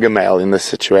from the bigger male in this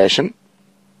situation.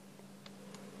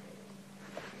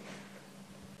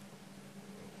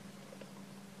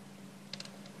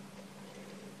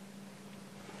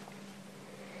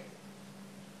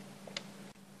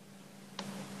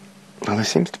 Well, there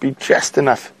seems to be just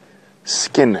enough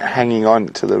skin hanging on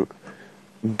to the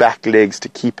back legs to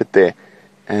keep it there,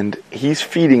 and he's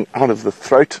feeding out of the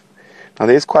throat. Now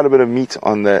there's quite a bit of meat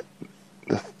on well,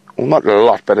 not a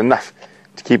lot, but enough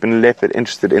to keep a leopard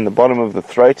interested in the bottom of the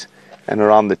throat and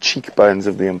around the cheekbones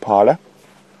of the impala.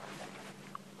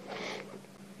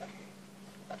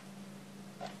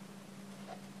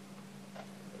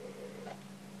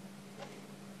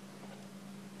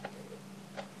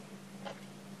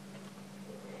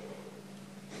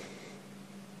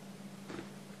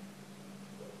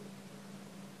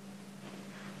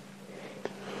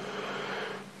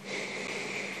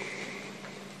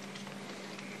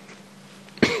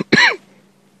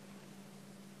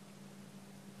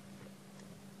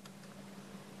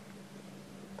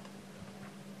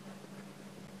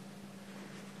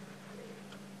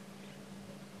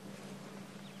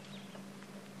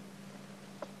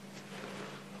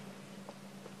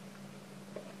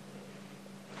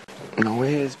 Now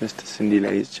where's Mr.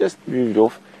 Sindile? He's just moved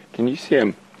off. Can you see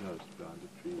him? No, it's behind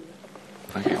the tree.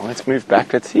 Okay, well, let's move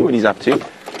back. Let's see what he's up to.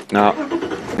 Now,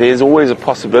 there's always a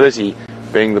possibility,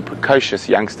 being the precocious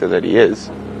youngster that he is,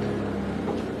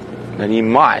 that he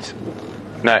might...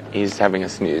 No, he's having a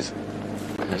snooze.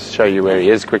 Let's show you where he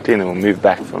is quickly and then we'll move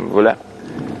back from Mvula.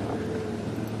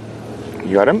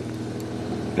 You got him?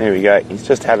 There we go. He's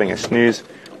just having a snooze,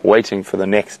 waiting for the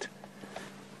next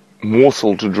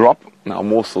morsel to drop. Now,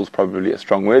 morsel is probably a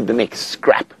strong word. The next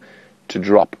scrap to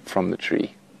drop from the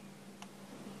tree.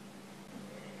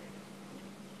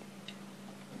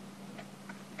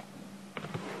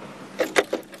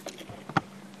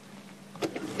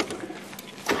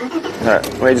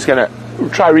 We're just going to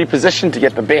try reposition to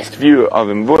get the best view of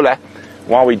Mvula.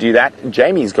 While we do that,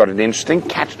 Jamie's got an interesting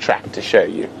cat track to show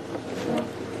you.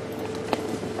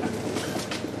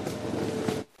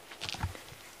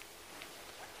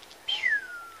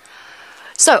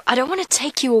 So, I don't want to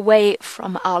take you away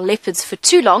from our leopards for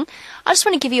too long. I just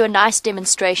want to give you a nice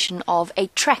demonstration of a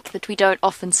track that we don't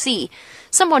often see.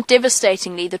 Somewhat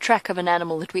devastatingly, the track of an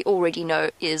animal that we already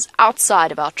know is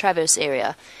outside of our traverse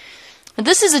area. And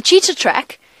this is a cheetah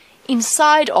track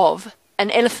inside of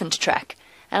an elephant track.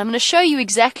 And I'm going to show you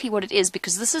exactly what it is,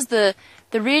 because this is the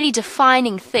really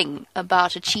defining thing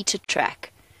about a cheetah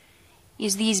track,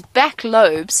 is these back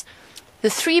lobes. The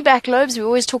 3 back lobes, we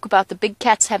always talk about the big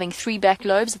cats having 3 back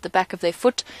lobes at the back of their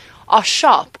foot, are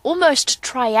sharp, almost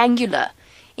triangular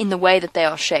in the way that they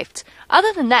are shaped.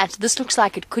 Other than that, this looks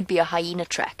like it could be a hyena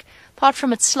track. Apart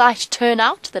from its slight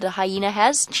turnout that a hyena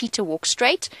has, cheetah walks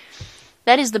straight.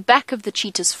 That is the back of the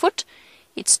cheetah's foot.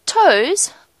 Its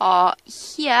toes are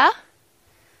here.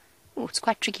 Oh, it's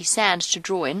quite tricky sand to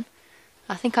draw in.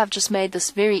 I think I've just made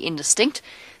this very indistinct.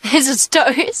 There's its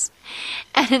toes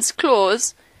and its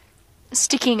claws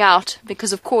sticking out,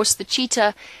 because of course the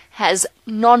cheetah has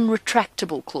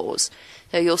non-retractable claws.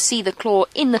 So you'll see the claw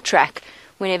in the track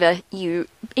whenever you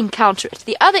encounter it.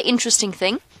 The other interesting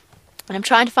thing, and I'm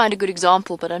trying to find a good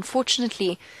example, but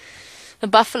unfortunately the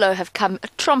buffalo have come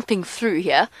tromping through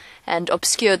here and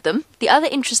obscured them. The other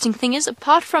interesting thing is,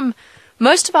 apart from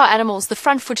most of our animals, the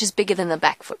front foot is bigger than the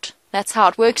back foot. That's how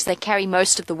it works. They carry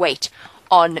most of the weight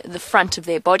on the front of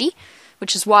their body,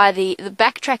 which is why the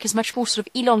back track is much more sort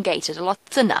of elongated, a lot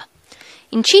thinner.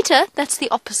 In cheetah, that's the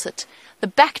opposite. The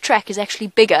back track is actually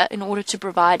bigger in order to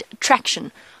provide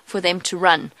traction for them to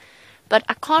run. But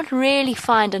I can't really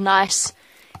find a nice,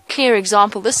 clear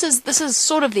example. This is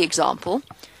sort of the example.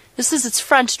 This is its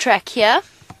front track here.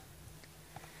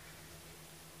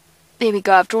 There we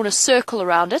go, I've drawn a circle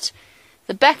around it.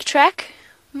 The back track,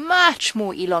 much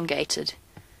more elongated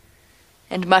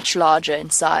and much larger in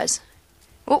size.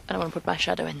 Oh, I don't want to put my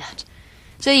shadow in that.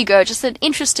 So there you go, just an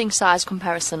interesting size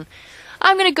comparison.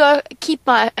 I'm going to go keep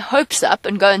my hopes up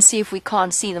and go and see if we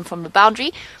can't see them from the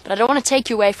boundary, but I don't want to take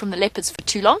you away from the leopards for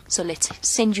too long, so let's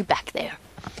send you back there.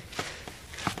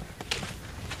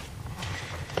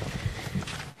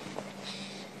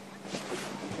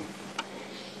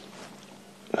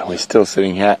 We're still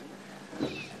sitting here.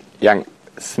 Young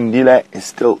Sindile is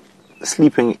still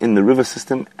sleeping in the river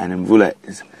system, and Mvula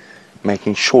is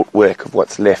making short work of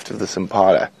what's left of this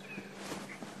impala.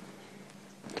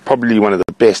 Probably one of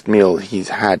the best meals he's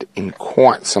had in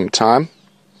quite some time.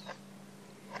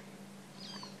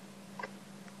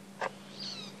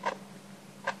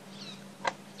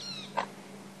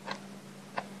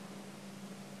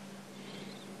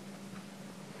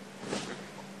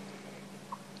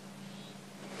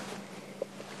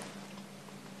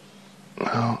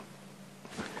 Well,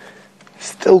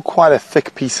 still quite a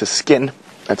thick piece of skin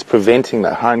that's preventing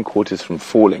the hindquarters from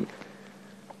falling.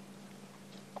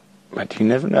 But you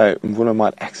never know, Mvula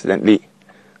might accidentally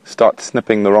start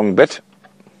snipping the wrong bit.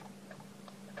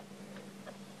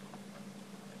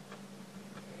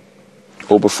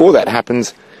 Or before that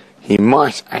happens, he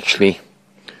might actually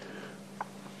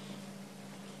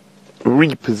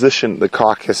reposition the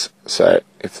carcass so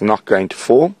it's not going to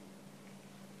fall.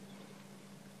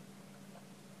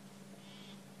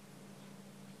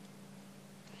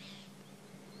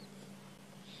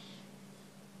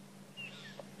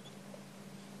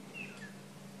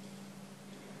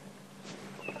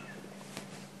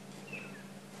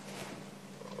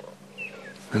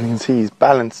 And you can see he's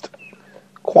balanced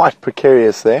quite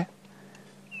precarious there.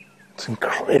 It's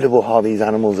incredible how these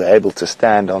animals are able to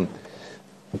stand on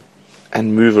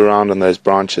and move around on those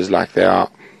branches like they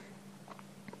are.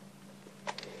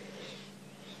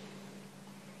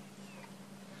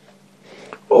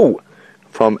 Oh,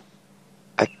 from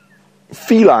a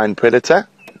feline predator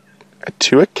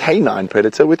to a canine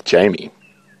predator with Jamie.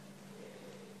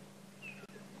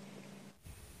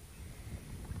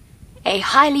 A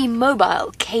highly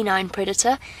mobile canine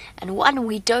predator, and one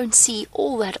we don't see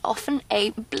all that often, a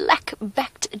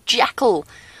black-backed jackal.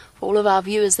 For all of our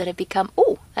viewers that have become,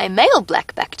 a male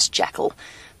black-backed jackal,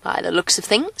 by the looks of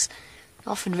things.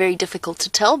 Often very difficult to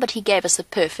tell, but he gave us a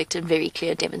perfect and very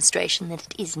clear demonstration that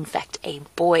it is in fact a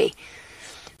boy.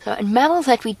 So a mammal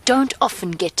that we don't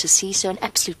often get to see, so an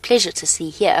absolute pleasure to see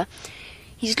here.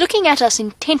 He's looking at us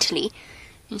intently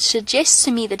and suggests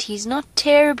to me that he's not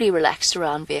terribly relaxed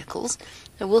around vehicles.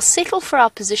 So we'll settle for our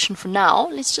position for now.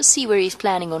 Let's just see where he's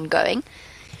planning on going.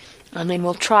 And then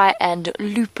we'll try and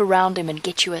loop around him and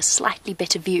get you a slightly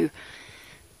better view.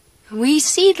 We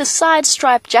see the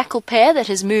side-striped jackal pair that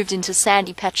has moved into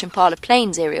sandy patch Impala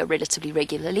Plains area relatively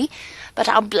regularly, but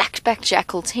our black-backed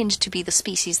jackal tend to be the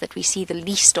species that we see the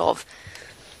least of.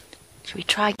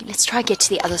 Let's try get to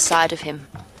the other side of him.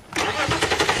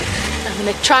 I'm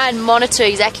going to try and monitor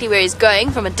exactly where he's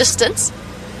going from a distance.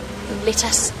 And let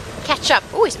us catch up.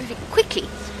 Oh, he's moving quickly.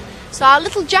 So our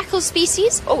little jackal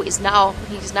species, he's now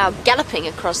galloping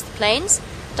across the plains.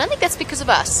 Don't think that's because of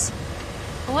us.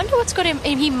 I wonder what's got him.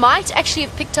 He might actually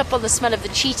have picked up on the smell of the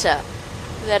cheetah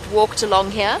that walked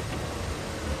along here.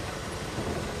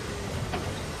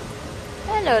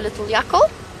 Hello, little jackal.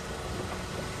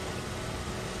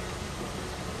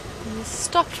 He's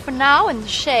stopped for now in the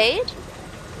shade.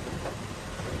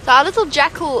 So our little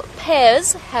jackal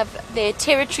pairs have their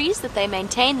territories that they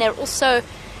maintain. They're also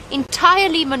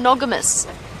entirely monogamous.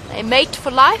 They mate for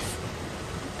life,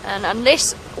 and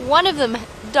unless one of them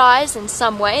dies in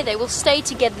some way, they will stay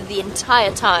together the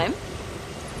entire time,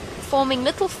 forming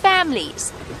little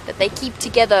families that they keep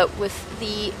together, with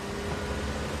the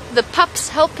pups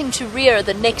helping to rear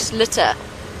the next litter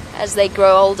as they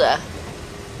grow older.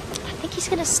 I think he's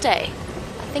going to stay.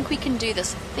 I think we can do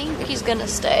this. I think he's going to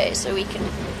stay so we can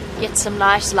get some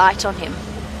nice light on him.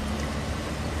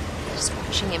 Just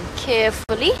watching him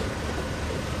carefully.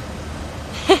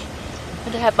 I'm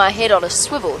going to have my head on a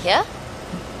swivel here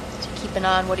to keep an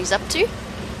eye on what he's up to.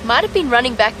 Might have been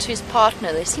running back to his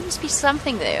partner. There seems to be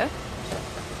something there.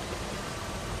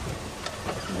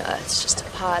 No, it's just a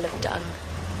pile of dung.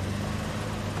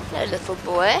 Hello, little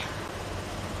boy.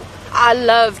 I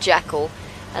love jackal,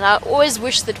 and I always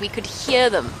wish that we could hear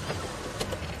them.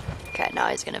 Okay, now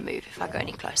he's going to move if I go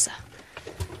any closer.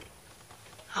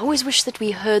 I always wish that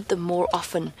we heard them more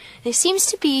often. There seems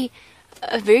to be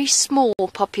a very small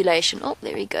population. Oh,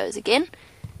 there he goes again.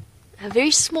 A very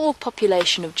small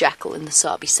population of jackal in the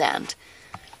Sabi Sand.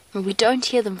 And we don't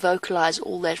hear them vocalize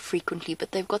all that frequently,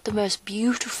 but they've got the most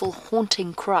beautiful,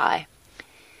 haunting cry.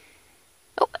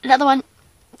 Oh, another one.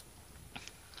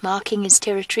 Marking his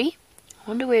territory. I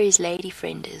wonder where his lady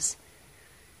friend is.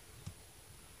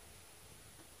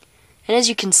 And as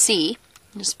you can see,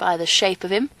 just by the shape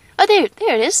of him... Oh,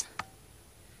 there it is.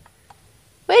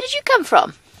 Where did you come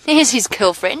from? There's his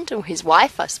girlfriend, or his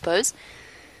wife, I suppose.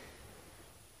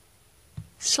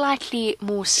 Slightly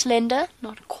more slender,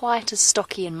 not quite as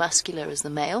stocky and muscular as the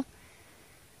male.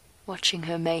 Watching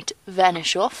her mate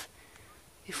vanish off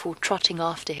before trotting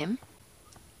after him.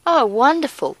 Oh,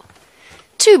 wonderful.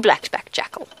 2 black-backed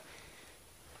jackal.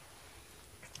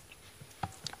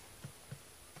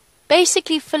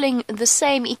 Basically filling the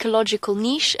same ecological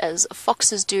niche as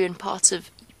foxes do in parts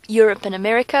of Europe and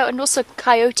America, and also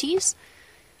coyotes.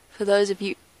 For those of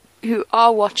you who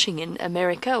are watching in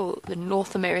America or the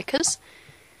North Americas.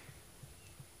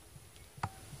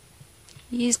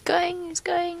 He's going,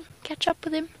 catch up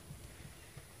with him.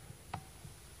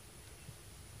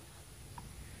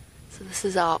 So this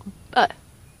is our,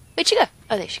 where'd she go?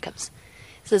 Oh, there she comes.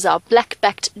 This is our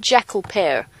black-backed jackal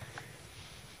pair.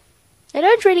 They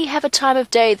don't really have a time of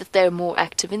day that they're more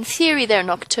active. In theory, they're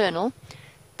nocturnal,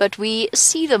 but we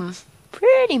see them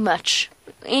pretty much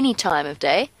any time of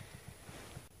day.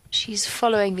 She's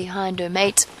following behind her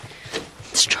mate.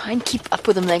 Let's try and keep up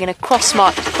with them. They're going to cross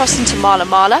into Mala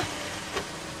Mala.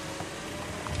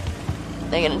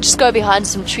 They're going to just go behind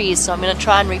some trees, so I'm going to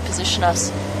try and reposition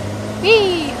us.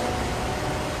 Whee!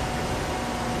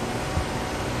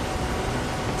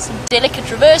 Some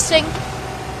delicate reversing.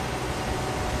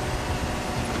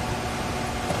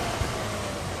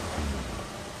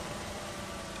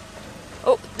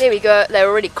 Oh, there we go. They're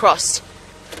already crossed.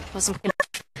 Wasn't gonna...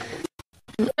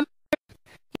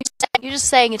 You're just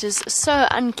saying it is so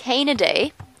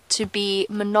Uncanidae to be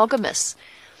monogamous.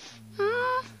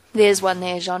 There's one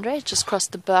there, Gendre. Just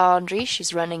crossed the boundary.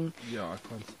 She's running. Yeah, I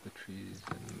can't see the trees.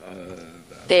 And,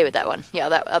 there with that one. Yeah,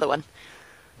 that other one.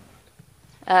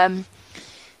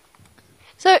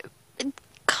 So,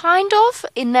 kind of,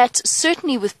 in that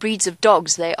certainly with breeds of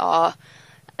dogs, they are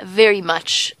very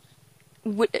much...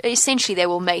 essentially they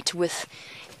will mate with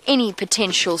any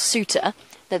potential suitor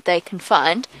that they can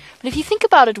find. But if you think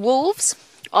about it, wolves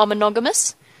are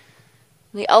monogamous.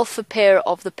 The alpha pair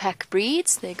of the pack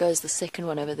breeds. There goes the second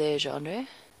one over there, Gendre.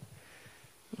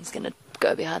 He's going to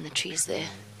go behind the trees there.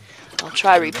 I'll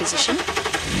try reposition.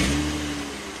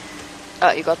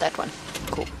 Oh, you got that one.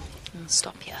 Cool. I'll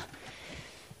stop here.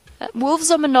 Wolves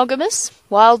are monogamous.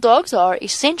 Wild dogs are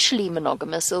essentially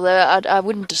monogamous, although I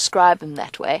wouldn't describe them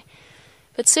that way.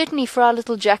 But certainly for our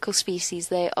little jackal species,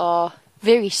 they are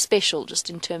very special just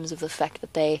in terms of the fact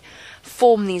that they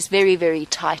form these very, very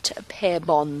tight pair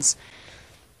bonds.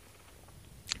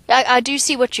 I do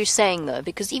see what you're saying, though,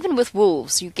 because even with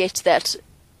wolves, you get that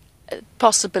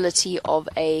possibility of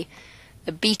a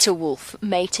beta wolf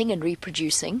mating and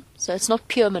reproducing. So it's not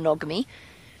pure monogamy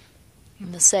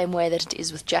in the same way that it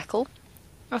is with jackal.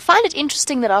 I find it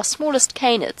interesting that our smallest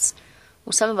canids,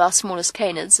 or some of our smallest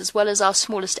canids, as well as our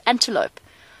smallest antelope,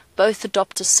 both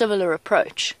adopt a similar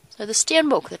approach. So the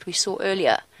steenbok that we saw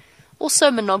earlier,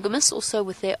 also monogamous, also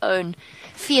with their own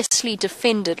fiercely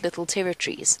defended little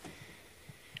territories.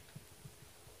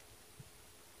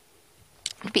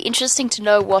 It'd be interesting to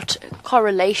know what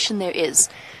correlation there is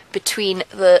between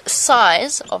the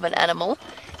size of an animal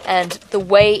and the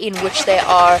way in which they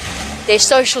are, their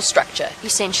social structure,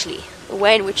 essentially, the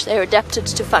way in which they're adapted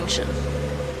to function.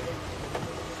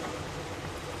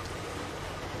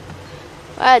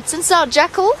 Alright, since our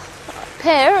jackal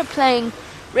pair are playing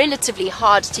relatively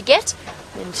hard to get,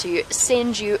 I'm going to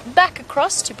send you back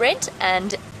across to Brent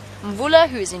and Mvula,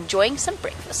 who is enjoying some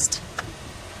breakfast.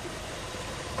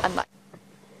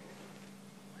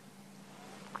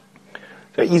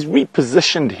 So he's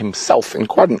repositioned himself in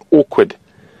quite an awkward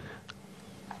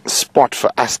spot for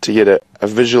us to get a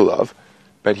visual of,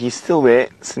 but he's still there.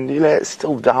 Sindile is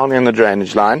still down in the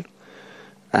drainage line,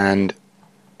 and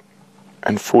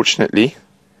unfortunately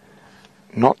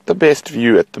not the best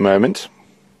view at the moment.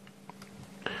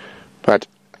 But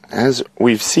as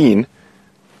we've seen,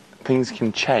 things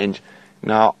can change.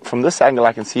 Now from this angle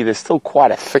I can see there's still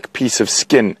quite a thick piece of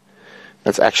skin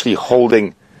that's actually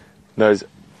holding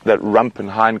that rump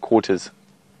and hindquarters.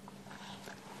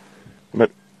 But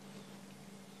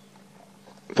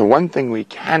the one thing we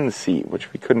can see,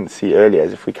 which we couldn't see earlier,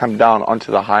 is if we come down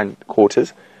onto the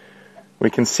hindquarters, we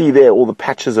can see there all the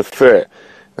patches of fur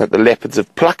that the leopards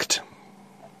have plucked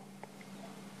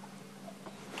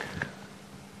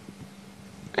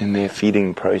in their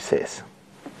feeding process.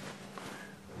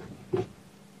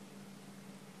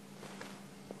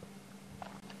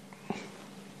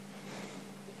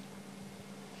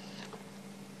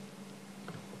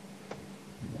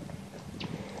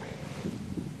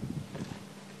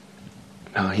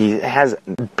 Now he has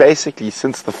basically,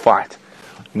 since the fight,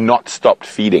 not stopped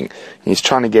feeding. He's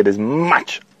trying to get as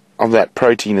much of that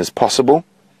protein as possible.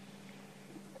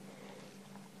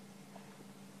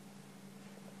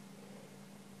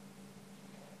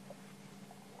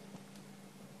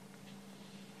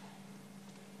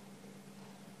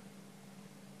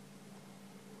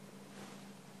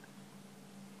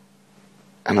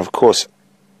 And of course,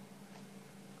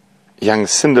 young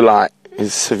Sindile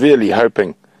is severely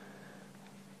hoping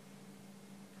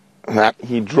that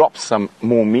he drops some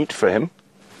more meat for him.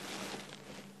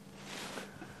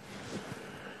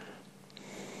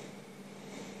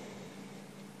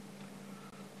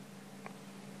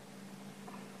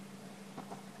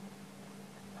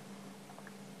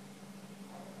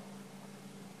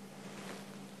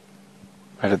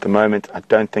 But at the moment, I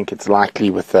don't think it's likely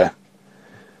with the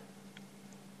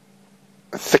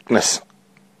thickness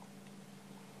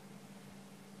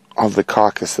of the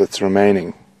carcass that's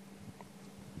remaining.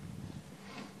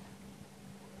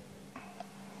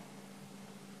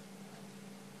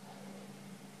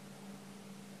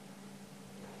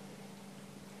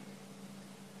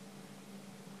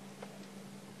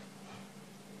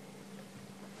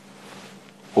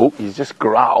 Oh, he's just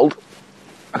growled.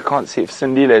 I can't see if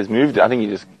Sindile has moved. I think he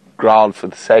just growled for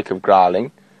the sake of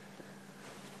growling.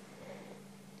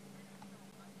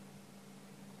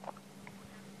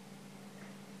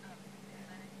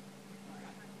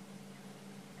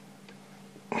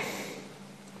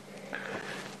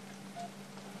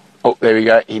 Oh, there we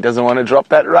go. He doesn't want to drop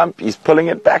that rump. He's pulling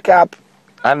it back up.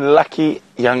 Unlucky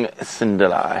young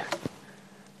Sindile.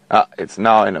 It's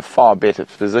now in a far better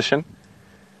position.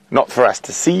 Not for us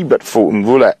to see, but for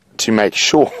Mvula to make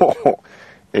sure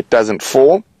it doesn't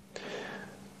fall.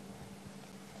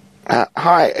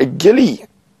 Hi, Gilly,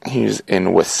 who's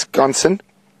in Wisconsin.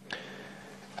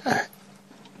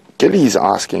 Gilly's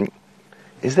asking,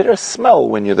 is there a smell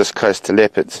when you're this close to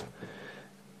leopards?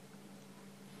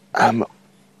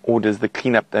 Or does the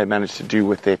cleanup they manage to do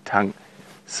with their tongue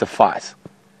suffice?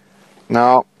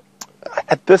 Now,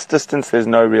 at this distance, there's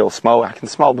no real smell. I can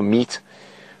smell the meat.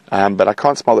 But I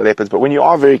can't smell the leopards. But when you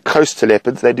are very close to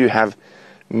leopards, they do have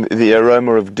the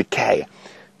aroma of decay.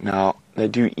 Now, they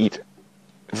do eat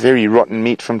very rotten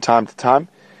meat from time to time.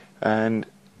 And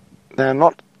they're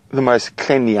not the most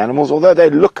cleanly animals, although they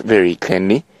look very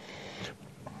cleanly.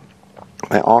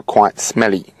 They are quite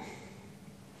smelly.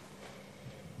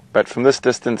 But from this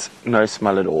distance, no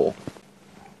smell at all.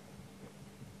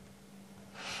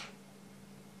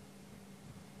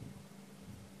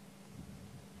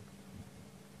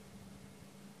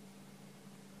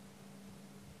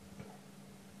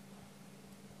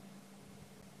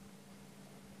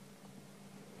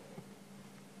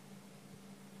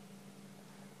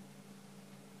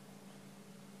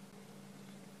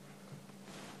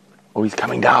 Oh, he's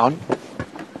coming down.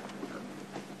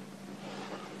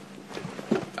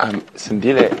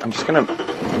 Sindile, I'm just going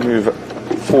to move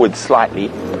forward slightly.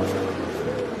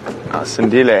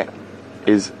 Sindile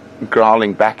is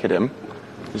growling back at him.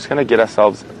 We're just going to get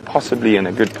ourselves possibly in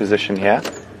a good position here.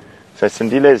 So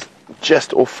Sindile is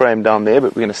just off frame down there,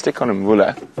 but we're going to stick on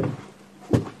Mvula.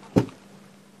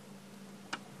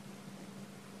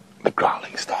 The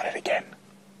growling started again.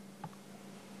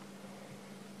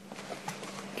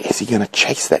 Is he going to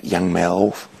chase that young male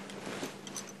off?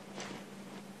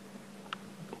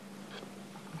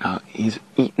 Now, he's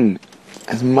eaten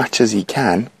as much as he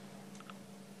can.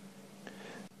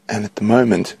 And at the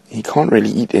moment, he can't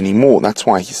really eat anymore. That's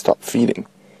why he stopped feeding.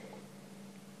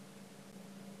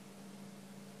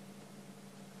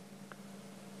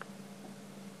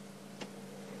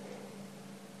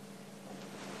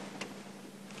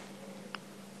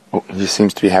 Oh, he just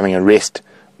seems to be having a rest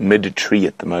mid-tree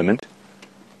at the moment.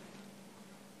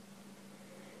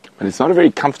 But it's not a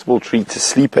very comfortable tree to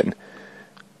sleep in.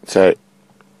 So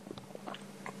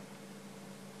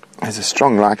there's a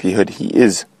strong likelihood he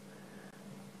is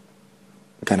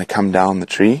going to come down the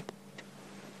tree.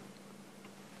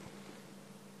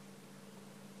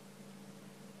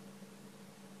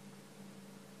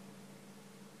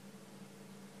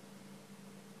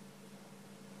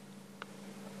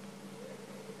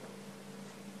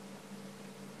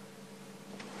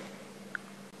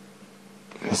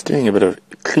 He's doing a bit of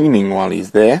cleaning while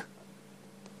he's there.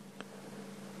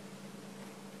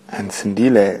 And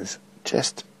Sindile is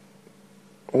just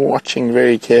watching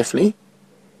very carefully.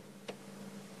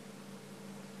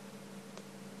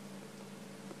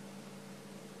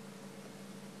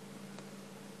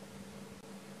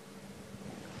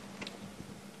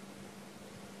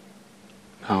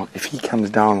 Now, if he comes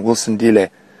down, will Sindile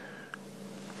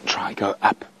try go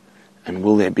up? And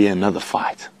will there be another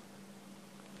fight?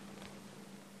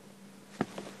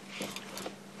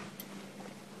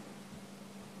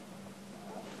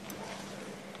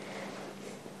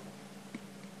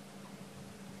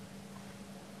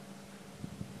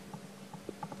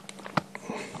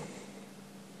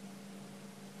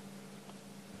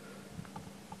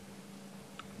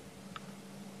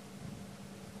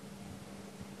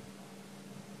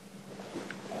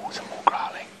 Some more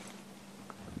growling.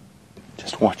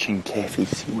 Just watching carefully,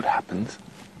 see what happens.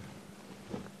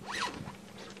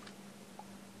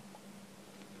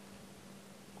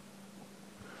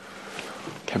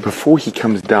 Okay, before he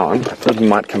comes down, I think he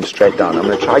might come straight down. I'm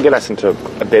going to try to get us into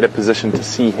a better position to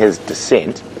see his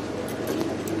descent.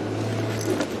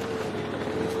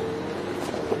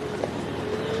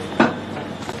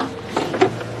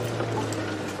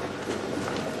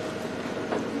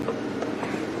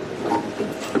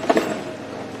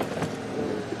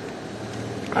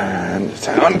 And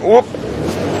hang on, whoop!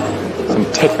 Some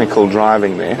technical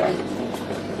driving there.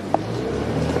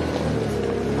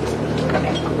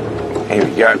 Here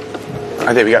we go.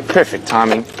 Oh, there we go. Perfect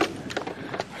timing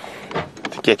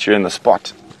to get you in the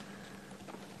spot.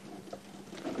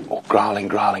 Oh, growling,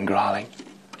 growling, growling.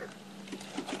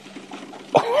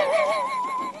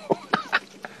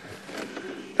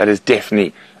 That is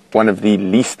definitely one of the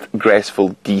least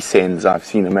graceful descends I've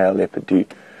seen a male leopard do.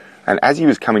 And as he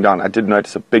was coming down, I did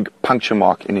notice a big puncture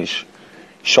mark in his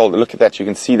shoulder. Look at that. You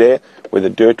can see there where the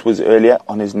dirt was earlier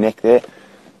on his neck there.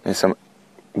 There's some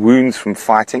wounds from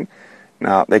fighting.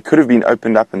 Now, they could have been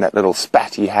opened up in that little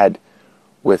spat he had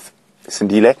with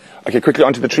Sindile. Okay, quickly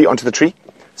onto the tree, onto the tree.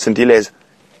 Sindile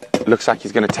looks like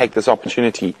he's going to take this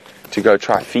opportunity to go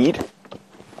try feed.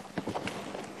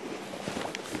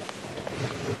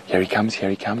 Here he comes,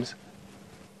 here he comes.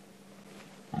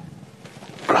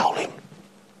 Growling.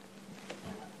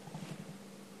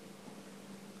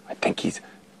 I think he's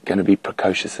going to be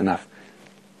precocious enough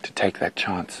to take that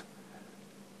chance.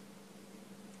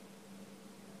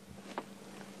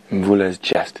 Mvula is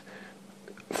just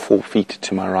 4 feet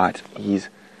to my right. He's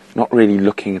not really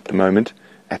looking at the moment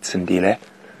at Sindile.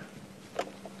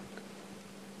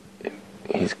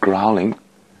 He's growling,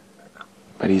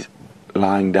 but he's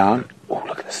lying down. Oh,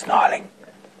 look at the snarling.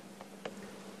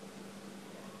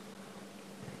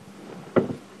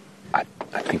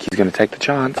 going to take the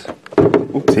chance.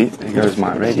 Oopsie, there goes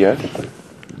my radio.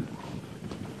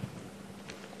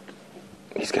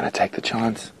 He's going to take the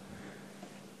chance.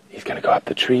 He's going to go up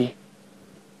the tree.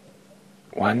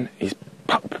 One, he's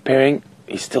preparing.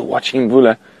 He's still watching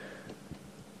Mvula.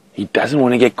 He doesn't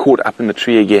want to get caught up in the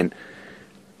tree again.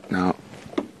 Now,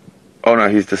 oh no,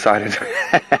 he's decided.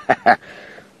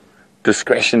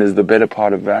 Discretion is the better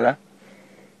part of valor.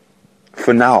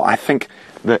 For now, I think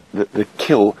the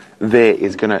kill there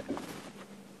is going to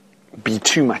be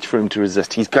too much for him to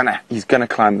resist. He's gonna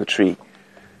climb the tree.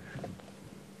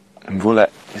 And Mvula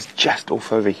is just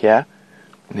off over here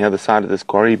on the other side of this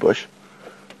quarry bush,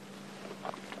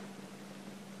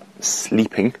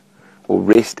 sleeping or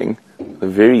resting with a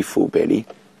very full belly.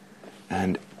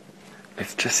 And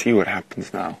let's just see what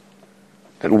happens now.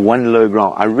 That one low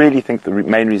growl. I really think the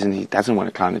main reason he doesn't want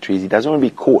to climb the trees, he doesn't want to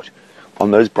be caught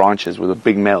on those branches with a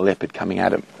big male leopard coming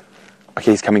at him.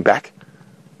 Okay, he's coming back.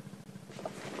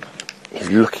 He's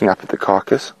looking up at the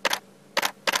carcass.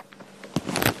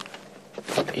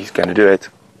 He's going to do it.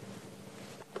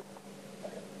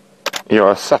 You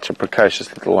are such a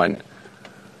precocious little one.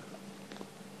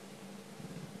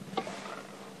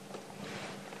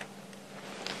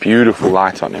 Beautiful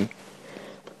light on him.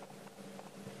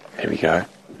 There we go.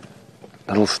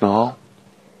 Little snarl.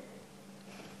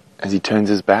 As he turns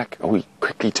his back, he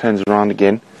quickly turns around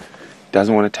again.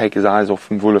 Doesn't want to take his eyes off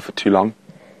Mvula for too long.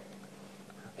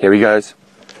 Here he goes.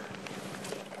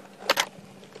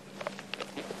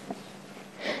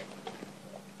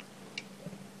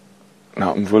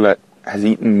 Now Mvula has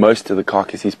eaten most of the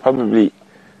carcass. He's probably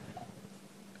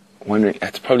wondering,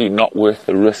 it's probably not worth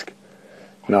the risk.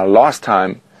 Now last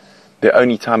time, the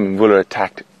only time Mvula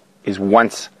attacked is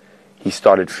once he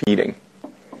started feeding.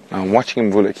 Now I'm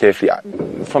watching Mvula carefully.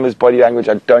 From his body language,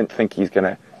 I don't think he's going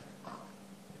to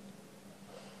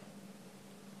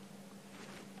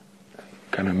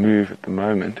move at the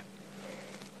moment.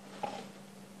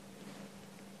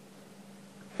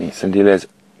 Sandile's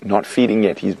not feeding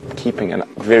yet. He's keeping a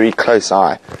very close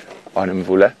eye on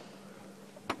Mvula.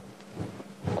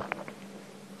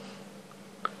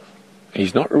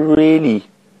 He's not really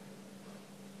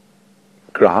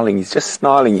growling. He's just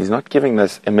snarling. He's not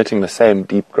emitting the same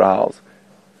deep growls.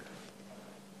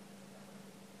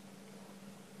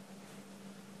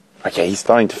 Okay, he's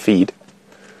starting to feed.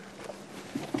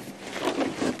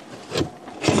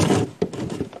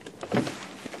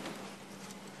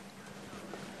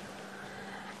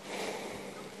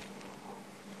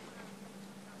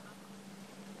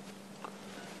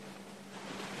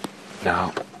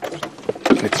 Now,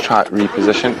 let's try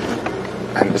reposition,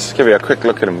 and just give you a quick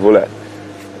look at Mvula.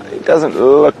 It doesn't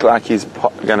look like he's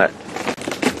going to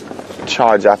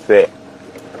charge up there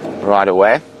right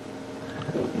away.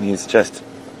 He's just,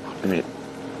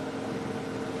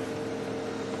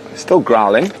 still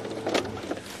growling.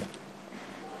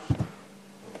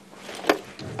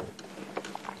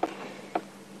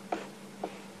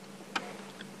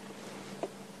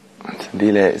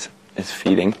 Sandile is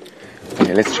feeding.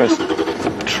 Okay, let's just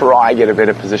try get a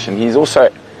better position. He's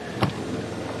also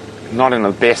not in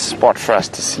the best spot for us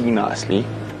to see nicely.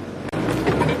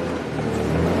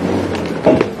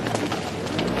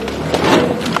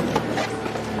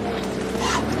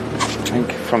 I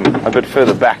think from a bit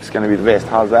further back is going to be the best.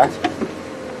 How's that?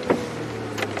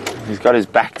 He's got his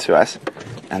back to us,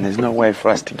 and there's no way for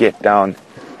us to get down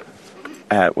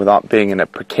without being in a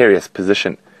precarious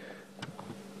position.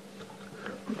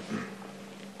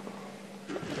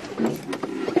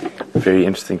 Very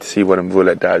interesting to see what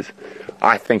Mvula does.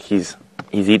 I think he's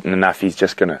eaten enough. He's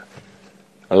just going to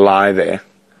lie there.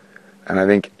 And I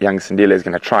think young Sandile is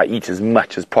going to try eat as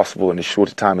much as possible in as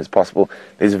short a time as possible.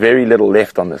 There's very little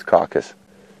left on this carcass.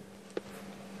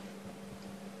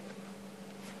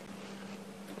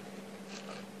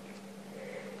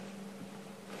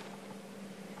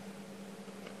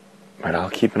 Right, I'll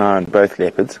keep an eye on both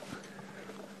leopards.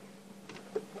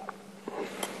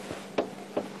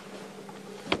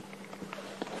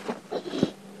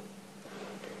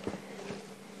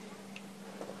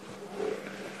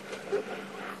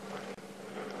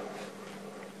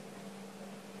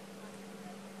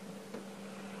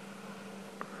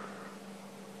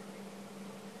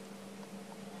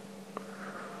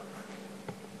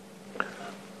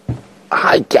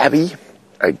 Hi, Gabby.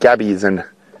 Gabby is in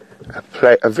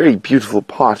a very beautiful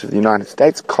part of the United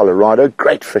States, Colorado.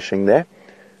 Great fishing there.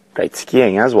 Great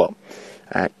skiing as well.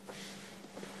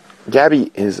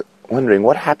 Gabby is wondering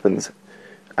what happens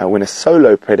when a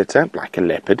solo predator, like a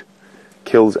leopard,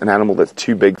 kills an animal that's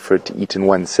too big for it to eat in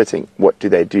one sitting. What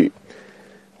do?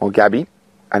 Well, Gabby,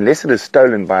 unless it is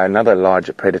stolen by another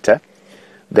larger predator,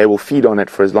 they will feed on it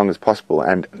for as long as possible,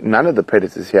 and none of the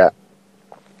predators here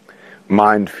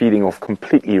mind feeding off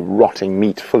completely rotting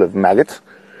meat full of maggots.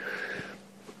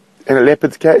 In a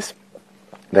leopard's case,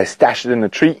 they stash it in a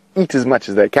tree, eat as much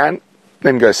as they can,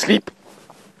 then go sleep.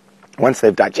 Once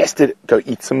they've digested, go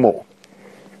eat some more.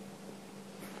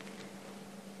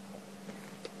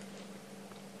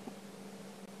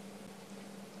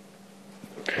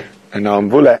 And now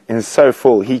Mvula is so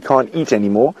full he can't eat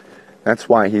anymore. That's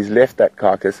why he's left that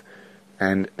carcass.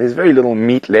 And there's very little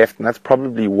meat left, and that's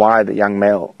probably why the young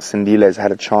male Sindile has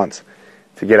had a chance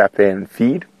to get up there and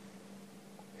feed.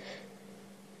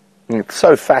 And it's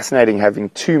so fascinating having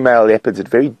two male leopards at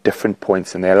very different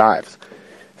points in their lives.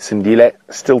 Sindile,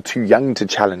 still too young to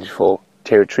challenge for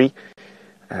territory,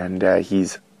 and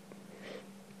he's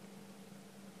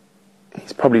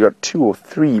probably got 2 or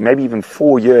 3, maybe even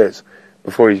 4 years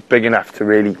before he's big enough to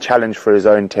really challenge for his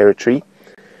own territory.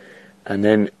 And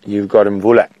then you've got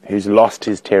Mvula, who's lost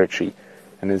his territory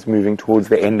and is moving towards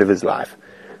the end of his life.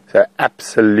 So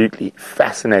absolutely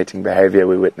fascinating behavior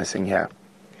we're witnessing here.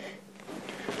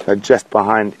 So just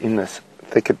behind in this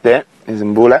thicket there is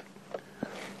Mvula.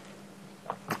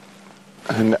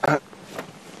 And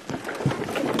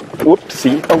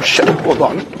whoopsie, oh shit, hold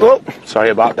on. Oh, sorry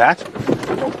about that.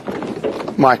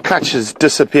 My clutch has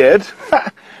disappeared.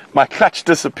 My clutch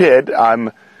disappeared.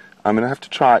 I'm going to have to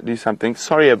try to do something.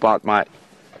 Sorry about my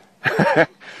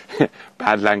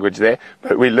bad language there,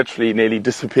 but we literally nearly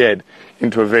disappeared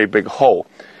into a very big hole.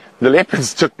 The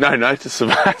leopards took no notice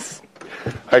of us.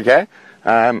 Okay,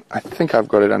 I think I've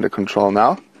got it under control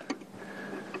now.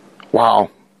 Wow.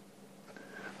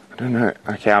 I don't know.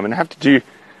 Okay, I'm going to have to do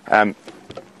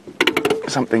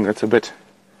something that's a bit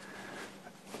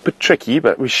tricky,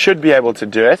 but we should be able to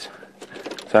do it.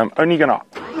 So I'm only going to...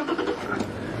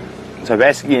 So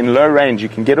basically in low range you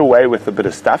can get away with a bit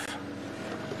of stuff.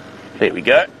 There we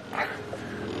go.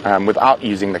 Without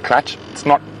using the clutch. It's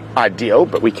not ideal,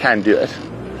 but we can do it.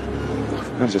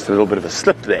 There's just a little bit of a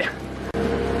slip there.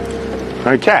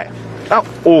 Okay.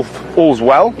 Oh, all's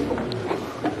well.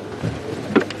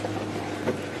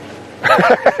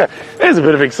 There's a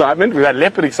bit of excitement. We've had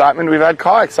leopard excitement. We've had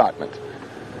car excitement.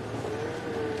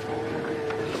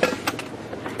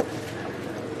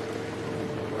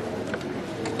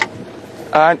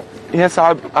 Yes,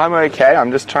 I'm okay.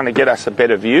 I'm just trying to get us a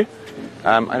better view.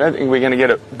 I don't think we're going to get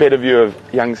a better view of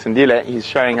young Sindile. He's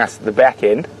showing us the back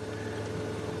end.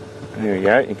 There we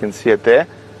go. You can see it there.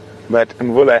 But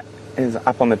Mvula is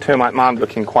up on the termite mound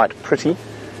looking quite pretty.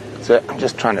 So I'm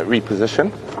just trying to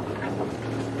reposition.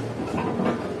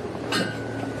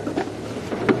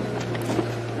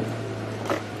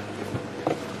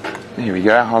 Here we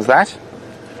go. How's that?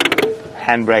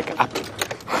 Handbrake up.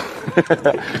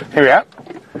 Here we are.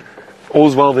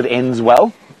 All's well that ends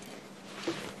well.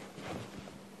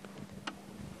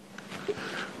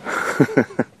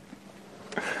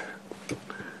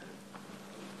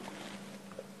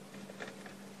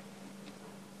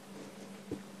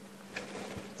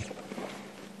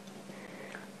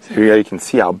 So here you can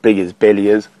see how big his belly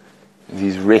is as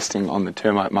he's resting on the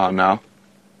termite mound now.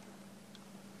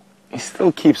 He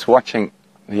still keeps watching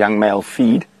the young male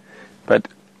feed, but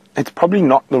it's probably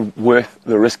not worth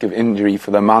the risk of injury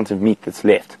for the amount of meat that's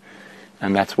left.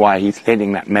 And that's why he's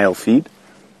letting that male feed.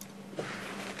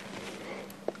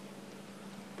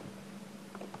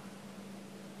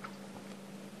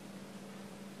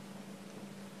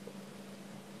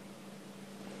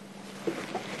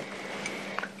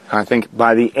 I think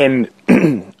by the end,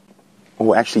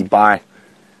 or actually by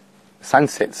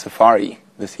sunset safari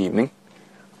this evening,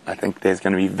 I think there's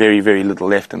going to be very, very little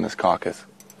left in this carcass,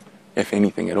 if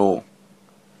anything at all.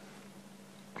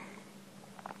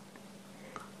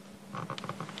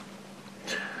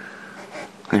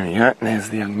 There we go, there's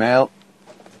the young male.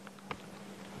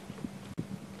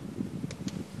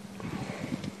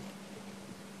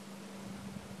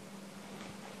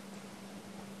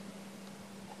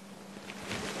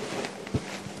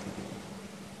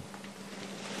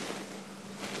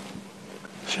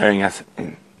 Showing us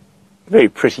a very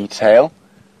pretty tail,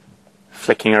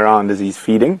 flicking around as he's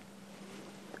feeding.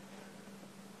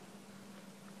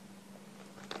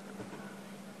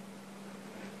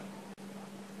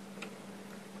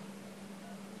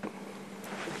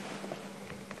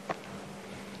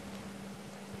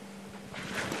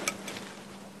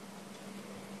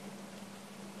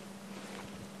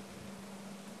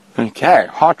 Okay,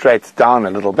 heart rate's down a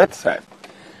little bit, so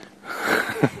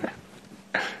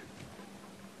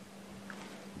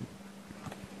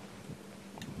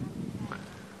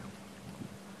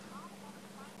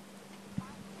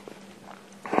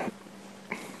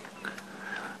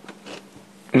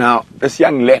now, this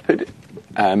young leopard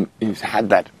who's had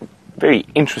that very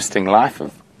interesting life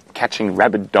of catching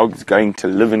rabid dogs, going to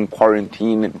live in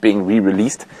quarantine and being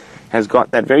re-released, has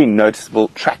got that very noticeable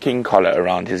tracking collar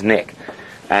around his neck.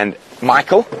 And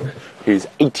Michael, who's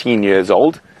 18 years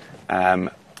old,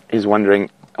 is wondering,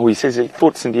 he says he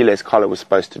thought Sindile's collar was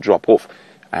supposed to drop off,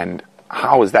 and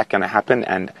how is that going to happen,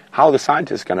 and how are the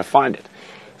scientists going to find it?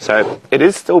 So it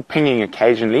is still pinging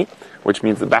occasionally, which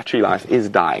means the battery life is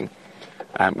dying.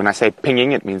 When I say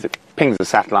pinging, it means it pings the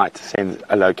satellite, sends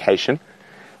a location,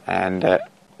 and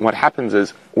what happens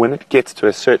is when it gets to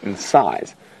a certain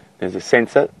size, there's a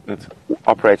sensor that's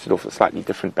operated off a slightly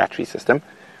different battery system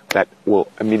that will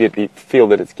immediately feel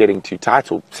that it's getting too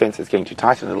tight, or sense it's getting too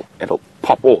tight, and it'll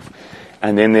pop off.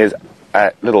 And then there's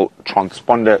a little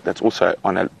transponder that's also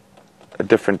on a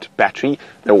different battery.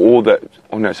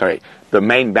 The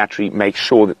main battery makes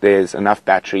sure that there's enough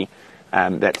battery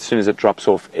that as soon as it drops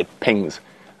off, it pings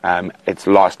its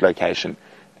last location.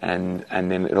 And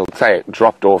then it'll say it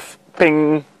dropped off,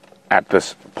 ping, at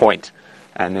this point.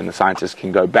 And then the scientists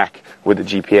can go back with the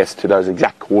GPS to those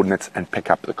exact coordinates and pick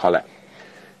up the collar.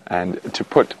 And to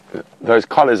put, those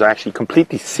collars are actually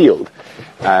completely sealed.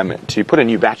 To put a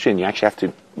new battery in, you actually have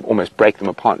to almost break them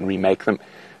apart and remake them.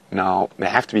 Now, they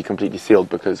have to be completely sealed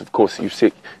because, of course, you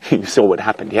saw what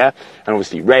happened here. And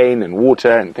obviously rain and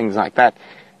water and things like that.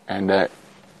 And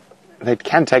they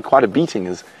can take quite a beating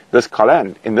as this collar.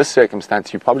 And in this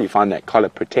circumstance, you probably find that collar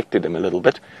protected him a little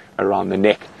bit around the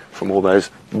neck from all those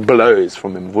blows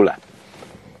from Mvula.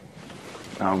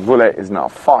 Now, Mvula is now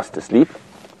fast asleep.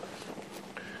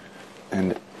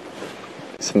 And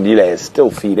Sindile is still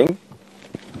feeding.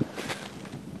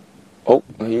 Oh,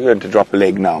 you're going to drop a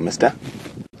leg now, mister.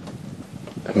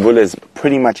 Mvula's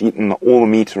pretty much eaten all the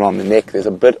meat around the neck. There's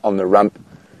a bit on the rump,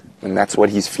 and that's what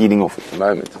he's feeding off at the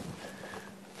moment.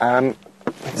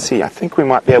 Let's see, I think we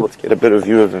might be able to get a bit of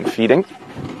view of him feeding.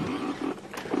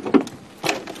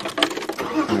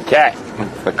 Okay,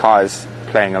 the car is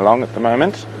playing along at the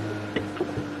moment.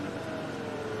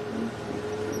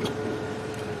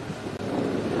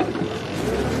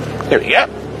 Here we go.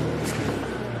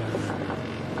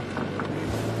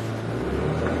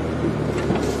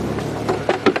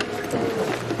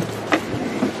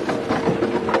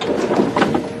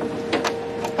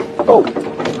 Oh.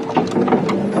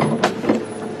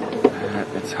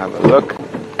 Let's have a look.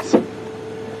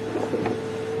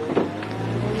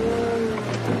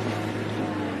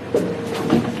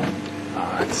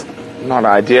 Oh, it's not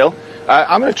ideal.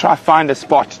 I'm going to try find a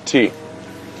spot to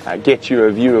get you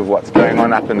a view of what's going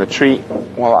on up in the tree.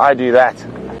 While I do that,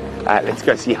 let's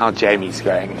go see how Jamie's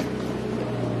going.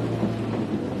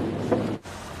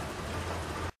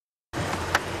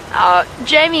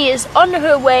 Jamie is on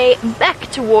her way back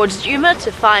towards Djuma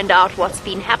to find out what's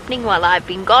been happening while I've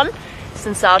been gone,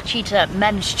 since our cheetah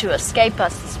managed to escape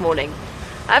us this morning.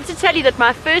 I have to tell you that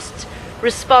my first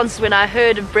response when I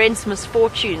heard of Brent's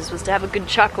misfortunes was to have a good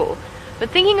chuckle.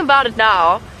 But thinking about it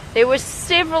now, there were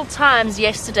several times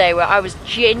yesterday where I was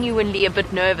genuinely a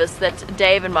bit nervous that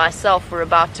Dave and myself were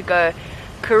about to go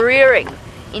careering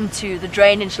into the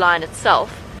drainage line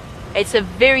itself. It's a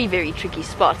very, very tricky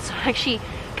spot, so I actually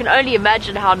can only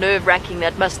imagine how nerve-wracking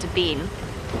that must have been.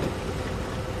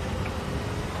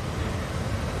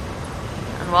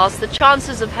 And whilst the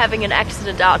chances of having an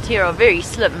accident out here are very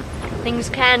slim, things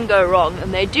can go wrong,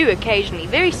 and they do occasionally,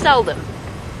 very seldom.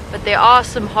 But there are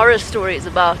some horror stories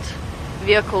about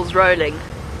vehicles rolling.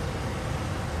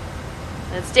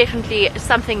 It's definitely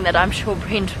something that I'm sure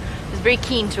Brent is very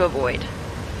keen to avoid.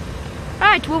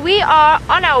 Right, well, we are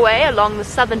on our way along the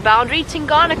southern boundary.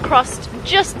 Tingana crossed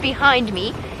just behind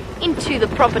me into the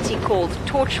property called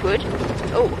Torchwood.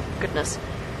 Oh, goodness.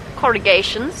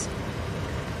 Corrugations.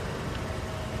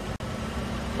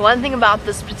 The one thing about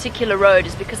this particular road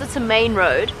is because it's a main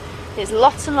road, there's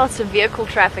lots and lots of vehicle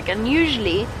traffic, and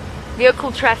usually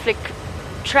vehicle traffic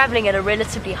traveling at a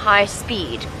relatively high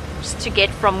speed just to get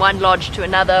from one lodge to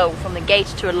another, or from the gate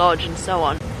to a lodge, and so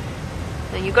on.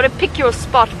 And you've got to pick your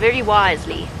spot very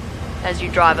wisely as you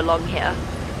drive along here.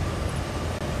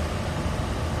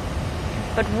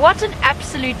 But what an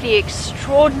absolutely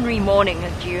extraordinary morning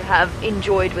that you have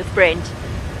enjoyed with Brent.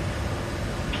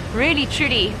 Really,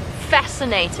 truly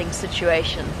fascinating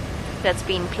situation that's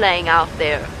been playing out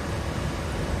there.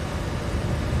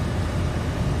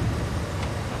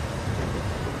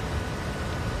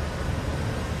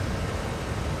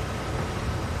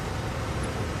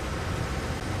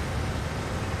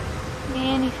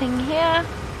 Anything here?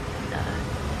 No.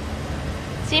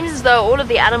 Seems as though all of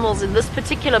the animals in this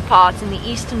particular part, in the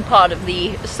eastern part of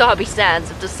the Sabi Sands,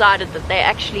 have decided that they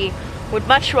actually would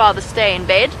much rather stay in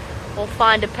bed or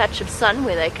find a patch of sun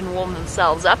where they can warm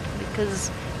themselves up,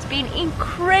 because it's been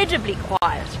incredibly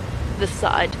quiet this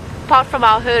side, apart from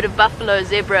our herd of buffalo,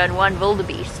 zebra and one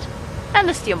wildebeest, and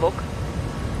the steenbok.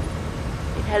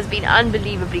 It has been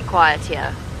unbelievably quiet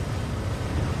here.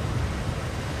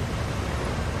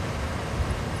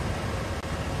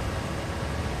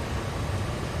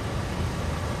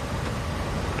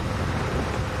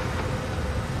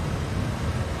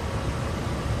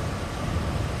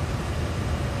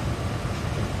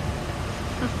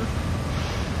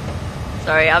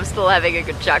 Sorry, I'm still having a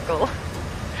good chuckle.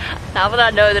 Now that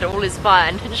I know that all is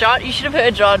fine. You should have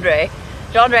heard Jandre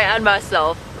and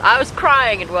myself. I was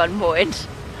crying at one point.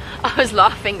 I was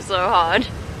laughing so hard.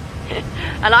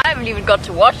 And I haven't even got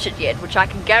to watch it yet, which I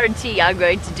can guarantee I'm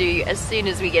going to do as soon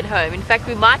as we get home. In fact,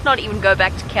 we might not even go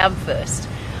back to camp first.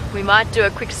 We might do a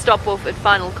quick stop off at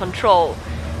Final Control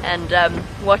and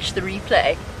watch the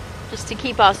replay, just to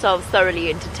keep ourselves thoroughly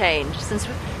entertained, since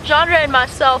Jandre and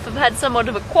myself have had somewhat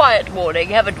of a quiet morning,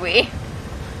 haven't we?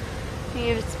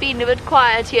 It's been a bit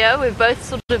quiet here. We've both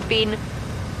sort of been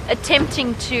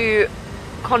attempting to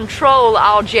control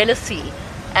our jealousy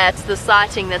at the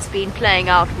sighting that's been playing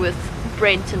out with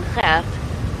Brent and Gert.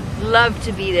 Love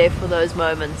to be there for those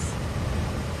moments.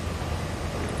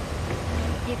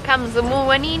 Here comes the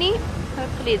Mulwanini.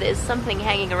 Hopefully there's something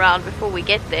hanging around before we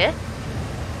get there.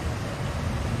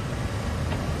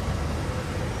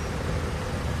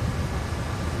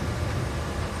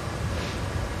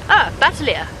 Ah,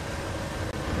 Battalier.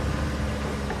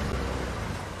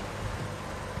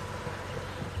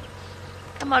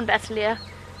 Come on, Battalier.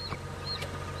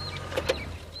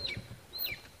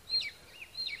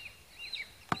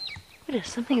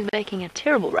 Something's making a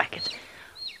terrible racket.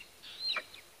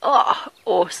 Oh,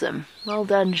 awesome. Well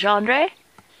done, Jandre.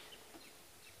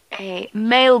 A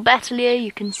male Battalier.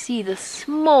 You can see the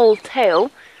small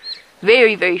tail.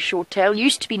 Very, very short tail.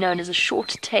 Used to be known as a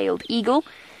short-tailed eagle.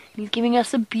 He's giving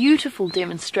us a beautiful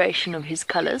demonstration of his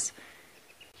colours.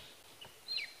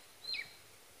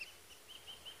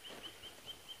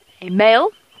 A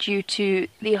male, due to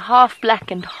the half black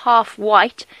and half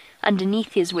white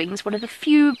underneath his wings, one of the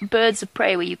few birds of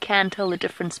prey where you can tell the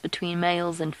difference between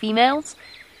males and females.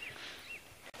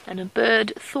 And a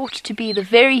bird thought to be the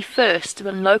very first,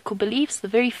 in local beliefs, the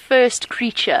very first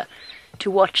creature to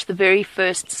watch the very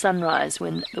first sunrise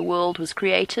when the world was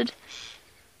created.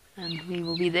 And we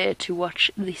will be there to watch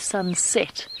the sun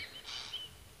set.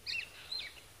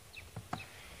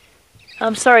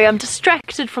 I'm sorry, I'm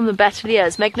distracted from the Battalier,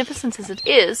 as magnificent as it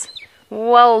is.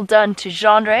 Well done to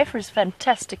Jandre for his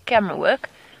fantastic camera work.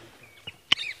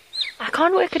 I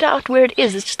can't work it out where it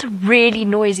is. It's just a really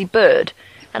noisy bird.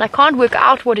 And I can't work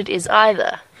out what it is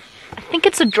either. I think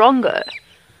it's a drongo.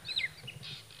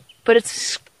 But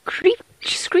it's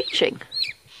screeching.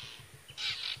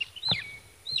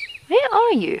 Where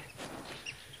are you?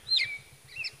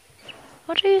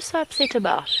 What are you so upset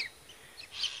about?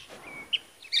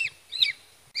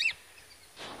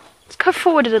 Let's go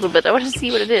forward a little bit. I want to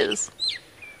see what it is.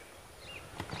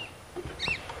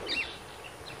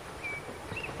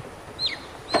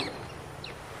 I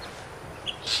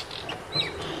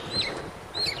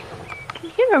can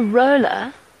hear a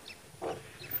roller.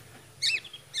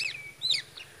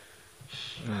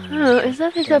 Oh, is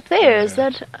that it up there? Is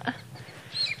that...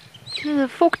 there's a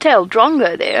fork-tailed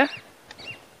drongo there.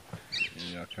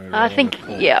 I think,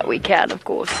 yeah, we can, of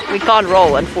course. We can't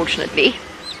roll, unfortunately.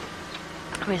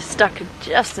 We're stuck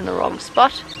just in the wrong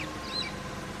spot.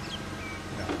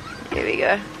 Here we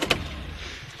go.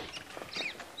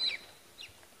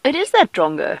 It is that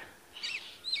drongo.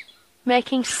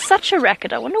 Making such a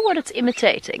racket. I wonder what it's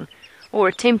imitating. Or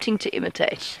attempting to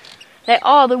imitate. They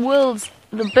are the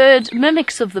bird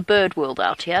mimics of the bird world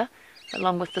out here.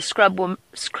 Along with the scrub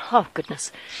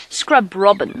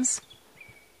robins.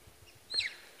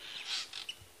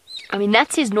 I mean,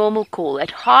 that's his normal call.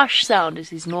 That harsh sound is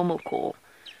his normal call.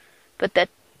 But that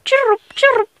chirrup,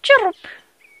 chirrup, chirrup,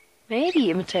 maybe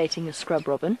imitating a scrub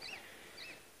robin.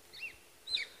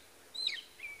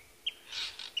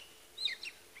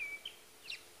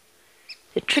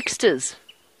 The tricksters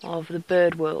of the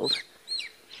bird world.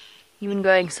 Even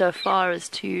going so far as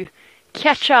to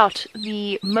catch out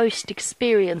the most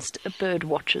experienced bird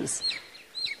watchers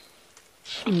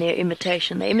in their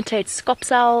imitation. They imitate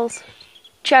scops owls,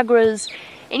 chagras,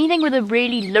 anything with a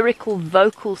really lyrical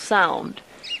vocal sound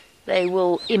they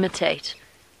will imitate.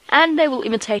 And they will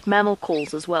imitate mammal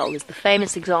calls as well. There's the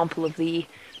famous example of the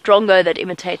drongo that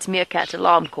imitates meerkat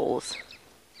alarm calls.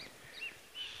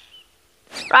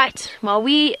 Right, while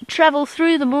we travel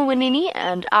through the Mulwanini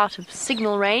and out of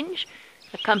signal range,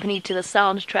 accompanied to the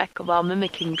soundtrack of our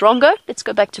mimicking drongo, let's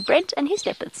go back to Brent and his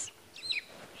leopards.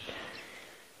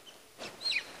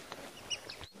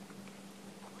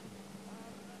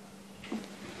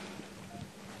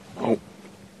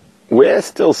 We're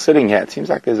still sitting here. It seems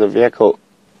like there's a vehicle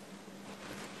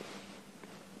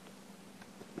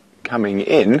coming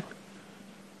in.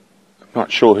 I'm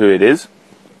not sure who it is.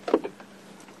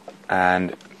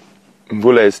 And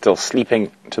Mvula is still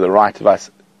sleeping to the right of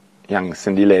us. Young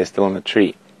Sindile is still on the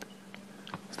tree.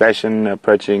 Station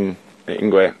approaching the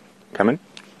Ingwe. Coming.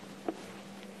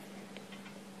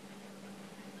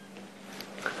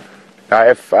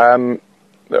 If the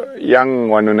young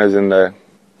one is in the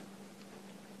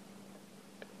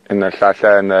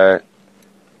shasha and the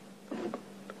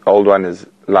old one is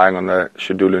lying on the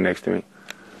shadulu next to me.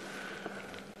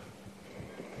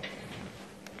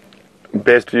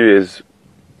 Best view is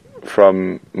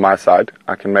from my side.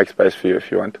 I can make space for you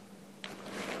if you want.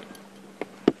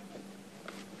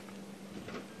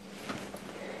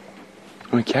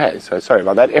 Okay, so sorry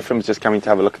about that. Ephraim's just coming to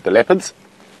have a look at the leopards.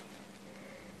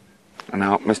 And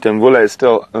now Mr. Mvula is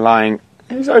still lying.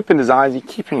 He's opened his eyes. He's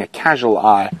keeping a casual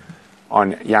eye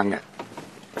on young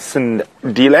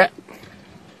Sindile.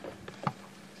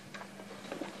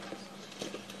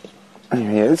 There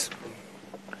he is.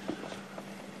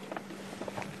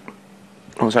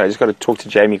 Oh, sorry, I just got to talk to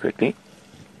Jamie quickly.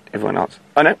 Everyone else.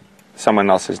 Oh, no. Someone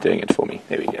else is doing it for me.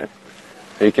 There we go.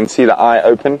 So you can see the eye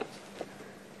open.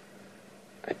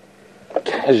 A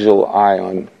casual eye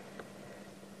on.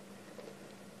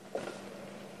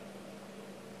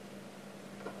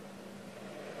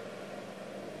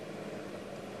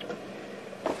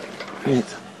 Right.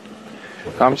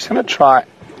 So I'm just going to try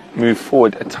move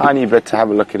forward a tiny bit to have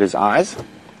a look at his eyes.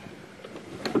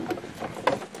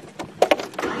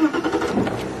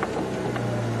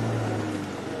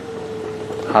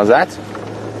 How's that?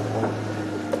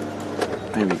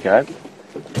 There we go.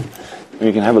 And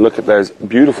you can have a look at those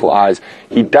beautiful eyes.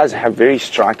 He does have very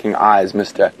striking eyes,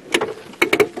 Mr.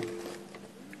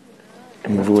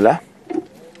 Mvula.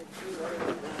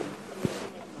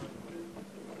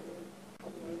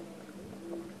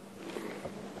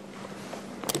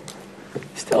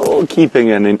 Still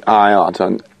keeping an eye out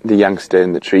on the youngster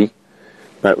in the tree,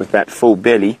 but with that full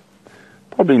belly,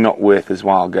 probably not worth his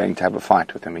while going to have a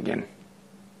fight with him again.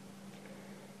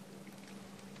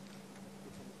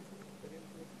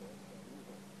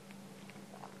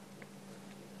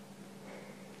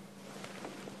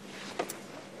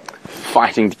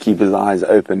 Fighting to keep his eyes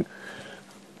open.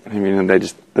 I mean,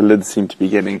 the lids seem to be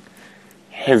getting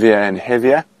heavier and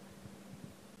heavier.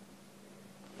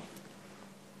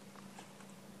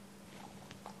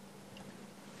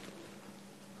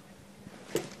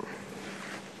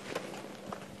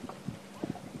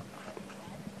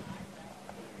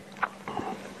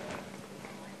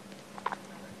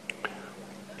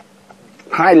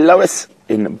 Hi, Lois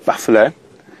in Buffalo.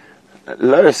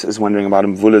 Lois is wondering about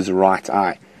Mvula's right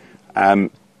eye.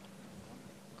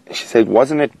 She said,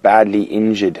 wasn't it badly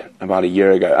injured about a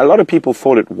year ago? A lot of people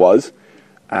thought it was.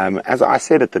 As I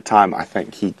said at the time, I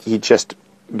think he just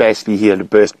basically he had a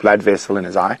burst blood vessel in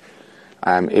his eye.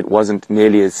 It wasn't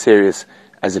nearly as serious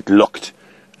as it looked.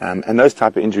 And those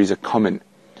type of injuries are common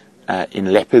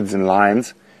in leopards and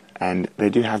lions, and they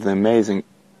do have the amazing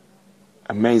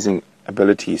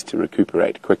abilities to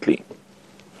recuperate quickly.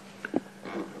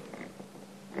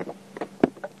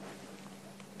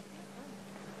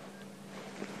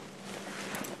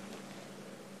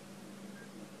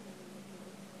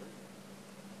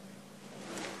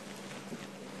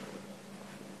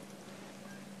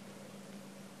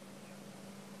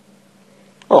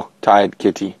 Oh, tired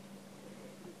kitty.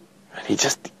 And he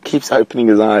just keeps opening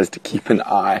his eyes to keep an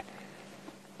eye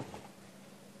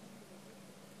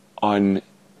on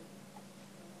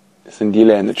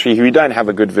Sindile and the tree, who we don't have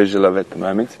a good visual of at the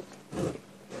moment.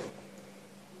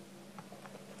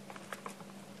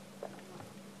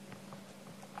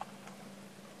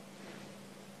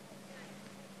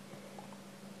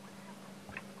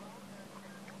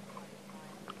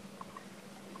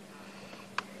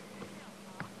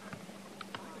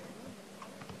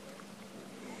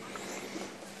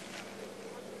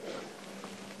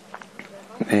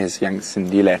 There's young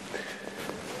Sindile.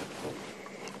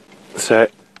 So,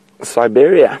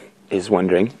 Siberia is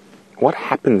wondering, what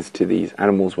happens to these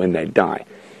animals when they die?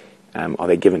 Are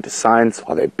they given to science?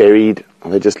 Are they buried?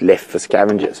 Are they just left for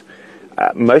scavengers?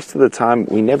 Most of the time,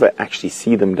 we never actually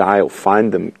see them die or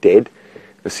find them dead.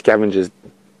 The scavengers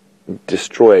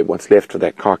destroy what's left of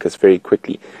that carcass very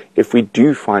quickly. If we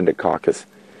do find a carcass,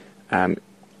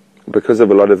 because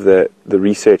of a lot of the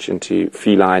research into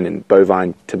feline and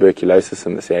bovine tuberculosis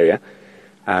in this area,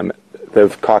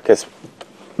 the carcass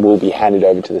will be handed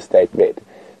over to the state vet.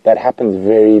 That happens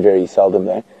very, very seldom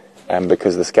though,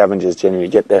 because the scavengers generally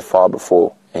get there far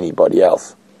before anybody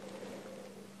else.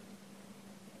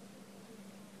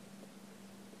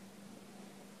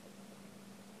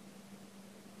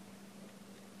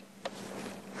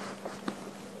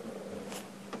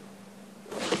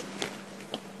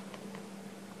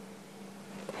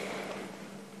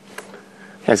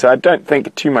 Okay, so I don't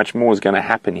think too much more is going to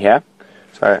happen here.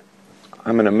 So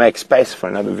I'm going to make space for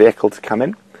another vehicle to come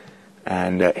in.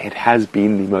 And it has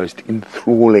been the most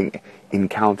enthralling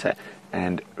encounter.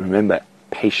 And remember,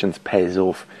 patience pays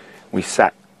off. We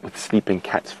sat with sleeping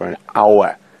cats for an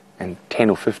hour and 10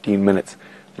 or 15 minutes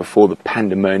before the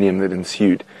pandemonium that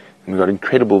ensued. And we got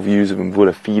incredible views of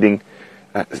Mvula feeding,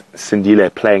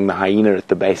 Sindile playing the hyena at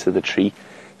the base of the tree.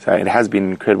 So it has been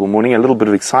an incredible morning. A little bit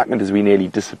of excitement as we nearly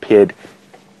disappeared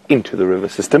into the river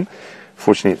system.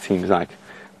 Fortunately, it seems like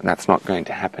that's not going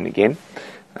to happen again.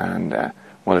 And,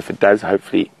 well, if it does,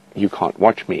 hopefully you can't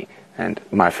watch me and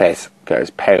my face goes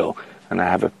pale and I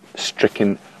have a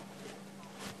stricken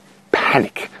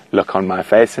panic look on my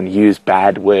face and use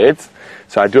bad words.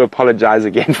 So I do apologize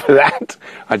again for that.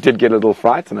 I did get a little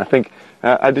fright, and I think,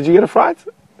 did you get a fright?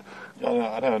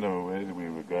 I don't know where we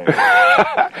were going.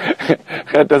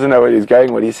 That doesn't know where he's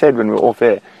going. What he said when we were off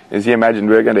air is he imagined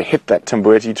we were going to hit that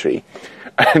Timbueti tree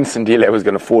and Sindile was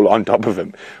going to fall on top of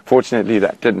him. Fortunately,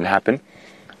 that didn't happen.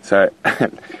 So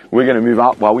we're going to move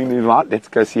out. While we move out, let's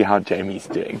go see how Jamie's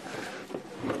doing.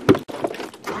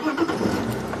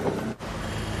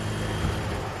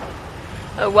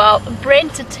 While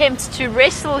Brent attempts to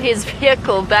wrestle his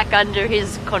vehicle back under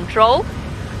his control,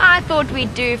 I thought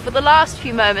we'd do for the last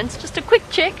few moments just a quick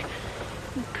check.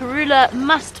 Karula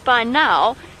must by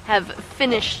now have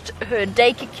finished her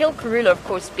daycare kill. Karula, of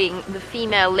course, being the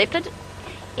female leopard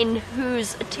in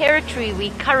whose territory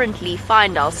we currently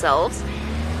find ourselves.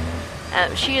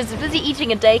 She is busy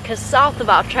eating a daycare south of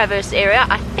our Traverse area.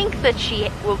 I think that she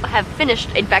will have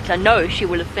finished, in fact I know she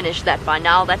will have finished that by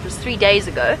now. That was 3 days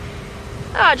ago.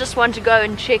 I just want to go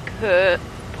and check her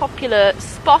popular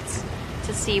spots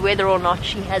to see whether or not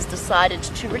she has decided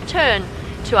to return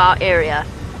to our area.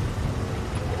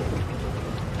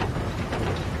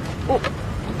 Oh,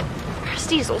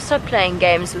 Christy's also playing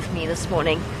games with me this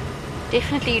morning.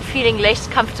 Definitely feeling less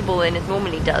comfortable than it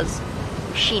normally does.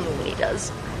 Or she normally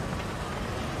does.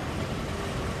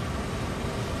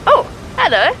 Oh,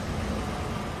 hello.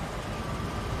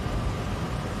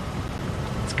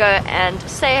 Let's go and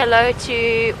say hello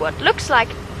to what looks like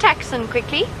Taxon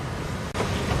quickly.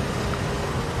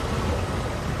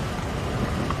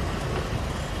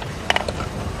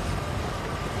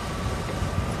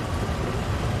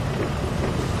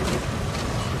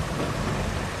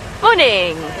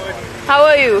 Morning. How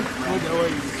are you? Good, how are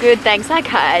you? Good, thanks. Hi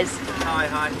guys. Hi.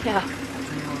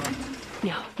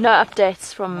 Yeah, no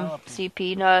updates from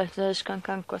CP. No, there's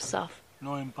Kankankwa South.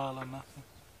 No Impala, nothing.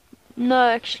 No,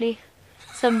 actually.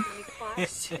 Some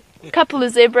couple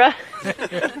of zebra,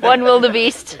 one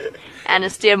wildebeest, and a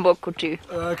steenbok or two.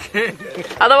 Okay.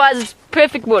 Otherwise, it's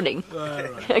perfect morning.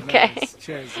 Right, Okay. nice.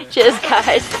 Cheers. Cheers,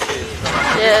 guys.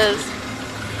 Cheers.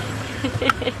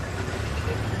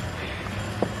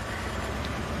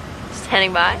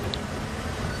 Standing by.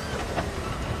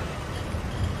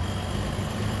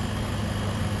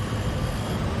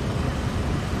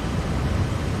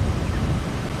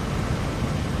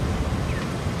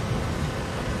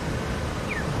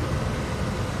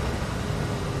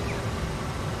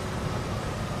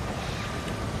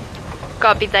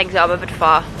 Copy, thanks, I'm a bit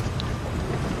far.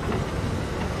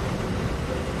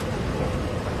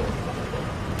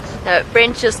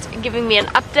 Brent's just giving me an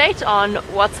update on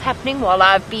what's happening while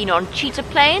I've been on Cheetah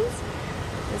Plains.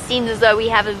 It seems as though we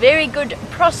have a very good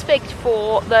prospect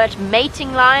for that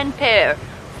mating lion pair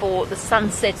for the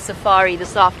sunset safari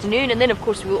this afternoon, and then of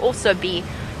course we'll also be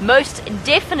most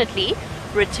definitely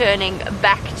returning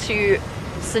back to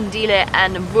Sindile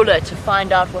and Mvula to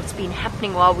find out what's been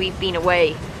happening while we've been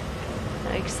away.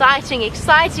 Exciting,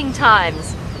 exciting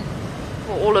times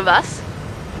for all of us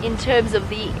in terms of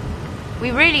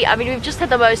we've just had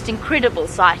the most incredible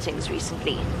sightings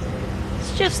recently.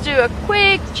 Let's just do a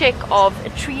quick check of a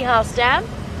Treehouse Dam.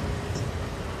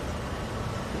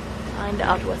 Find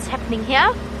out what's happening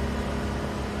here.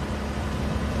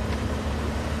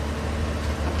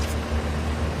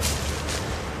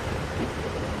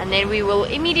 And then we will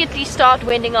immediately start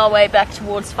wending our way back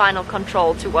towards Final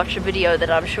Control to watch a video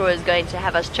that I'm sure is going to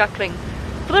have us chuckling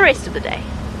for the rest of the day.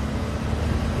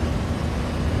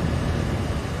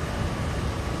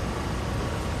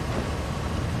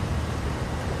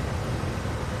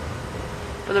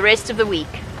 For the rest of the week,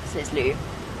 says Lou.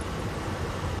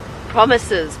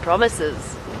 Promises,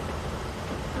 promises.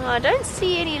 Oh, I don't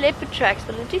see any leopard tracks,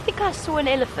 but I do think I saw an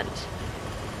elephant.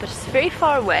 But it's very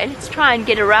far away. Let's try and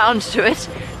get around to it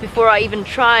before I even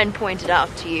try and point it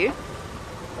out to you.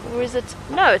 Or is it?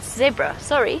 No, it's zebra.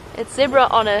 Sorry. It's zebra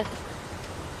on a...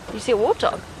 You see a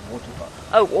warthog? Waterbug.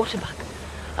 Oh, waterbug.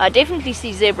 I definitely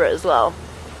see zebra as well.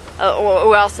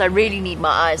 Or else I really need my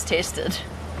eyes tested.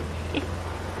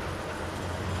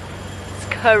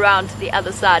 go around to the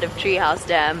other side of Treehouse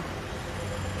Dam.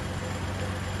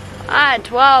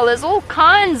 Alright, well, there's all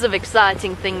kinds of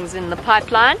exciting things in the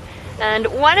pipeline, and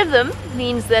one of them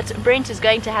means that Brent is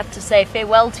going to have to say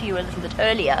farewell to you a little bit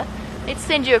earlier. Let's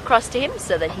send you across to him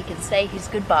so that he can say his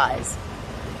goodbyes.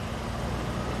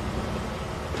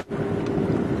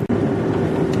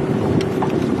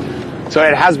 So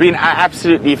it has been an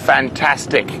absolutely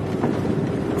fantastic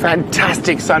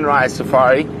sunrise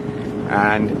safari,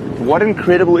 and what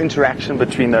incredible interaction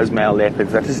between those male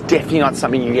leopards. That is definitely not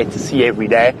something you get to see every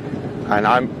day, and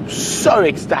I'm so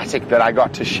ecstatic that I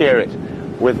got to share it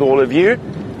with all of you,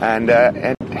 and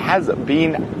it has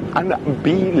been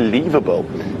unbelievable.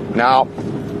 Now,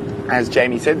 as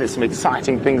Jamie said, there's some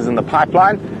exciting things in the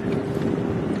pipeline,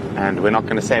 and we're not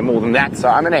going to say more than that, so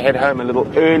I'm going to head home a little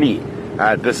early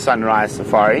this sunrise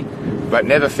safari, but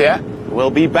never fear,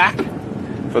 we'll be back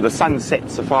for the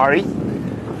sunset safari,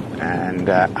 and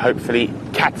hopefully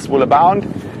cats will abound.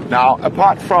 Now,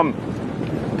 apart from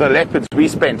the leopards we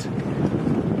spent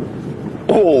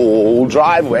all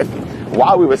drive with,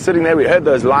 while we were sitting there we heard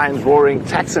those lions roaring.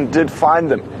 Taxon did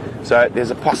find them, so there's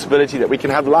a possibility that we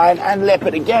can have lion and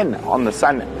leopard again on the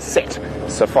sunset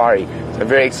safari. So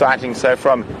very exciting. So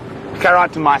from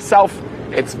Karat and myself,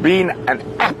 it's been an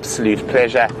absolute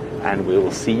pleasure, and we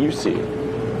will see you soon.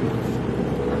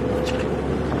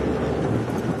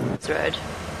 Road.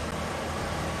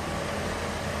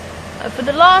 For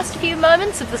the last few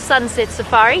moments of the sunset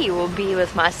safari, you will be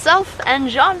with myself and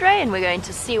Gendre, and we're going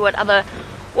to see what other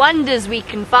wonders we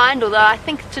can find, although I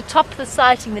think to top the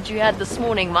sighting that you had this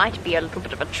morning might be a little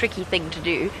bit of a tricky thing to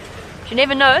do. But you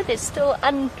never know, there's still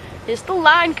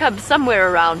lion cubs somewhere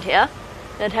around here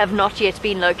that have not yet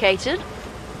been located.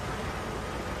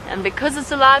 And because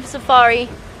it's a live safari,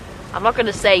 I'm not going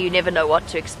to say you never know what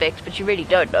to expect, but you really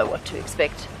don't know what to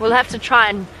expect. We'll have to try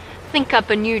and think up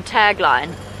a new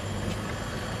tagline.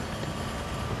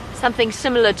 Something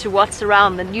similar to what's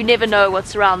around, and you never know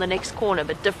what's around the next corner,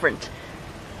 but different.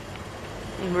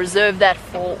 And reserve that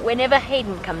for whenever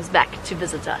Hayden comes back to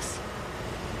visit us.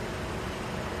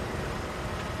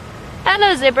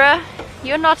 Hello, zebra.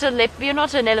 You're not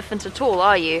an elephant at all,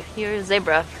 are you? You're a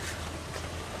zebra.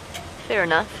 Fair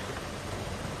enough.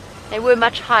 They were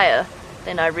much higher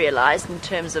than I realized in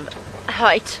terms of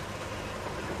height,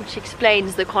 which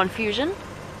explains the confusion,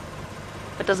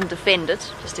 but doesn't defend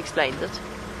it, just explains it.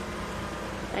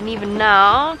 And even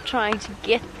now, trying to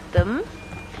get them,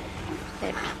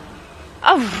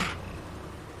 oh,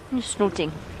 I'm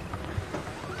snorting.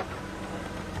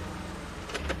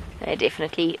 They're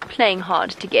definitely playing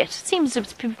hard to get. Seems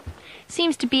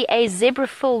to be a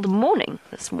zebra-filled morning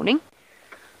this morning.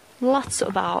 Lots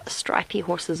of our stripy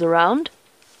horses around.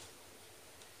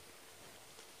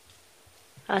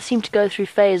 I seem to go through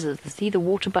phases. It's either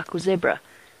waterbuck or zebra.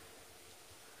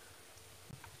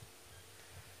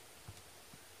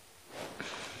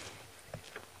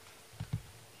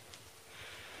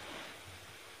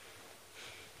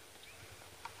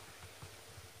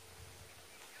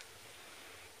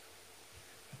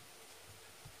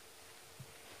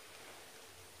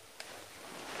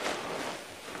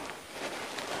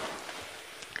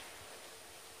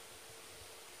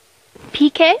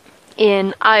 PK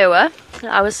in Iowa.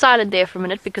 I was silent there for a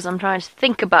minute because I'm trying to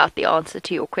think about the answer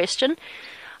to your question.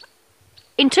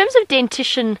 In terms of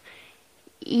dentition,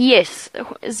 yes,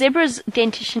 zebra's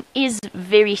dentition is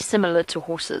very similar to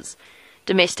horses,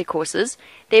 domestic horses.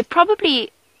 There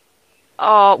probably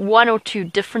are one or two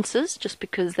differences just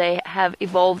because they have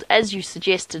evolved, as you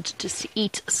suggested, to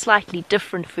eat slightly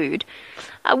different food.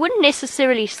 I wouldn't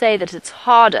necessarily say that it's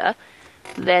harder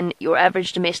than your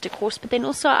average domestic horse, but then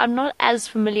also I'm not as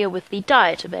familiar with the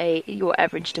diet of your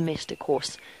average domestic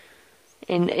horse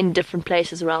in different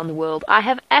places around the world. I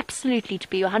have absolutely, to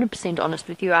be 100% honest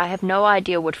with you, I have no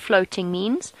idea what floating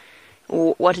means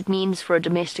or what it means for a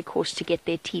domestic horse to get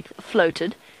their teeth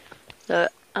floated, so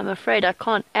I'm afraid I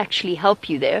can't actually help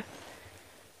you there.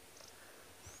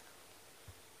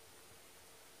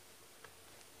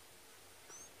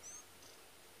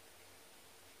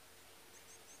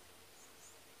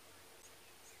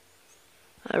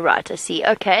 Right, I see.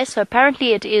 Okay, so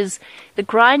apparently it is the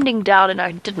grinding down, and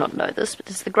I did not know this, but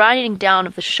it's the grinding down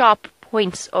of the sharp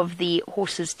points of the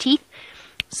horse's teeth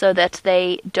so that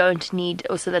they don't need,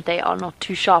 or so that they are not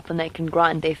too sharp and they can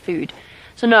grind their food.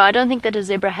 So no, I don't think that a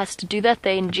zebra has to do that.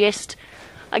 They ingest,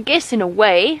 I guess in a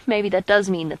way, maybe that does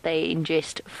mean that they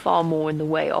ingest far more in the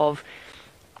way of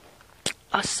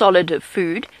a solid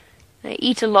food. They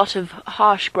eat a lot of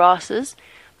harsh grasses.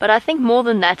 But I think more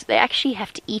than that, they actually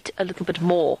have to eat a little bit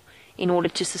more in order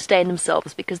to sustain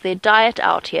themselves, because their diet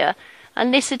out here,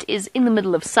 unless it is in the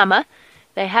middle of summer,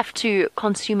 they have to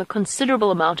consume a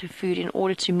considerable amount of food in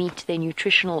order to meet their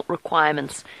nutritional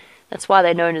requirements. That's why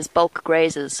they're known as bulk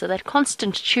grazers. So that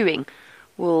constant chewing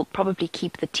will probably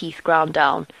keep the teeth ground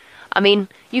down. I mean,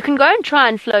 you can go and try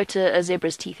and float a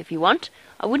zebra's teeth if you want.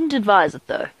 I wouldn't advise it,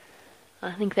 though.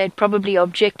 I think they'd probably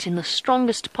object in the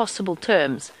strongest possible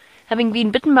terms. Having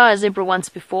been bitten by a zebra once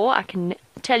before, I can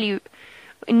tell you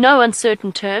in no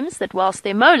uncertain terms that whilst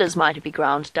their molars might be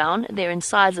ground down, their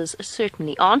incisors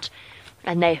certainly aren't,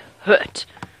 and they hurt.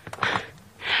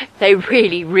 They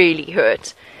really, really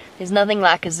hurt. There's nothing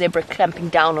like a zebra clamping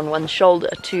down on one's shoulder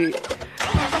to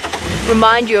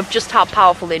remind you of just how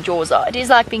powerful their jaws are. It is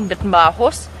like being bitten by a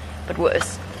horse, but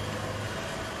worse.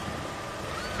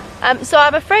 So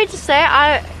I'm afraid to say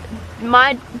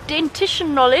my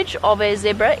dentition knowledge of a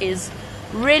zebra is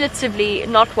relatively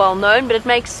not well known, but it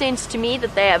makes sense to me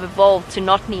that they have evolved to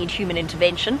not need human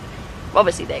intervention.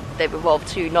 Obviously they've evolved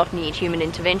to not need human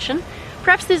intervention.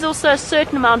 Perhaps there's also a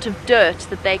certain amount of dirt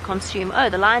that they consume. Oh,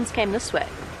 the lions came this way.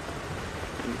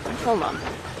 Hold on.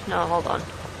 No, hold on.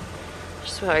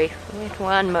 Sorry, wait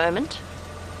one moment.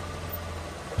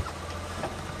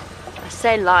 I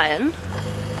say lion.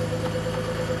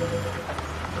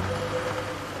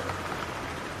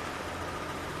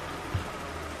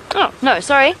 Oh, no,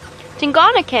 sorry.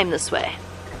 Tingana came this way.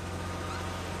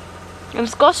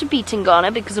 It's got to be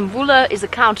Tingana because Mvula is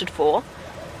accounted for.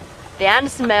 The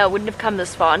Anderson male wouldn't have come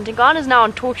this far, and Tingana's now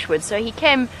on Torchwood, so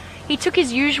he took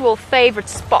his usual favourite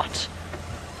spot.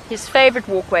 His favourite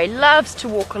walkway. Loves to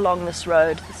walk along this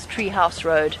road, this treehouse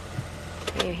road.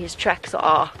 There his tracks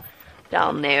are,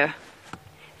 down there.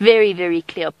 Very, very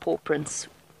clear paw prints,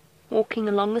 walking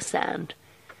along the sand.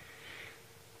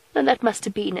 And that must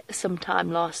have been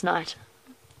sometime last night.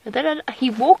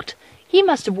 He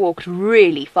must have walked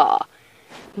really far.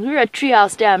 We're at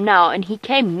Treehouse Dam now, and he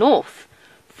came north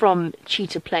from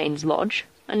Cheetah Plains Lodge,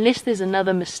 unless there's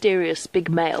another mysterious big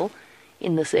male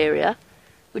in this area,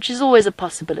 which is always a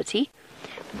possibility.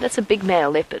 But that's a big male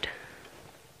leopard.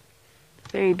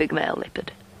 Very big male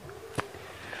leopard.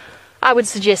 I would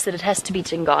suggest that it has to be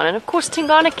Tingana, and of course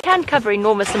Tingana can cover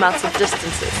enormous amounts of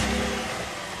distances.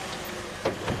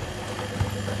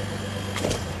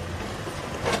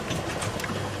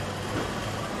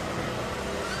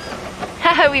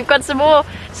 We've got some more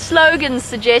slogan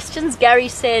suggestions. Gary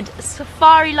said,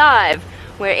 Safari Live,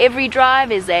 where every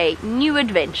drive is a new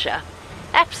adventure.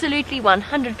 Absolutely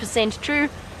 100% true.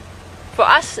 For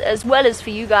us, as well as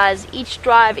for you guys, each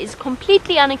drive is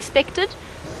completely unexpected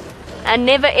and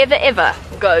never, ever, ever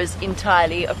goes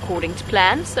entirely according to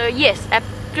plan. So yes,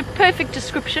 the perfect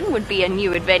description would be a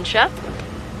new adventure.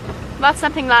 About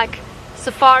something like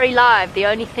Safari Live, the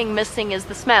only thing missing is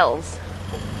the smells.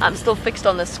 I'm still fixed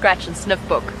on the scratch and sniff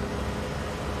book.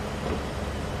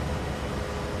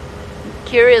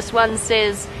 Curious One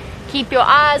says, keep your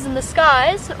eyes in the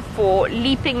skies for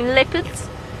leaping leopards.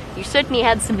 You certainly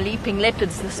had some leaping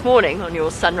leopards this morning on your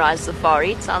sunrise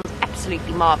safari. It sounds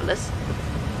absolutely marvelous.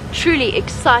 Truly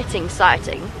exciting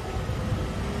sighting.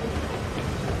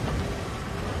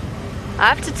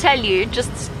 I have to tell you,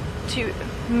 just to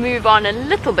move on a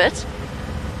little bit,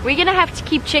 we're going to have to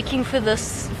keep checking for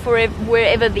this, for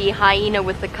wherever the hyena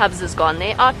with the cubs has gone.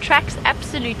 There are tracks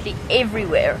absolutely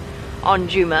everywhere on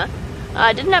Djuma.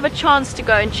 I didn't have a chance to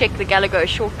go and check the Galago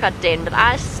shortcut den, but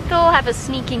I still have a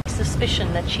sneaking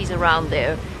suspicion that she's around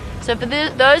there. So for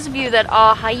those of you that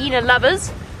are hyena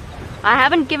lovers, I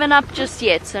haven't given up just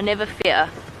yet, so never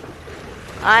fear.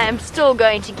 I am still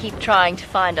going to keep trying to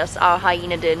find us our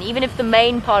hyena den, even if the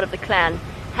main part of the clan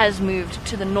has moved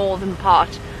to the northern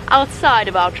part, outside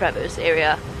of our Traverse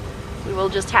area. We will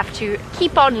just have to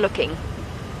keep on looking.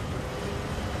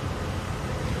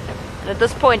 And at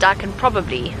this point I can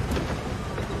probably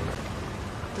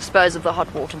dispose of the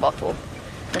hot water bottle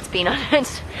that's been on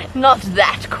it. Not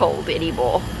that cold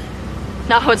anymore.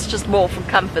 Now it's just more for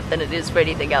comfort than it is for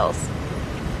anything else.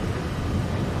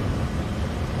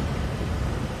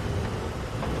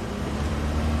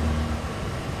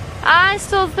 I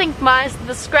still think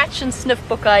the scratch and sniff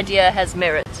book idea has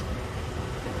merit.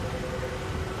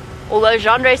 Although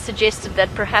Genre suggested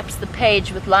that perhaps the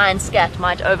page with lion scat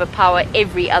might overpower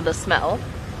every other smell,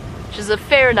 which is a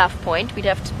fair enough point. We'd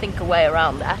have to think a way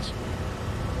around that.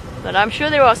 But I'm sure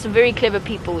there are some very clever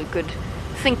people who could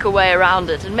think a way around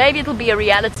it, and maybe it'll be a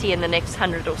reality in the next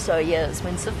 100 or so years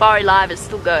when Safari Live is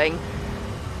still going.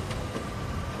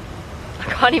 I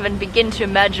can't even begin to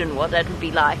imagine what that would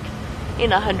be like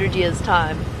in 100 years'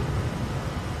 time.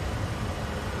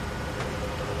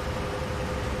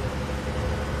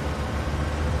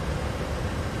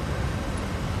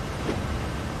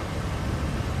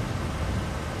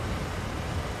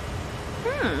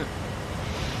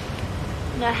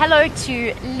 Now, hello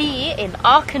to Lee in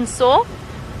Arkansas,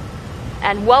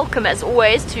 and welcome as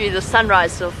always to the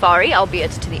sunrise safari, albeit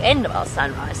to the end of our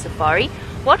sunrise safari.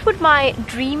 What would my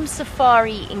dream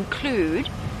safari include,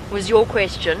 was your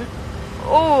question.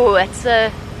 Oh, it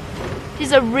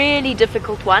is a really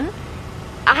difficult one.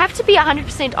 I have to be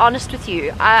 100% honest with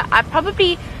you. I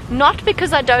probably, not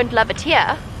because I don't love it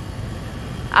here,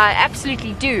 I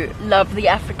absolutely do love the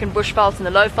African bushveld and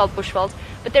the low-veld bushveld,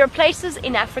 but there are places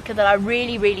in Africa that I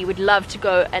really, really would love to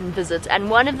go and visit, and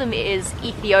one of them is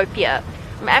Ethiopia.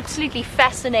 I'm absolutely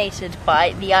fascinated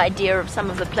by the idea of some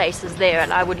of the places there,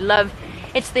 and I would love,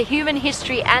 it's the human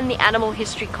history and the animal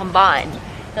history combined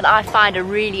that I find a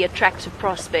really attractive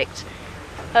prospect.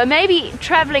 Maybe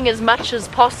traveling as much as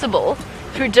possible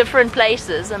through different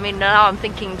places. I mean, now I'm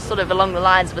thinking sort of along the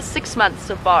lines of a 6-month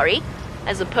safari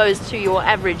as opposed to your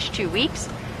average 2 weeks.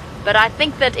 But I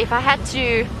think that if I had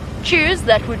to choose,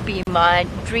 that would be my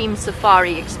dream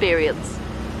safari experience.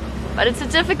 But it's a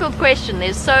difficult question.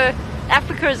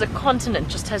 Africa as a continent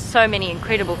just has so many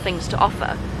incredible things to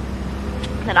offer.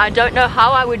 And I don't know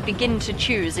how I would begin to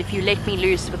choose if you let me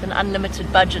loose with an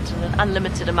unlimited budget and an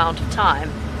unlimited amount of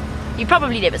time. You'd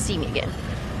probably never see me again,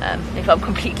 if I'm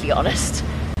completely honest.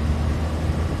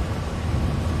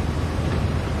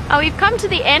 Now we've come to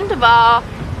the end of our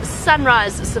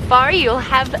sunrise safari. You'll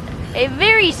have a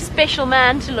very special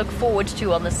man to look forward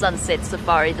to on the sunset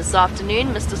safari this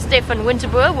afternoon. Mr. Stefan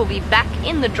Winterboer will be back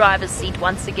in the driver's seat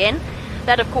once again.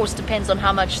 That of course depends on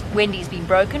how much Wendy's been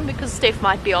broken, because Steph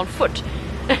might be on foot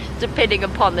depending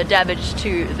upon the damage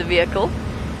to the vehicle.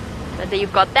 But there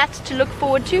you've got that to look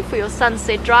forward to for your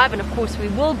sunset drive, and of course we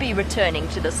will be returning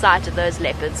to the site of those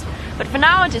leopards. But for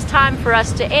now it is time for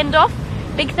us to end off.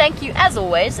 Big thank you as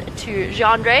always to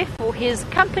Jeandre for his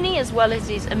company as well as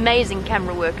his amazing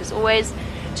camera work as always,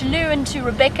 to Lou and to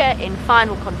Rebecca in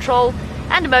final control,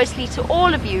 and mostly to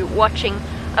all of you watching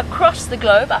across the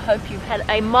globe. I hope you've had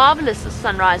a marvelous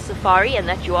sunrise safari and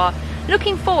that you are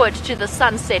looking forward to the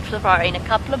sunset safari in a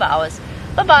couple of hours.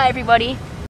 Bye bye everybody.